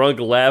back drunk,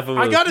 laughing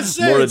with I gotta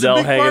say, it's a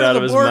big part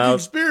of the Borg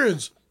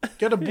experience.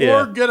 Get a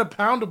Borg, get a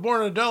pound of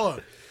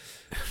Mortadella.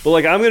 But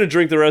like, I'm gonna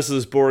drink the rest of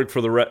this Borg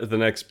for the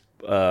next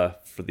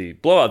for the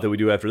blowout that we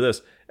do after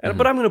this.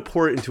 But I'm gonna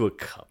pour it into a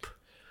cup.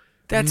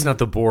 That's not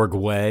the Borg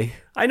way.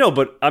 I know,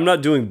 but I'm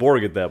not doing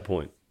Borg at that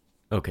point.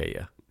 Okay,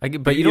 yeah.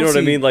 But you know what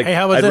I mean? Like, hey,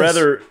 I'd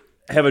rather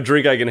have a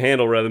drink I can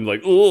handle rather than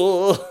like,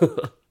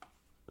 oh.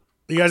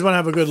 You guys want to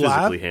have a good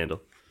laugh? Physically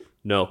handle.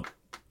 No.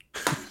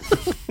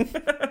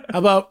 How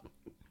about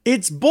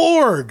it's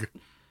Borg?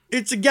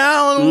 It's a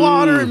gallon of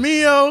water and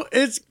Mio.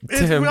 It's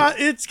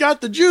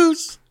got the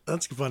juice.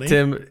 That's funny.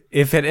 Tim,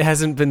 if it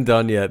hasn't been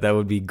done yet, that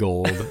would be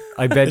gold.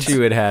 I bet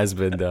you it has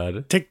been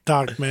done.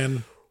 TikTok,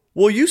 man.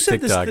 Well, you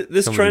said TikTok,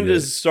 this trend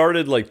has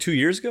started like 2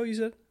 years ago, you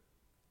said?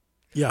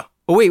 Yeah.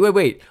 Oh,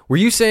 wait. Were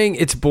you saying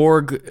it's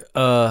Borg,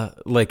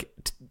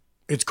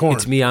 it's corn.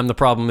 It's me, I'm the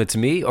problem, it's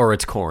me, or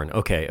it's corn?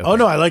 Okay. Oh,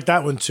 no, I like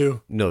that one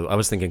too. No, I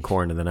was thinking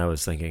corn, and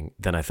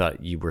then I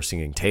thought you were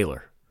singing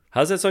Taylor.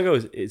 How's that song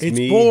go? It's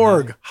me.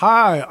 Borg.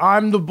 Hi,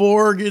 I'm the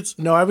Borg.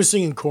 I was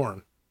singing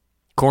corn.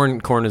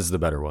 Corn is the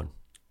better one.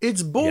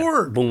 It's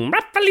Borg.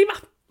 Yeah.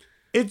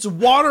 It's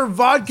water,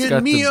 vodka, It's got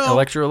and Mio. the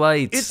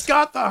electrolytes. It's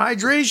got the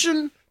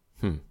hydration.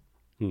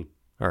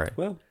 All right.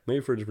 Well,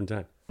 maybe for a different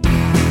time.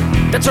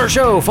 That's our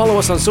show. Follow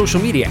us on social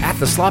media at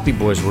The Sloppy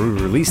Boys, where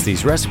we release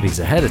these recipes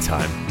ahead of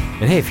time.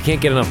 And hey, if you can't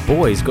get enough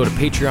boys, go to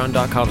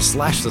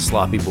patreon.com/The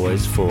Sloppy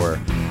Boys for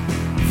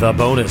the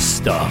bonus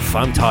stuff.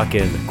 I'm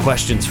talking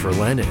questions for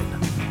Lennon,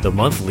 the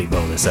monthly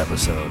bonus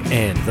episode,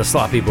 and the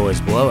Sloppy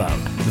Boys Blowout,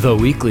 the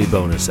weekly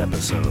bonus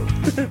episode.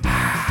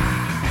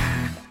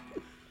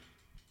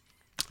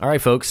 All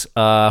right, folks.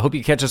 Hope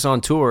you catch us on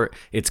tour.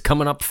 It's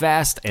coming up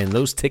fast, and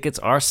those tickets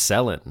are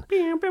selling.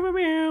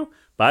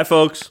 Bye,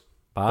 folks.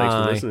 Bye. Thanks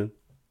for listening.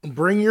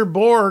 Bring your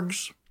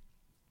Borgs.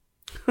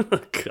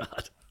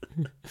 God.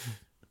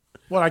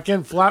 What, I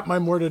can't flap my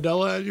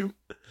mortadella at you?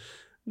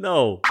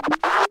 No.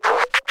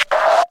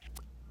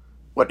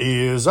 What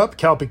is up?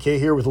 Cal PK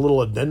here with a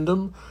little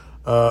addendum,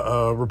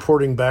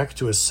 reporting back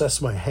to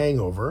assess my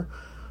hangover.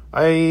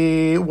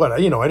 I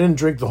didn't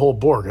drink the whole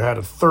Borg. I had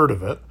a third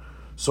of it.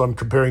 So I'm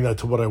comparing that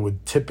to what I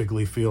would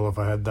typically feel if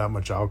I had that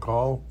much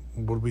alcohol.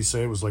 What did we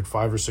say? It was like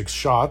 5 or 6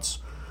 shots.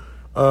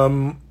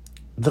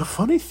 The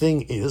funny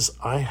thing is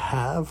I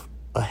have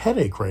a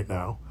headache right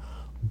now,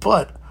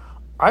 but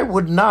I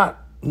would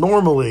not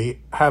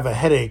normally have a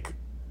headache.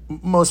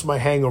 Most of my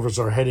hangovers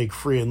are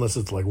headache-free unless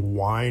it's like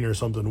wine or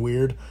something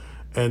weird.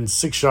 And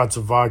 6 shots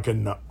of vodka,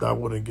 no, that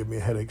wouldn't give me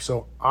a headache.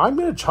 So I'm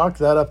going to chalk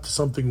that up to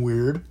something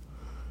weird.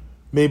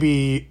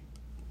 Maybe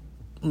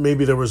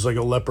there was like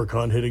a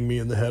leprechaun hitting me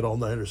in the head all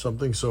night or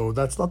something. So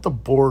that's not the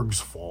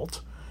Borg's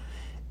fault.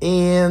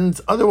 And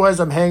otherwise,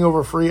 I'm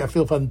hangover free. I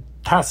feel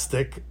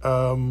fantastic.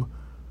 But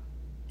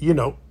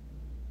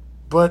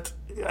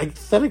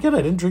then again,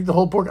 I didn't drink the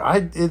whole Borg.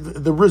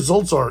 The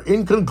results are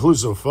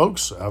inconclusive,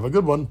 folks. Have a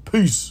good one.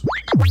 Peace.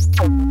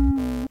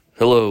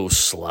 Hello,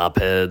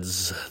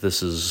 slopheads.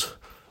 This is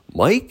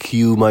Mike.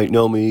 You might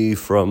know me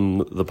from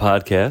the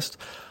podcast.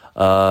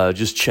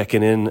 Just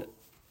checking in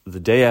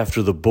the day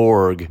after the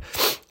Borg.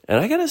 And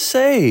I gotta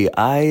say,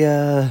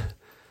 I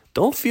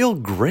don't feel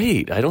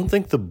great. I don't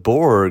think the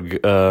Borg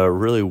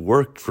really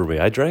worked for me.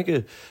 I drank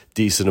a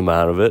decent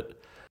amount of it,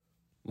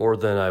 more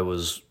than I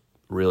was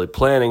really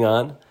planning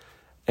on.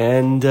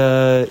 And,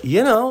 I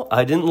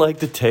didn't like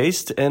the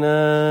taste, and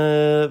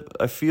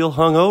I feel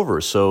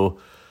hungover. So,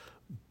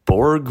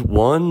 Borg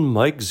 1,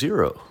 Mike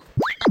 0.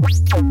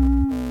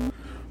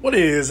 What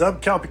is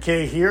up? Cal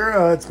PK here.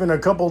 It's been a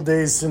couple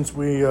days since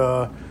we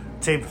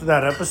taped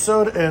that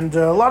episode, and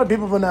a lot of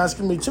people have been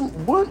asking me, Tim,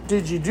 what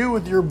did you do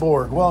with your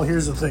Borg? Well,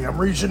 here's the thing. I'm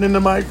reaching into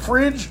my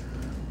fridge.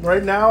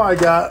 Right now, I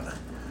got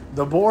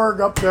the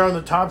Borg up there on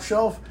the top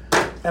shelf,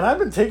 and I've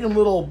been taking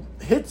little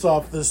hits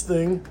off this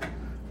thing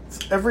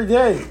every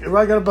day.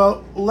 I got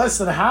about less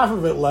than half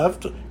of it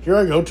left. Here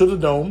I go to the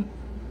dome.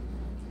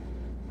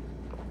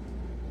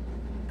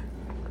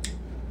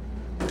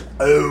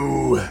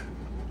 Oh,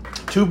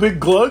 2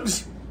 big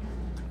glugs,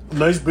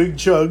 nice big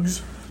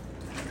chugs,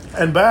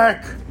 and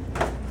back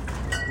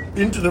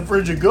into the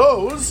fridge it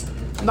goes.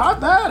 Not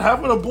bad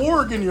having a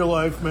Borg in your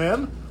life,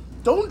 man.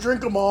 Don't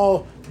drink them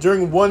all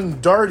during one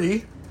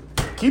darty.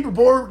 Keep a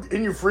Borg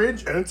in your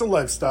fridge, and it's a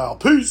lifestyle.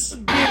 Peace.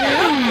 Give it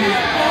up for your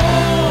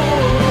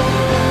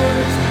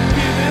boys.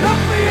 Give it up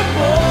for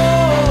your boys.